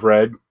reviews I've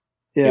read?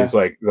 Yeah. It's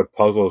like the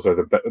puzzles are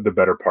the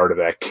better part of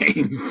that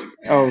game.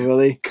 Oh,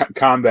 really?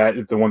 Combat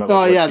is the one that...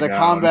 Oh, yeah, the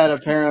combat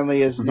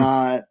apparently is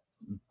not...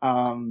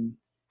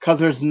 because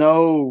there's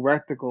no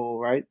reticle,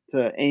 right,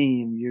 to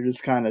aim. You're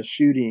just kind of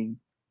shooting.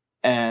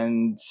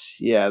 And,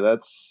 yeah,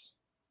 that's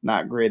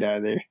not great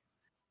either.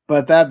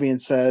 But that being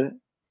said,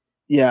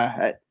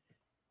 yeah,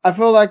 I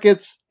feel like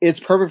it's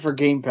perfect for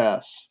Game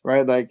Pass,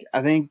 right? Like,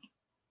 I think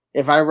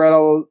if I read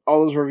all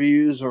those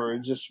reviews, or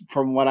just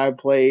from what I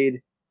played,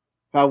 if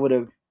I would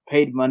have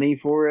paid money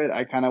for it,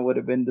 I kind of would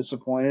have been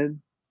disappointed.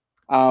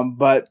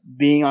 But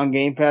being on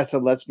Game Pass,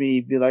 it lets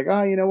me be like,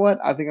 oh, you know what?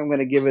 I think I'm going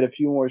to give it a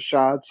few more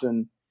shots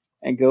and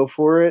go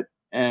for it.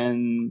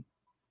 And,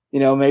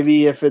 you know,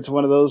 maybe if it's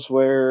one of those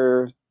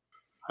where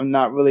I'm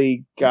not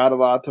really got a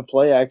lot to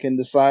play, I can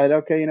decide,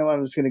 okay, you know what?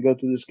 I'm just going to go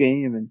through this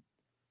game. And,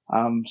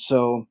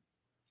 so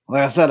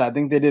like I said, I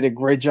think they did a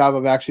great job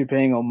of actually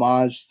paying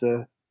homage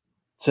to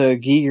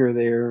Giger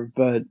there,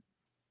 but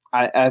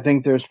I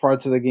think there's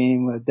parts of the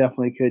game that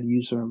definitely could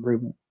use some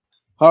improvement.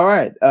 All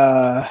right.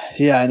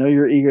 Yeah, I know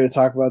you're eager to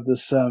talk about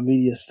this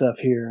media stuff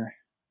here.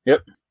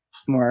 Yep.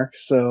 Mark,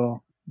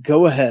 so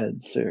go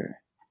ahead, sir.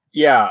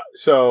 Yeah,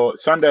 so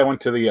Sunday I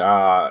went to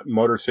the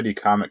Motor City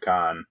Comic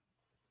Con,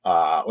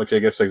 which I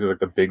guess is like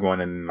the big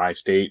one in my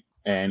state,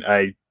 and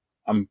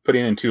I'm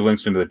putting in 2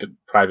 links into the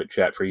private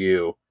chat for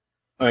you.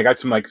 And I got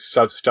some like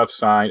stuff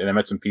signed, and I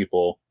met some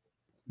people.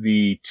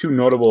 The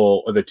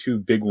 2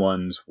 big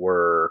ones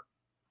were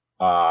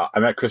I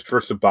met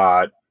Christopher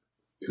Sabat,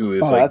 who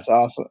is that's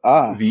awesome.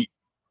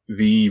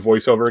 The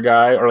voiceover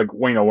guy, or like,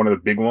 well, you know, one of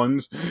the big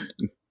ones.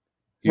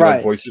 Right.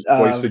 Like voice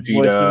Vegeta.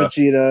 Voice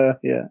Vegeta,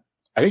 yeah.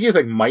 I think he's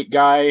like Might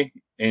Guy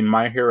in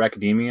My Hero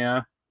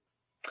Academia.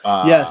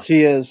 Yes,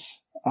 he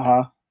is.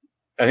 Uh-huh.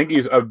 I think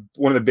he's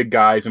one of the big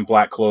guys in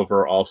Black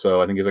Clover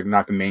also. I think he's like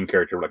not the main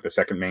character, but like the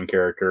second main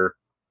character.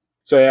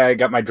 So yeah, I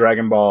got my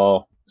Dragon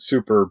Ball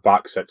Super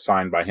box set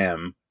signed by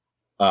him.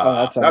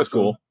 That's awesome. That was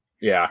cool.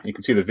 Yeah, you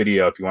can see the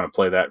video if you want to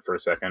play that for a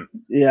second.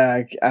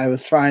 Yeah, I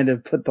was trying to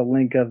put the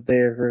link up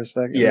there for a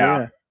second.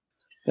 Yeah.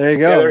 There you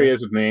go. Yeah, there he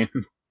is with me.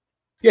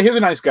 Yeah, he's a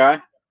nice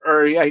guy.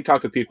 Or yeah, he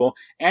talked to people,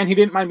 and he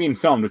didn't mind being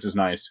filmed, which is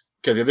nice.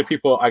 Because the other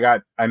people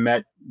I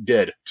met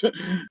did.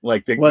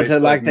 Like they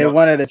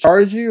wanted to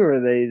charge you, or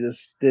they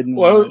just didn't?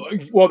 Well,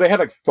 they had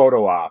like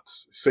photo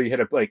ops, so you had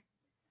to like,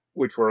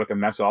 which were like a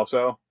mess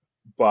also.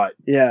 But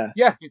yeah,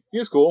 he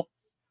was cool.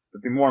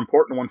 But the more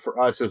important one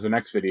for us is the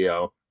next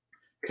video,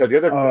 because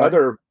the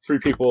other 3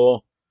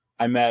 people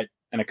I met,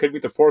 and I couldn't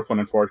meet the 4th one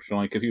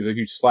unfortunately because he was a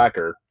huge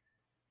slacker.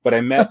 But I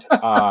met,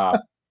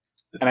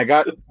 and I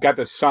got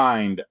this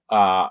signed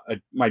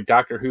my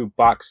Doctor Who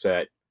box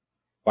set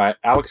by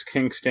Alex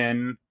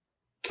Kingston,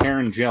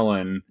 Karen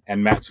Gillan,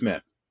 and Matt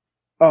Smith.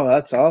 Oh,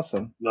 that's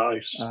awesome!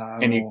 Nice.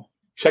 And you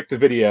check the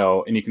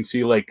video, and you can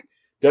see like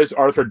there's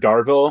Arthur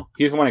Darvill.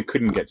 He's the one I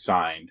couldn't get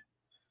signed,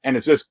 and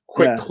it's just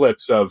quick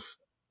clips of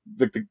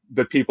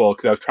the people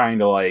because I was trying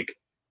to like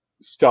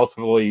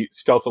stealthily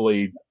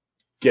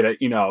get it,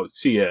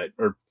 see it,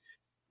 or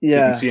you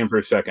can see him for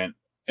a second.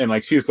 And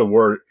like she's the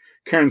worst.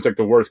 Karen's like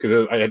the worst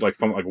because I had like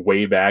from like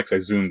way back, so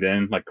I zoomed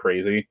in like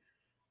crazy.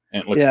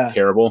 and it looks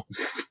terrible.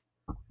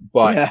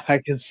 But yeah, I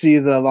can see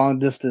the long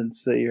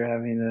distance that you're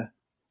having to.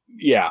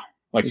 Yeah,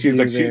 like she's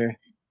like there.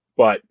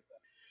 But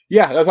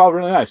yeah, that's all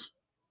really nice.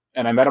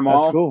 And I met them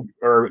all, cool.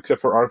 or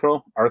except for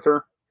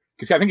Arthur,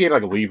 because I think he had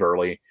like leave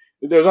early.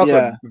 There's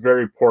also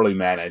very poorly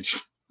managed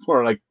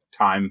for like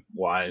time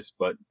wise,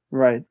 but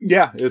right.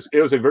 Yeah, it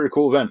was a very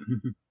cool event.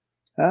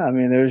 I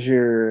mean, there's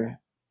your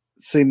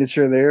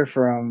signature there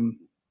from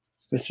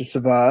Mr.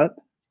 Sabat.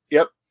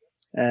 Yep.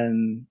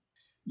 And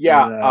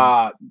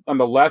on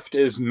the left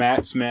is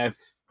Matt Smith,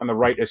 on the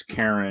right is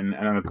Karen,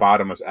 and on the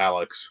bottom is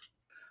Alex.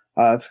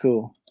 That's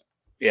cool.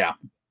 Yeah.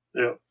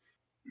 Yeah.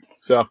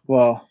 So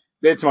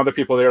they had some other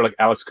people there, like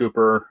Alice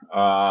Cooper,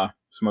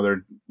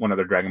 one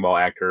other Dragon Ball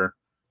actor,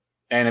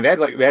 and they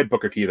had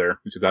Booker T there,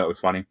 which I thought was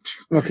funny.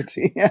 Booker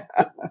T. Yeah.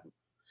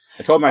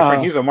 I told my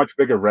friend he's a much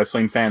bigger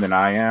wrestling fan than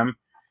I am,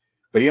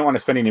 but he didn't want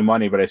to spend any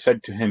money. But I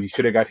said to him he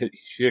should have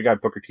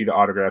got Booker T to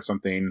autograph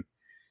something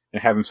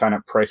and have him sign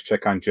up price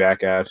check on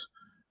Jackass.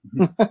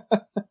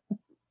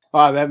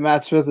 Wow, that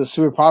Matt Smith is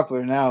super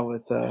popular now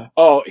with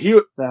he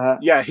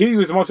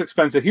was the most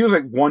expensive. He was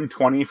like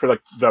 $120 for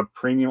like the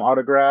premium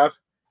autograph.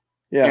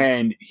 Yeah.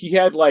 And he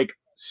had like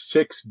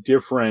 6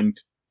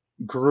 different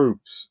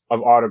groups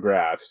of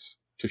autographs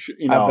to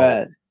I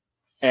bet.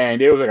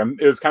 And it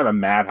was kind of a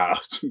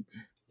madhouse.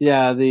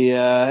 Yeah,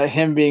 the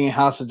him being in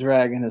House of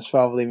Dragon has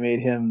probably made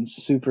him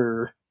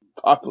super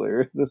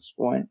popular at this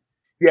point.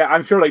 Yeah,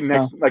 I'm sure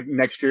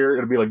next year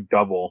it'll be like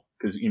double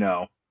because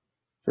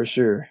for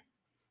sure.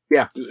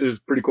 Yeah, it was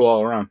pretty cool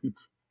all around.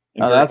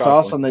 That's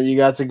awesome that you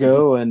got to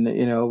go, and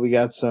we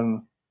got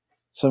some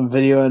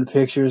video and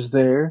pictures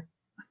there.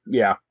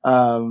 Yeah.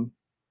 I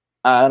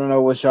don't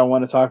know what y'all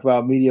want to talk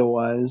about media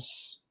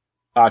wise.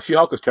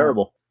 She-Hulk was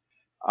terrible.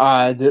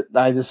 I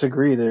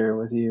disagree there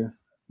with you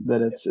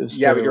that it's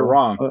yeah, but you're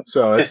wrong,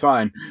 so it's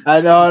fine.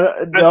 I know.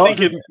 I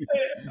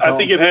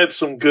think it had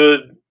some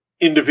good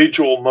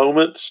individual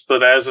moments,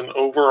 but as an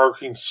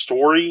overarching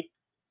story,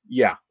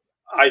 yeah,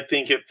 I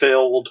think it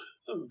failed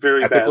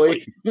very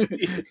badly.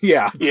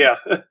 Yeah.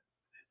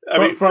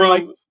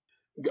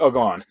 Go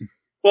on.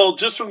 Well,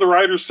 just from the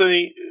writers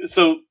saying,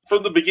 so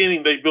from the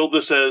beginning, they build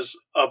this as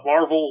a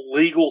Marvel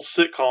legal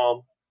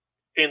sitcom,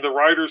 and the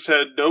writers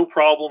had no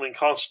problem and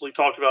constantly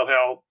talked about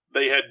how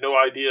they had no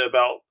idea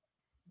about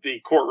the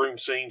courtroom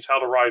scenes, how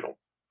to write them.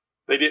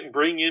 They didn't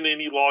bring in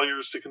any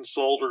lawyers to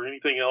consult or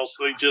anything else.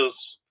 They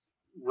just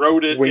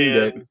wrote it.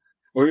 We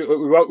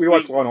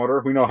watched Law and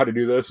Order. We know how to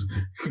do this.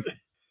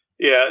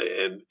 Yeah,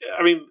 and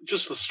I mean,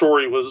 just the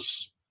story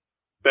was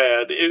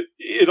bad.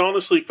 It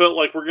honestly felt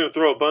like we're going to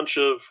throw a bunch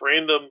of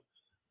random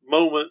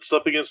moments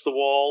up against the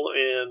wall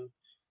and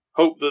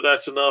hope that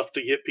that's enough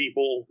to get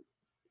people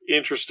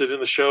interested in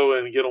the show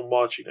and get them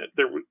watching it.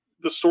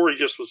 The story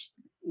just was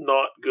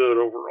not good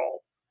overall.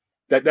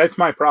 That's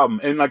my problem.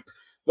 And like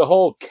the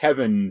whole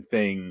Kevin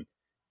thing,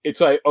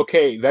 it's like,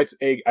 okay, that's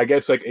I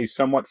guess like a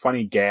somewhat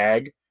funny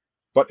gag,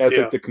 but as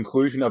like the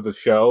conclusion of the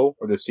show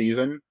or the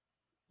season,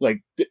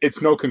 like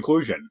it's no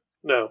conclusion.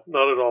 No,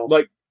 not at all.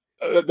 Like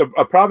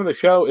a problem of the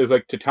show is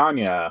like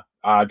Titania,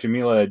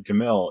 Jamila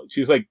Jamil.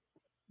 She's like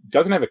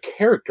doesn't have a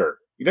character.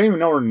 You don't even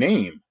know her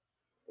name,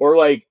 or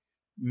like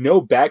no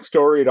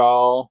backstory at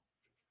all,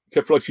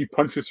 except for like she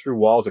punches through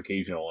walls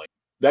occasionally.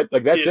 That's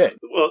it.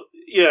 Well,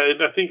 yeah,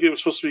 and I think it was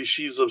supposed to be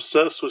she's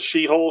obsessed with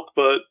She-Hulk,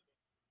 but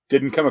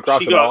didn't come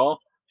across at all.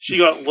 She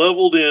got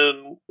leveled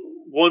in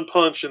one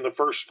punch in the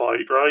first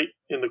fight, right?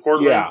 In the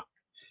courtroom. Yeah.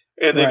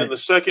 And then in the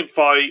second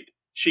fight,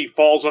 she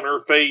falls on her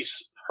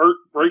face,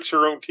 breaks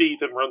her own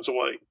teeth, and runs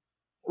away.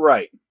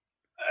 Right.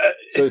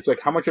 So it's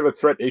like, how much of a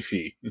threat is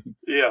she?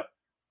 Yeah.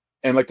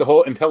 And like the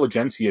whole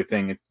intelligentsia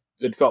thing,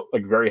 it felt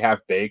like very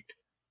half-baked.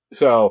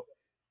 So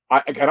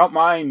I don't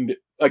mind,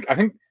 like, I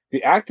think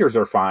the actors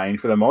are fine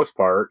for the most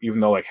part, even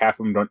though like half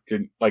of them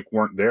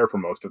weren't there for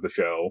most of the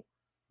show.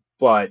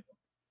 But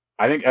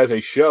I think as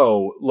a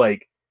show,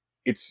 like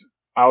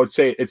I would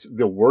say it's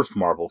the worst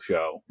Marvel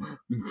show.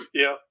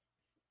 Yeah.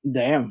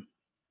 Damn.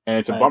 And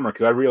it's a bummer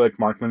because I really like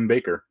Mark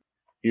Lynn-Baker.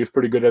 He was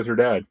pretty good as her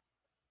dad.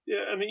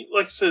 Yeah, I mean,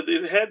 like I said,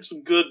 it had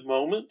some good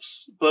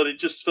moments, but it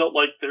just felt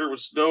like there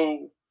was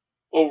no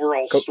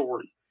overall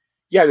story.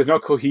 Yeah, there's no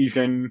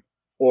cohesion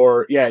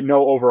or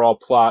no overall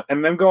plot.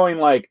 And them going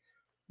like,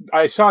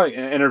 I saw an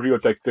interview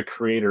with like the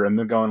creator, and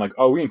they're going like,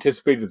 "Oh, we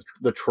anticipated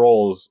the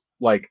trolls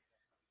like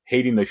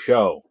hating the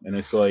show," and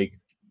it's like,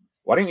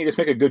 why didn't you just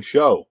make a good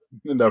show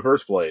in the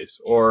first place?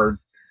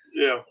 Or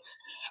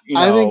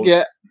I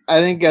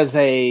think as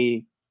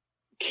a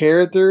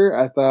character,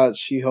 I thought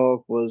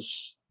She-Hulk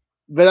was,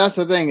 but that's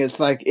the thing.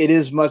 It's like it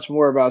is much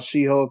more about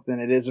She-Hulk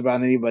than it is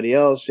about anybody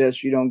else.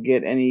 Yes, you don't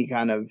get any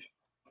kind of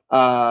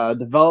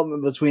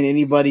development between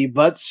anybody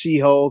but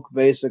She-Hulk,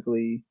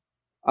 basically.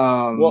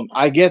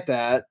 I get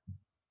that,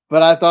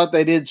 but I thought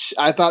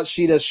I thought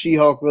she does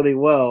She-Hulk really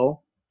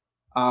well.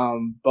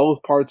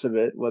 Both parts of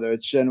it, whether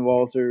it's Jen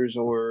Walters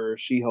or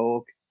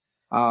She-Hulk.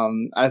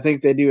 I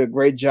think they do a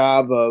great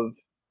job of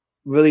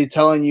really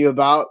telling you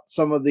about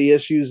some of the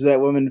issues that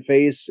women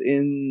face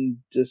in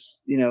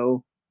just,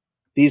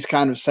 these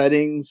kind of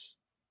settings.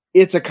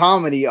 it's a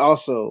comedy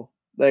also.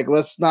 Like,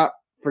 let's not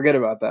forget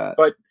about that.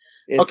 But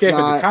it's okay, if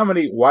it's a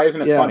comedy, why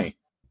isn't it funny?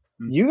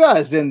 You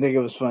guys didn't think it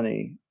was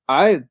funny.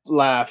 I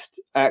laughed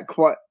at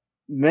quite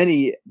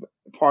many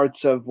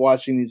parts of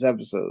watching these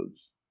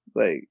episodes.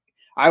 Like,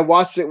 I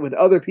watched it with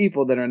other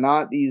people that are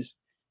not these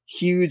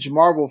huge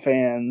Marvel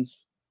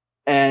fans,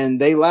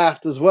 and they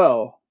laughed as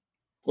well.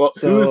 Well,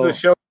 who is the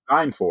show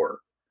designed for?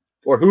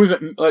 Or who is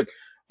it? Like,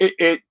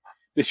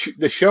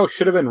 the show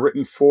should have been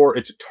written for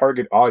its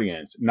target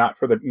audience, not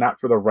for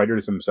the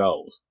writers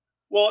themselves.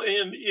 Well,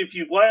 and if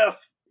you laugh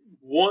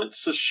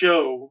once a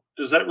show,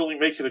 does that really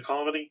make it a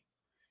comedy?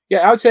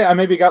 Yeah, I would say I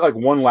maybe got like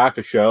one laugh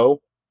a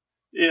show.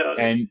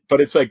 Yeah,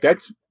 but it's like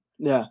that's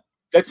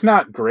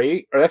not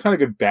great, or that's not a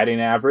good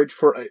batting average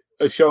for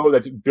a show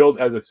that's billed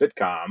as a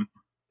sitcom.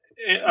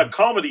 A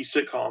comedy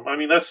sitcom. I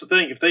mean, that's the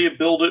thing. If they had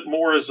billed it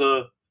more as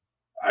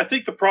I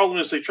think the problem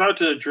is they tried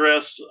to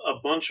address a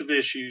bunch of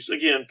issues.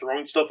 Again,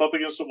 throwing stuff up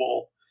against the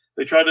wall.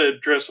 They try to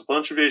address a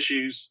bunch of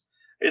issues,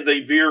 and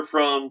they veer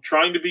from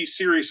trying to be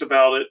serious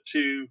about it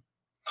to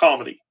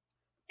comedy.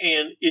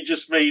 And it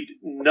just made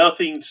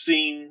nothing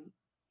seem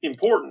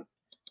important.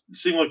 It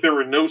seemed like there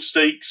were no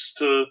stakes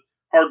to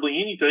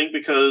hardly anything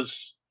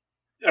because,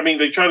 I mean,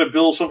 they try to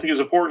bill something as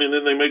important and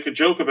then they make a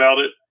joke about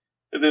it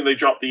and then they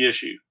drop the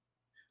issue.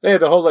 Yeah,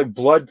 the whole like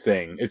blood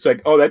thing. It's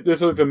like, oh,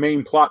 this was the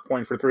main plot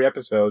point for 3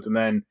 episodes, and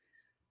then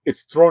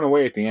it's thrown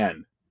away at the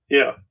end.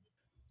 Yeah,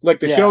 like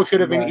the show should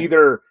have been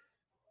either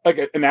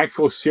like an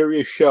actual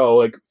serious show,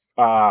 like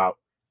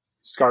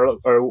Scarlet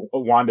or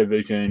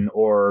WandaVision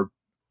or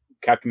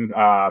Captain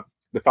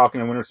the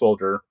Falcon and Winter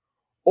Soldier,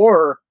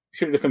 or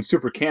should have just been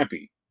super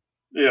campy.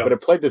 Yeah, but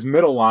it played this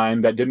middle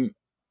line that didn't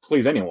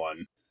please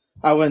anyone.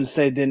 I wouldn't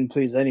say it didn't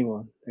please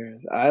anyone.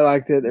 I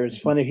liked it. There's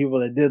funny people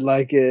that did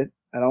like it.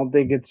 I don't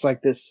think it's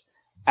like this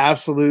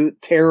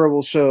absolute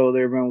terrible show.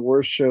 There have been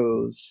worse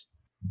shows.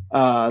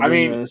 I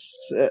mean,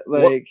 this.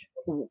 Like,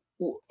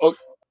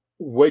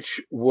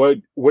 which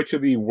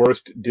of the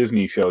worst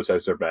Disney shows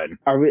has there been?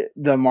 Are we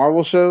the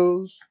Marvel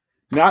shows?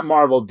 Not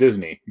Marvel,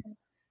 Disney.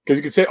 Because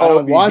you could say, I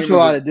don't watch a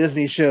lot of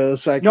Disney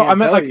shows, so I can't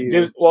tell like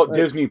you.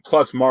 Disney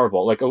plus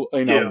Marvel, like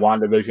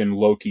WandaVision,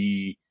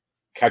 Loki,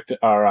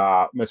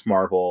 Miss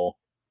Marvel,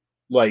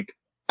 like.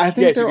 I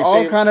think they're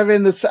all kind of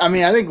in this. I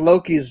mean, I think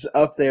Loki's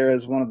up there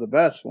as one of the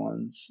best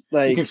ones.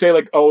 Like, you can say,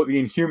 like, oh, the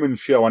Inhuman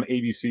show on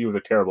ABC was a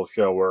terrible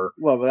show.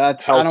 But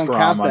that's I don't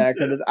count that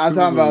because I'm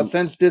talking about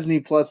since Disney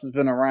Plus has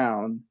been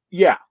around.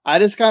 Yeah, I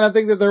just kind of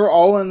think that they're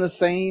all in the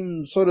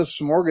same sort of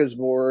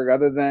smorgasbord.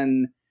 Other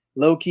than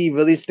Loki,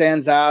 really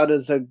stands out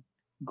as a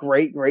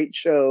great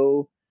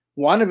show.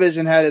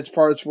 WandaVision had its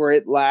parts where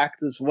it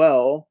lacked as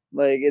well.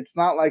 Like, it's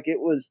not like it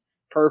was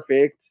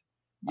perfect.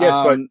 Yes,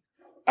 but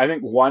I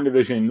think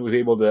WandaVision was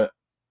able to,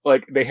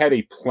 like, they had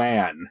a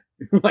plan.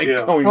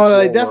 Going forward.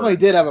 They definitely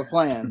did have a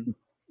plan.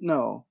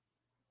 No.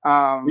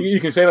 You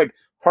can say, like,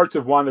 parts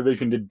of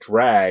WandaVision did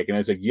drag, and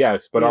it's like,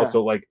 yes, but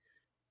also, like,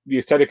 the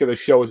aesthetic of the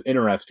show is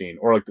interesting,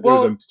 or, like,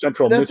 there's a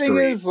central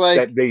mystery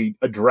that they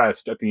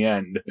addressed at the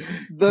end.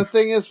 The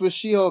thing is with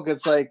She-Hulk,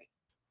 it's like,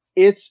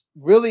 it's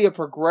really a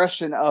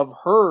progression of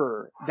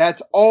her.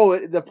 That's all.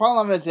 The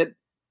problem is that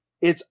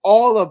it's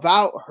all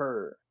about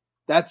her.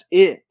 That's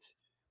it.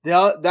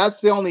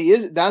 That's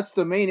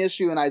the main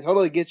issue, and I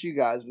totally get you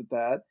guys with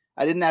that.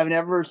 I've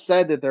never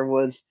said that there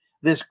was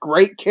this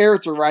great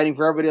character writing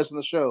for everybody else on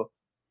the show.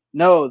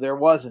 No, there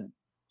wasn't.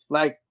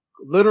 Like,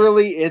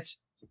 literally, it's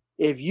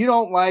if you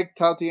don't like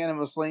Tatiana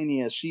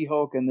Maslany as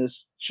She-Hulk in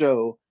this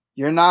show,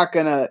 you're not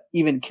gonna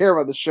even care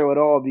about the show at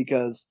all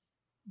because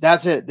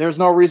that's it. There's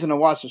no reason to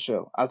watch the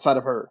show outside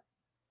of her.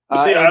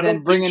 And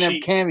then bringing in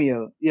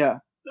cameo,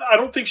 I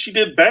don't think she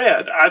did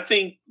bad. I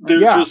think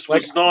there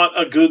was not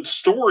a good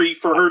story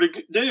for her to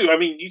do. I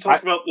mean, you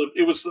talk about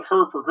it was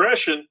her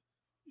progression.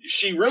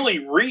 She really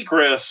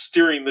regressed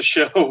during the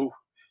show.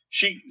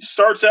 She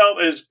starts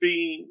out as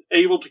being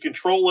able to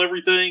control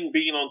everything,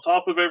 being on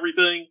top of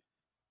everything,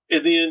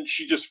 and then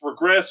she just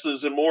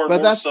regresses and more and more.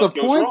 But that's stuff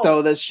the point, wrong.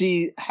 Though, that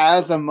she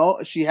has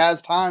she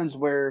has times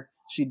where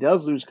she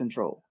does lose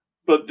control.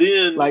 But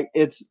then, like,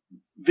 it's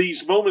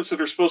these moments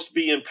that are supposed to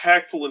be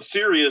impactful and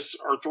serious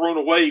are thrown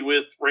away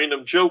with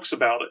random jokes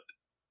about it,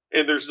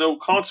 and there's no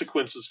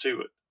consequences to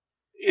it.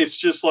 It's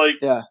just like,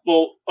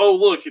 well, oh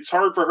look, it's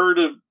hard for her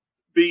to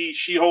be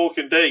She-Hulk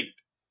and date.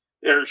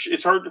 Or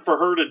it's hard for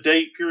her to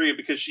date, period,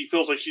 because she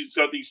feels like she's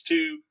got these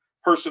two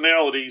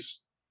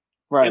personalities.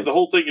 Right. And the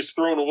whole thing is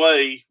thrown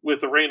away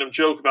with a random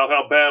joke about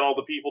how bad all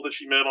the people that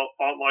she met on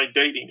online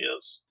dating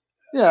is.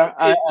 Yeah.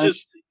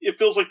 It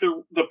feels like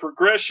the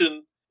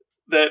progression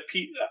that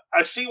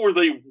I see where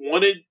they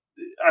wanted,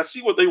 I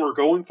see what they were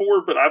going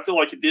for, but I feel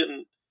like it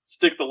didn't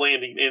stick the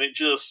landing, and it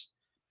just,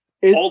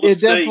 all the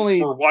stakes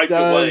were wiped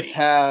away.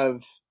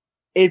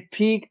 It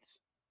peaked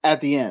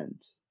at the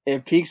end.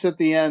 It peaks at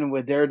the end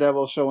with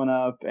Daredevil showing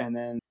up, and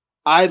then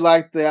I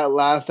liked that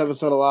last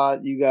episode a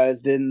lot. You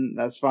guys didn't.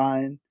 That's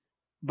fine.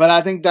 But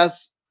I think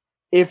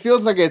it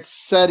feels like it's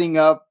setting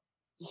up.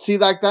 See,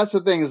 like, that's the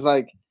thing is,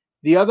 like,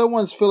 the other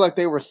ones feel like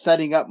they were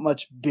setting up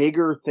much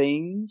bigger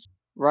things.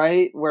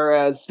 right?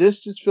 Whereas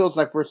this just feels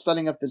like we're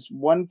setting up this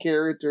one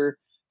character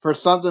for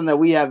something that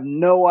we have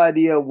no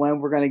idea when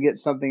we're going to get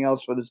something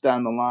else for this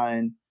down the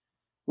line.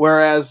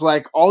 Whereas,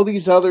 like, all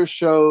these other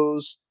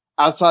shows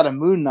outside of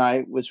Moon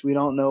Knight, which we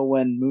don't know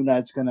when Moon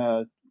Knight's going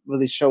to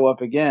really show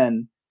up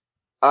again,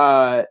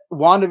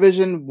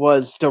 WandaVision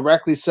was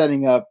directly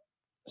setting up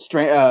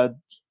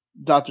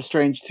Doctor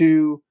Strange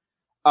 2,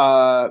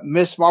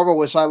 Miss Marvel,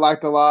 which I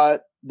liked a lot,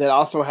 that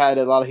also had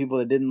a lot of people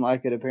that didn't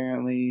like it,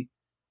 apparently.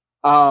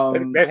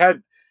 It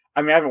had,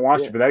 I mean, I haven't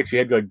watched it, but it actually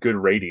had like good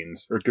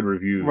ratings or good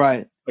reviews,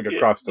 right? Like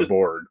across the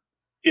board.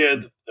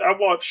 Yeah, I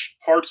watched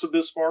parts of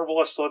Miss Marvel.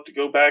 I still have to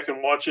go back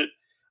and watch it.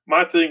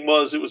 My thing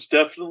was, it was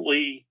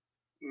definitely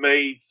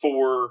made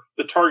for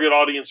the target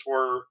audience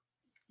were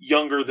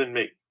younger than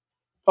me.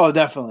 Oh,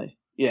 definitely.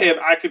 Yeah. And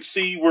I could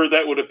see where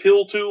that would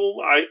appeal to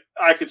them.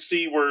 I could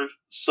see where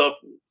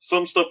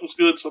some stuff was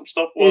good, some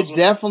stuff wasn't. It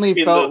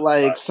definitely felt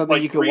like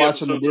something you could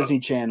watch on the Disney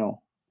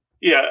Channel.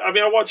 Yeah, I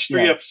mean, I watched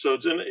 3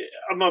 episodes, and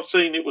I'm not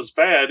saying it was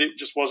bad. It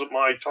just wasn't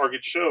my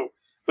target show.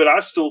 But I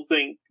still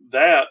think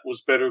that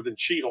was better than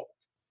She-Hulk,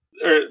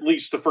 or at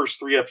least the first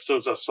 3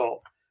 episodes I saw.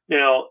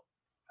 Now,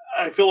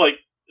 I feel like,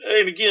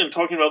 and again,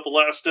 talking about the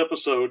last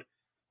episode,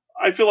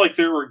 I feel like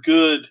there were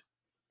good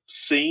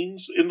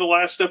scenes in the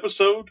last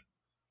episode.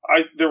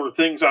 There were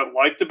things I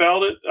liked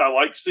about it. I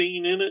liked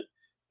seeing in it.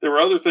 There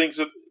were other things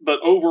but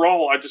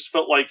overall, I just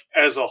felt like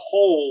as a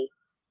whole,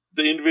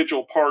 the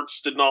individual parts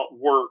did not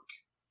work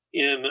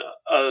in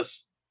a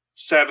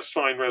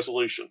satisfying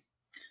resolution.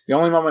 The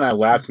only moment I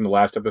laughed in the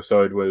last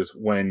episode was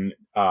when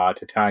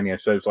Titania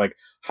says, like,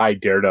 "Hi,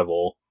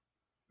 Daredevil,"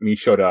 and he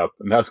showed up.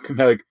 And that was kind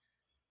of like,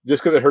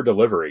 just because of her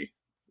delivery.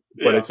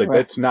 But it's like,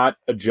 that's not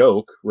a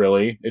joke,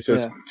 really. It's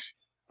just... Yeah.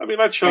 I mean,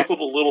 I chuckled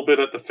a little bit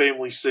at the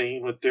family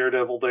scene with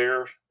Daredevil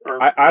there.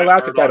 I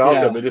laughed at that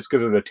also, but just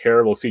because of the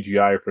terrible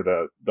CGI for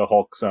the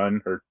Hulk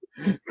son.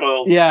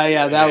 Well,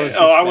 yeah, that was.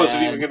 I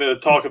wasn't even going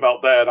to talk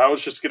about that. I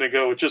was just going to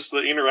go with just the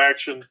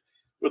interaction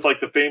with like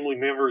the family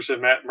members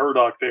and Matt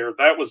Murdock there.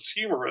 That was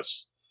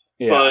humorous.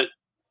 Yeah.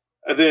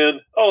 But then,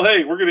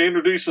 hey, we're going to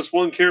introduce this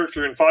one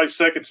character in 5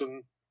 seconds,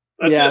 and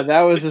that's it.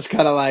 That was just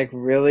kind of like,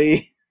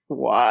 really?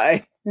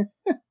 Why?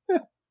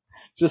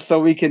 Just so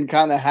we can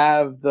kind of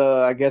have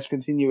the, I guess,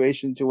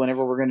 continuation to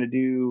whenever we're going to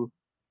do,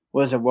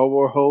 was it World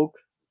War Hulk?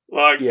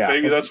 Well,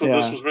 maybe that's what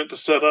this was meant to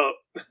set up.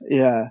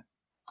 Yeah,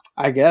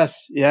 I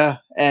guess. Yeah,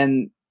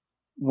 and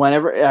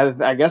whenever,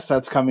 I guess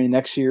that's coming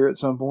next year at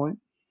some point.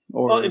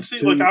 Or and see,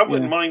 I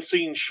wouldn't mind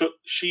seeing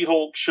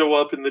She-Hulk show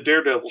up in the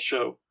Daredevil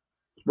show.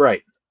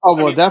 Right. Oh,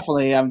 well,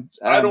 definitely.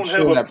 I don't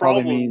have a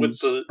problem with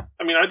the...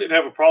 I mean, I didn't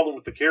have a problem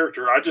with the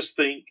character. I just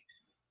think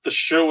the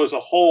show as a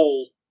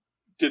whole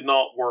did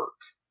not work.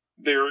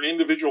 There are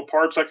individual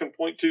parts I can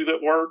point to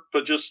that work,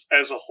 but just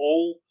as a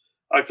whole,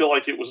 I feel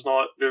like it was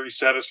not very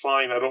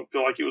satisfying. I don't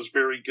feel like it was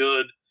very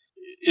good.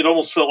 It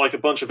almost felt like a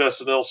bunch of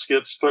SNL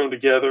skits thrown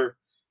together,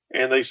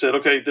 and they said,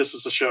 okay, this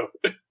is a show.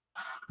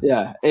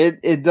 Yeah,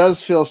 it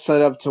does feel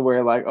set up to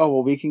where, like,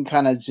 we can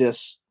kind of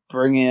just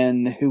bring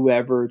in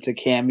whoever to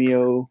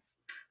cameo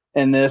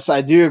in this.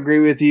 I do agree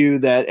with you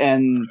that,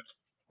 and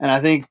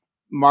I think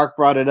Mark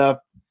brought it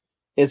up,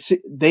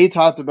 they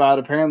talked about,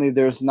 apparently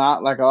there's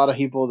not like a lot of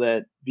people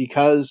that,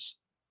 because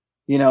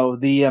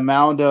the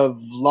amount of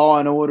Law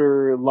and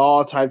Order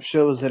law type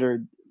shows that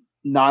are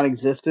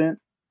non-existent,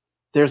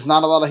 there's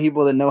not a lot of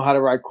people that know how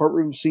to write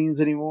courtroom scenes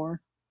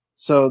anymore.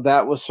 So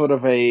that was sort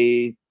of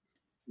a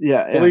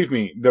believe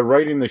me, they're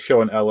writing the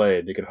show in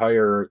LA. They could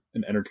hire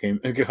an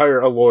entertainment, they could hire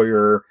a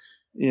lawyer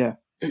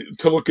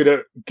to look at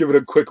it, give it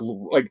a quick,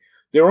 like,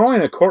 they were only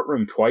in a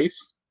courtroom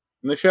twice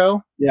in the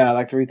show. Yeah,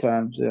 like 3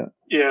 times.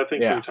 I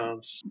think 3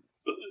 times.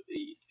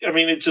 I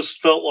mean, it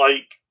just felt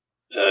like,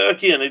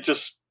 again, it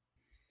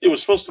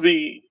was supposed to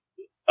be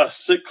a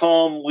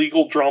sitcom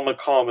legal drama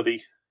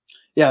comedy.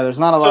 Yeah, there's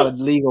not a lot of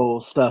legal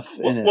stuff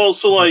in it. Well,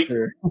 so like,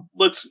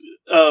 let's,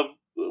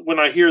 when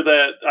I hear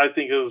that, I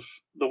think of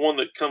the one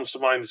that comes to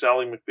mind is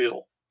Ally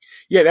McBeal.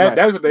 Yeah,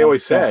 that's what they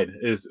always said,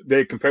 is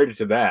they compared it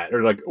to that.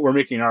 Or like, we're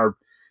making our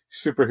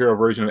superhero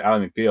version of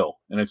Ally McBeal.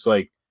 And it's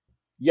like,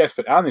 yes,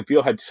 but Ally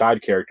McBeal had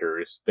side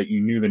characters that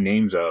you knew the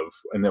names of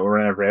and that were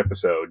in every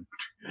episode.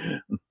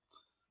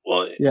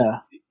 Well,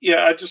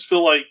 yeah, I just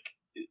feel like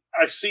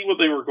I see what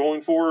they were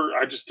going for.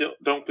 I just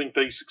don't think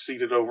they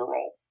succeeded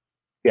overall.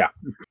 Yeah.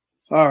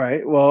 All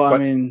right. Well, I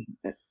mean,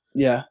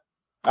 yeah.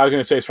 I was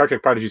going to say Star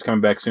Trek Prodigy is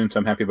coming back soon, so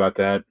I'm happy about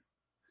that.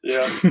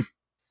 Yeah.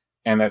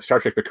 And that Star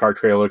Trek Picard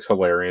trailer looks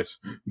hilarious.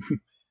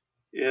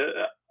 Yeah,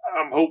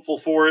 I'm hopeful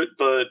for it,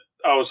 but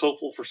I was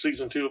hopeful for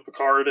season 2 of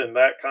Picard, and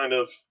that kind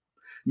of...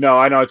 No,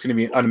 I know it's going to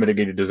be an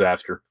unmitigated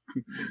disaster.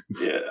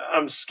 Yeah,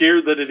 I'm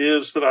scared that it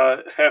is, but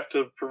I have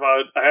to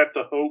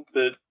hope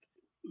that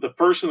the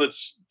person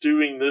that's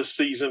doing this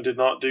season did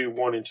not do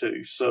 1 and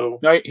 2. So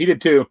no, he did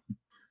 2.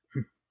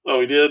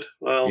 Oh, he did?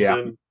 Well,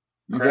 then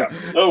crap.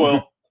 Oh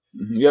well.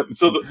 Yep.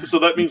 So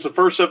that means the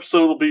first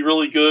episode will be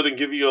really good and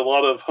give you a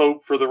lot of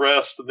hope for the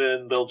rest, and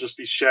then they'll just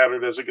be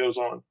shattered as it goes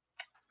on.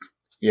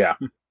 Yeah.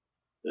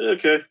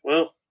 Okay.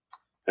 Well,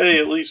 Hey,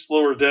 at least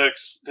Lower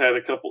Decks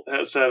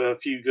has had a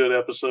few good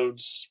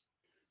episodes.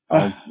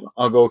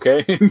 I'll go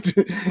okay.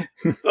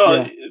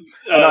 Yeah.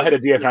 I had a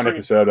DS9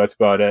 episode. That's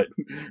about it.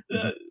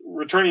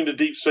 Returning to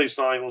Deep Space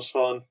Nine was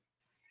fun.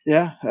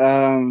 Yeah.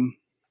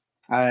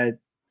 I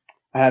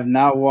have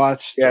not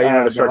watched. Yeah, you're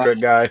not a Star Trek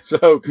guy,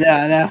 so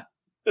yeah, I know.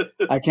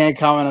 I can't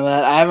comment on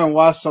that. I haven't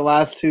watched the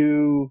last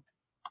two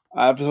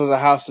episodes of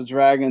House of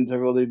Dragon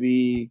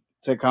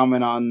to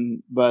comment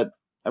on, but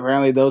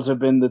apparently those have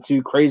been the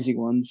two crazy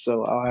ones,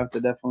 so I'll have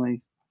to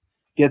definitely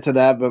get to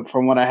that. But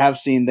from what I have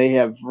seen, they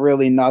have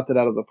really knocked it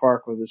out of the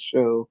park with this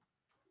show.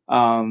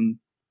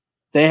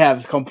 They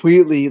have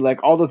completely,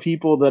 like, all the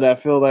people that I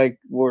feel like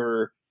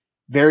were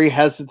very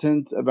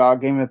hesitant about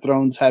Game of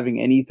Thrones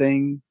having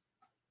anything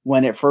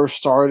when it first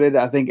started.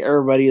 I think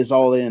everybody is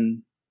all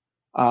in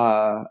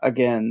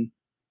again,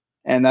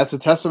 and that's a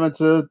testament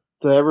to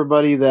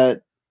everybody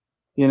that,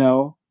 you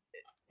know,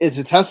 it's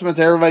a testament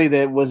to everybody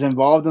that was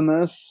involved in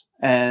this.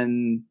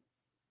 And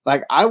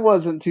like, I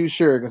wasn't too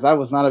sure because I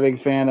was not a big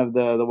fan of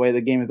the way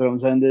the Game of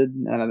Thrones ended,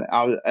 and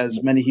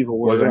as many people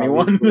were. Was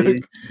anyone?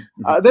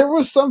 There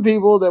were some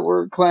people that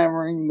were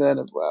clamoring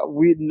that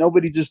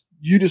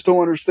you just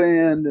don't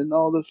understand and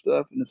all this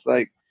stuff, and it's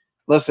like,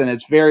 listen,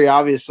 it's very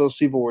obvious those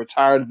people were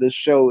tired of this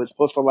show. It's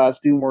supposed to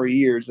last 2 more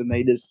years, and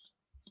they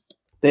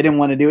didn't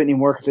want to do it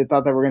anymore because they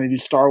thought they were going to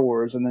do Star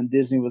Wars, and then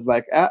Disney was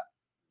like,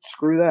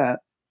 screw that.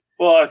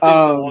 Well, I think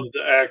a lot of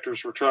the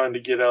actors were trying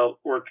to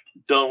were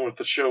done with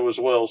the show as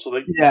well, so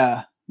they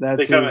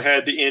kind of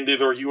had to end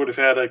it, or you would have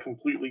had a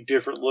completely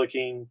different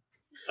looking.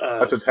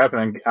 That's what's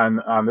happening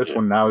on this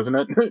one now, isn't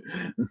it?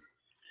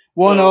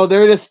 Well, no,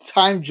 they're just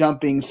time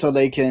jumping so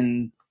they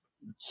can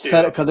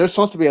set it, because there's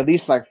supposed to be at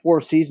least like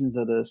 4 seasons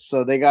of this,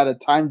 so they got to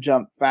time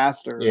jump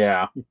faster.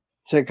 Yeah,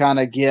 to kind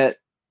of get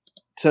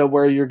to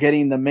where you're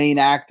getting the main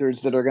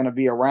actors that are going to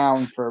be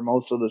around for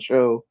most of the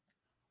show.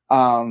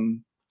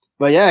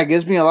 But yeah, it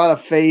gives me a lot of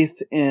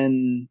faith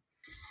in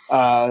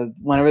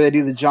whenever they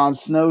do the Jon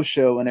Snow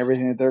show and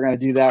everything, that they're going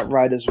to do that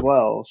right as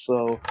well.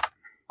 So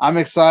I'm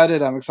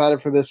excited. I'm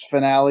excited for this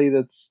finale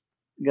that's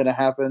going to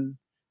happen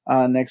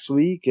next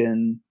week,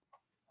 and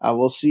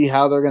we'll see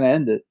how they're going to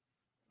end it.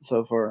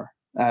 So for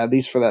at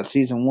least for that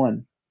season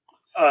 1.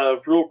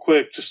 Real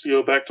quick, just to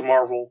go back to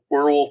Marvel,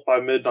 Werewolf by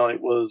Midnight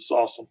was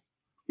awesome.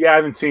 Yeah, I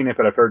haven't seen it,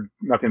 but I've heard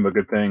nothing but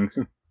good things.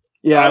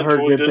 Yeah, I've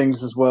heard good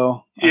things as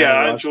well. Yeah,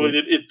 I enjoyed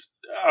it.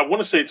 I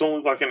want to say it's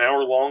only like an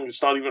hour long.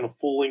 It's not even a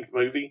full-length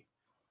movie,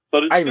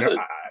 but it's good.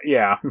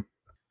 Yeah.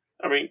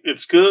 I mean,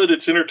 it's good.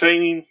 It's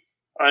entertaining.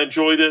 I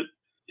enjoyed it.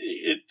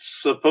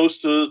 It's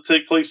supposed to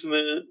take place in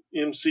the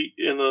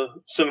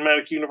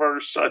cinematic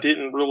universe. I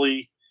didn't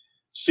really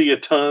see a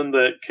ton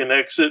that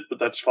connects it, but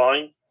that's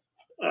fine.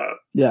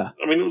 Yeah.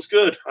 I mean, it was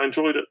good. I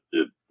enjoyed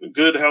it.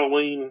 Good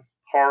Halloween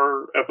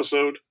horror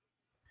episode.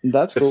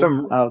 That's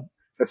cool.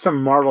 There's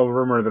some Marvel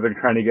rumor that they're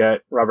trying to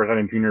get Robert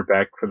Downey Jr.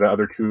 back for the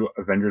other 2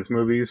 Avengers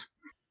movies.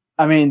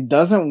 I mean,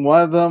 doesn't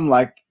one of them,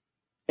 like,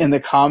 in the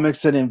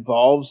comics, it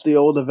involves the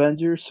old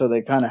Avengers, so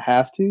they kind of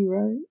have to,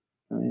 right?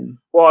 I mean,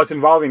 well, it's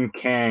involving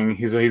Kang.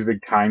 He's a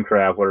big time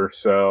traveler,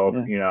 so,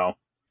 you know.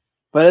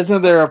 But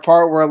isn't there a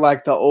part where,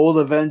 like, the old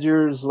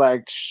Avengers,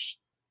 like,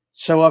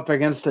 show up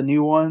against the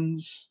new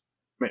ones?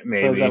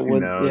 Maybe, so who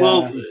knows? Yeah.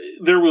 Well,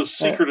 there was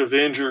Secret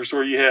Avengers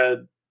where you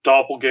had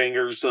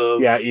doppelgangers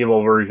of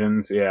evil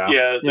versions. They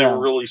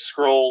were really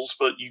Skrulls,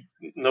 but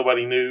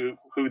nobody knew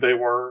who they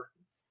were.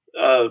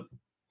 I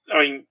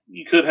mean,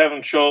 you could have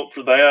them show up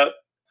for that.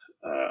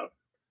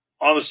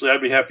 Honestly, I'd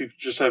be happy if you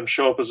just have them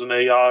show up as an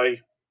AI.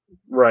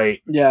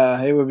 Right.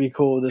 Yeah, it would be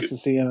cool just to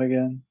see him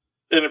again.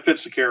 And it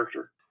fits the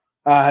character.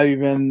 Have you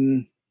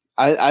been?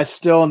 I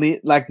still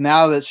need, like,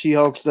 now that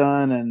She-Hulk's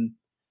done and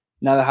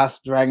now that House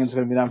of Dragon's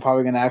going to be done, I'm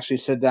probably going to actually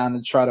sit down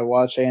and try to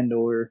watch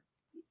Andor.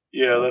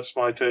 Yeah, that's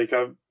my take.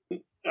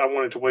 I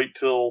wanted to wait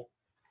till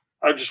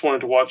I just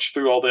wanted to watch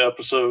through all the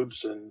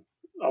episodes, and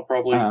I'll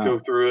probably go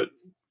through it.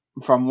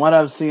 From what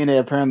I've seen, it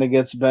apparently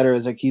gets better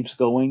as it keeps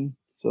going,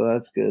 so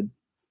that's good.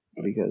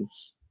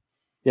 Because,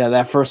 yeah,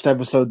 that first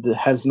episode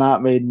has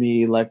not made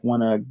me like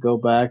want to go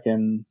back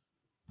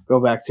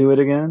to it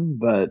again.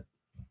 But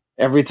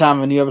every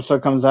time a new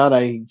episode comes out,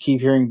 I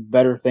keep hearing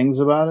better things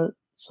about it,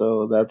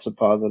 so that's a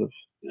positive.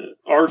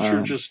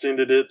 Archer just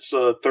ended its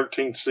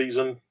 13th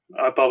season.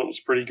 I thought it was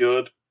pretty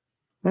good.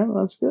 Yeah,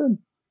 that's good.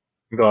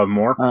 They'll have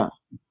more?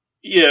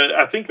 Yeah,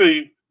 I think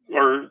they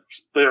are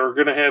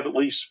going to have at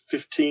least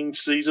 15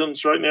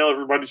 seasons right now.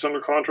 Everybody's under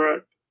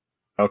contract.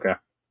 Okay.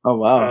 Oh,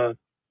 wow.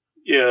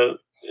 Yeah.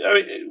 I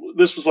mean,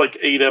 this was like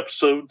 8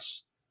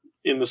 episodes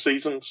in the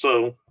season,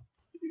 so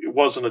it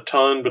wasn't a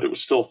ton, but it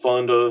was still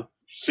fun to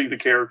see the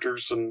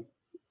characters and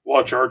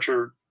watch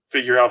Archer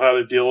figure out how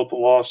to deal with the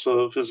loss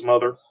of his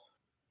mother.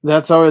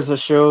 That's always a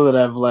show that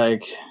I've,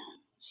 like,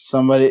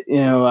 somebody,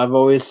 I've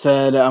always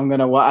said I'm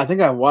going to watch. I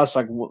think I watched,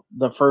 like,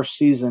 the first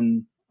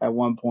season at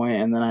one point,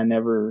 and then I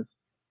never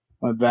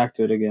went back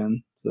to it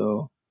again.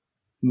 So,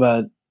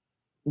 but,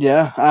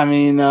 yeah, I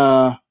mean,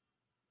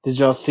 did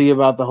y'all see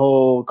about the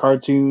whole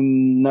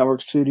Cartoon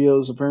Network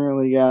Studios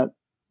apparently got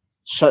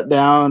shut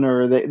down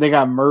or they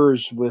got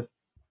merged with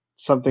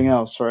something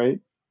else, right?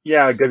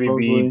 Yeah, like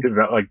Supposedly.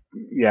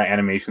 WB,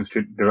 animation,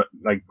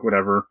 like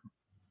whatever.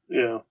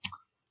 Yeah.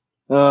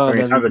 I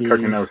mean, it sounds like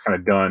Cartoon Network's kind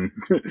of done.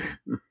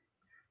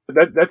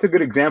 But that's a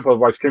good example of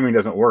why streaming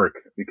doesn't work,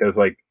 because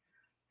like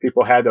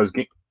people had those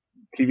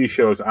TV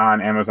shows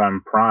on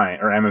Amazon Prime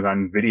or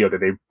Amazon Video that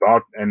they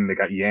bought and they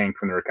got yanked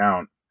from their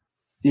account.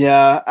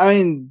 Yeah, I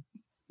mean,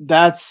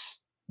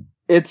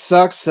 it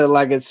sucks that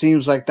like it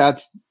seems like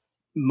that's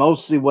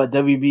mostly what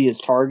WB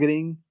is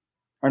targeting,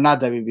 or not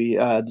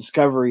WB,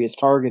 Discovery is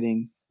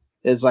targeting.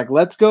 Is like,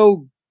 let's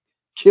go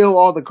kill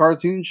all the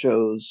cartoon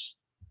shows.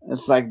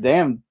 It's like,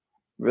 damn,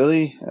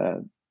 really?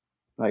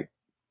 Like,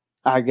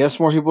 I guess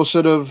more people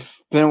should have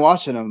been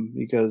watching them,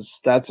 because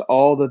that's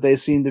all that they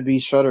seem to be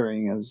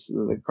shuttering is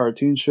the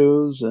cartoon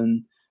shows,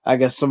 and I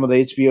guess some of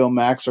the HBO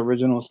Max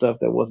original stuff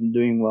that wasn't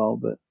doing well.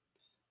 But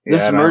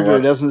this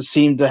merger doesn't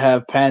seem to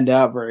have panned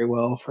out very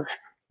well for.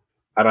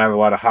 I don't have a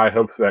lot of high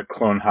hopes for that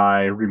Clone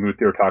High reboot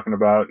they were talking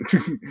about.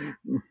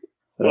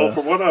 Well,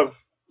 from what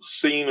I've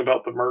seen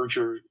about the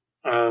merger,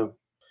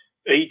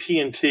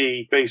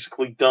 AT&T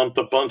basically dumped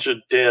a bunch of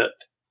debt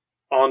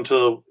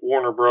onto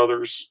Warner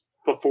Brothers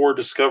before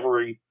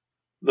Discovery,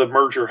 the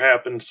merger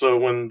happened. So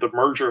when the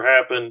merger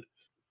happened,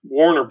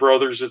 Warner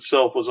Brothers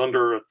itself was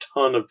under a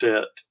ton of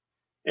debt.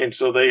 And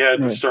so they had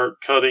to start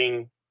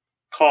cutting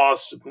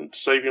costs and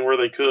saving where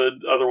they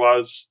could.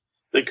 Otherwise,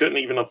 they couldn't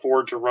even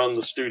afford to run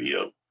the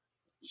studio.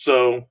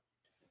 So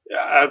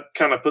I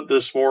kind of put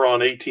this more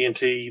on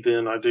AT&T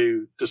than I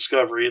do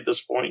Discovery at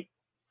this point.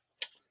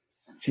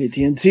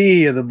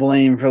 AT&T are the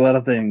blame for a lot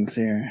of things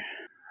here.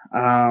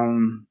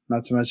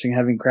 Not to mention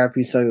having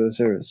crappy cellular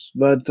service.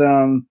 But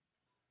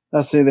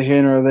that's neither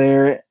here nor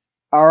there.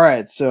 All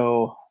right,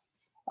 so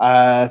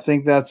I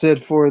think that's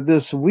it for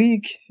this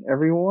week,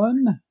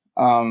 everyone.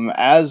 You're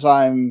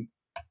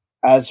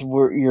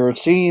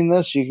seeing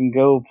this, you can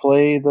go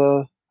play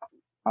the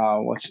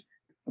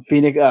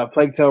Phoenix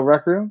Plague Tale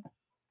Rec Room,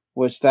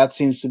 which that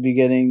seems to be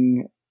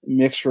getting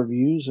mixed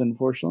reviews,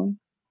 unfortunately.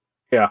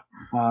 Yeah,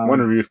 one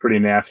review's pretty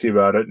nasty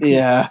about it.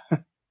 Yeah,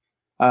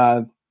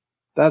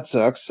 that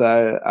sucks.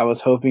 I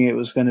was hoping it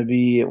was going to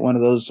be one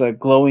of those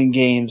glowing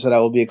games that I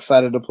will be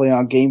excited to play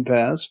on Game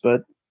Pass,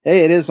 but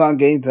hey, it is on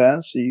Game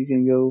Pass, so you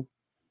can go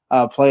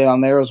play it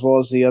on there as well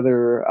as the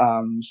other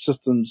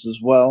systems as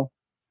well.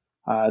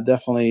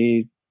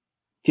 Definitely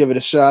give it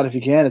a shot if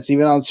you can. It's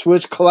even on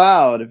Switch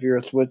Cloud if you're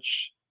a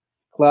Switch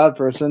Cloud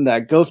person.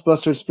 That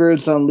Ghostbusters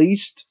Spirits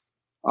Unleashed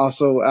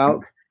also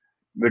out.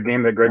 The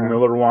game that Greg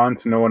Miller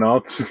wants, no one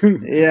else.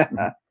 Yeah.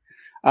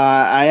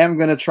 I am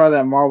going to try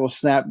that Marvel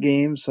Snap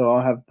game, so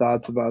I'll have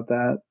thoughts about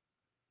that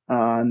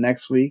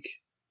next week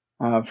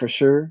for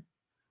sure.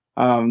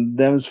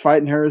 Them's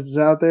Fighting Herds is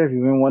out there. If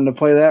you've been wanting to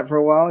play that for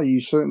a while, you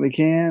certainly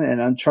can.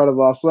 And Uncharted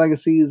Lost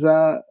Legacy is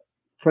out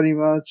pretty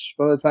much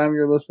by the time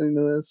you're listening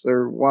to this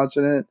or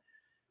watching it.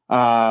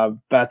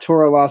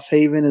 Batora Lost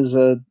Haven is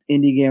an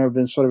indie game I've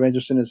been sort of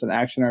interested in. It's an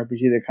action RPG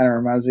that kind of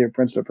reminds me of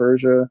Prince of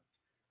Persia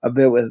a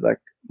bit, with like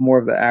more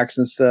of the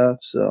action stuff.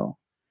 So,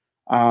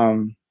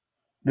 been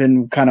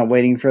kind of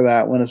waiting for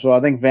that one as well.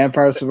 I think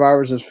Vampire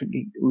Survivors is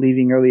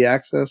leaving early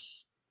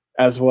access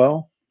as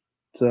well.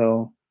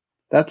 So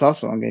that's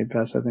also on Game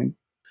Pass, I think.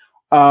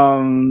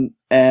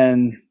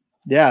 And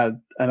yeah,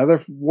 another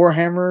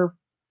Warhammer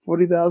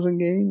 40,000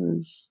 game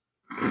is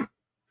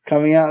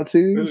coming out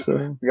too.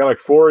 So we got like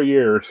 4 a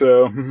year.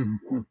 So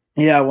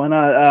yeah, why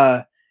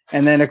not?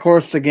 And then of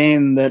course the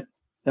game that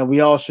we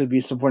all should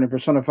be supporting,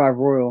 Persona 5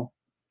 Royal,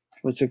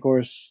 which of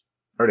course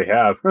already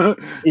have.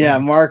 Yeah,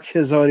 Mark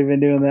has already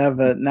been doing that,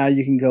 but now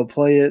you can go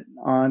play it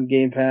on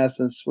Game Pass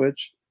and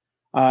Switch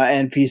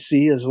and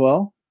PC as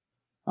well.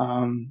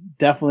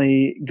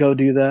 Definitely go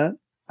do that.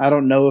 I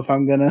don't know if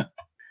I'm gonna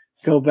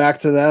go back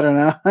to that or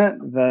not,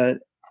 but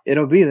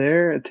it'll be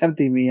there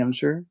tempting me, I'm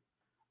sure.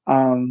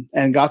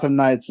 And Gotham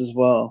Knights as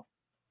well.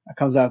 It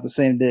comes out the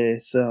same day.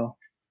 So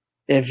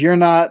if you're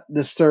not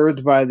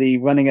disturbed by the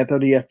running at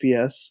 30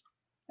 FPS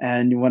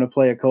and you want to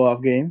play a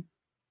co-op game,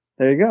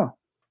 there you go.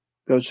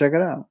 Go check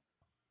it out.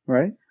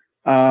 Right?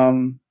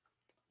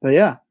 But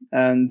yeah,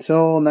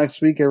 until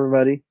next week,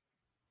 everybody,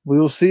 we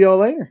will see y'all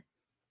later.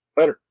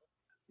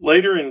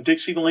 Later in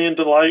Dixieland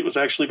Delight was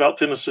actually about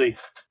Tennessee.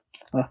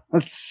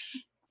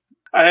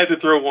 I had to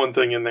throw one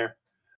thing in there.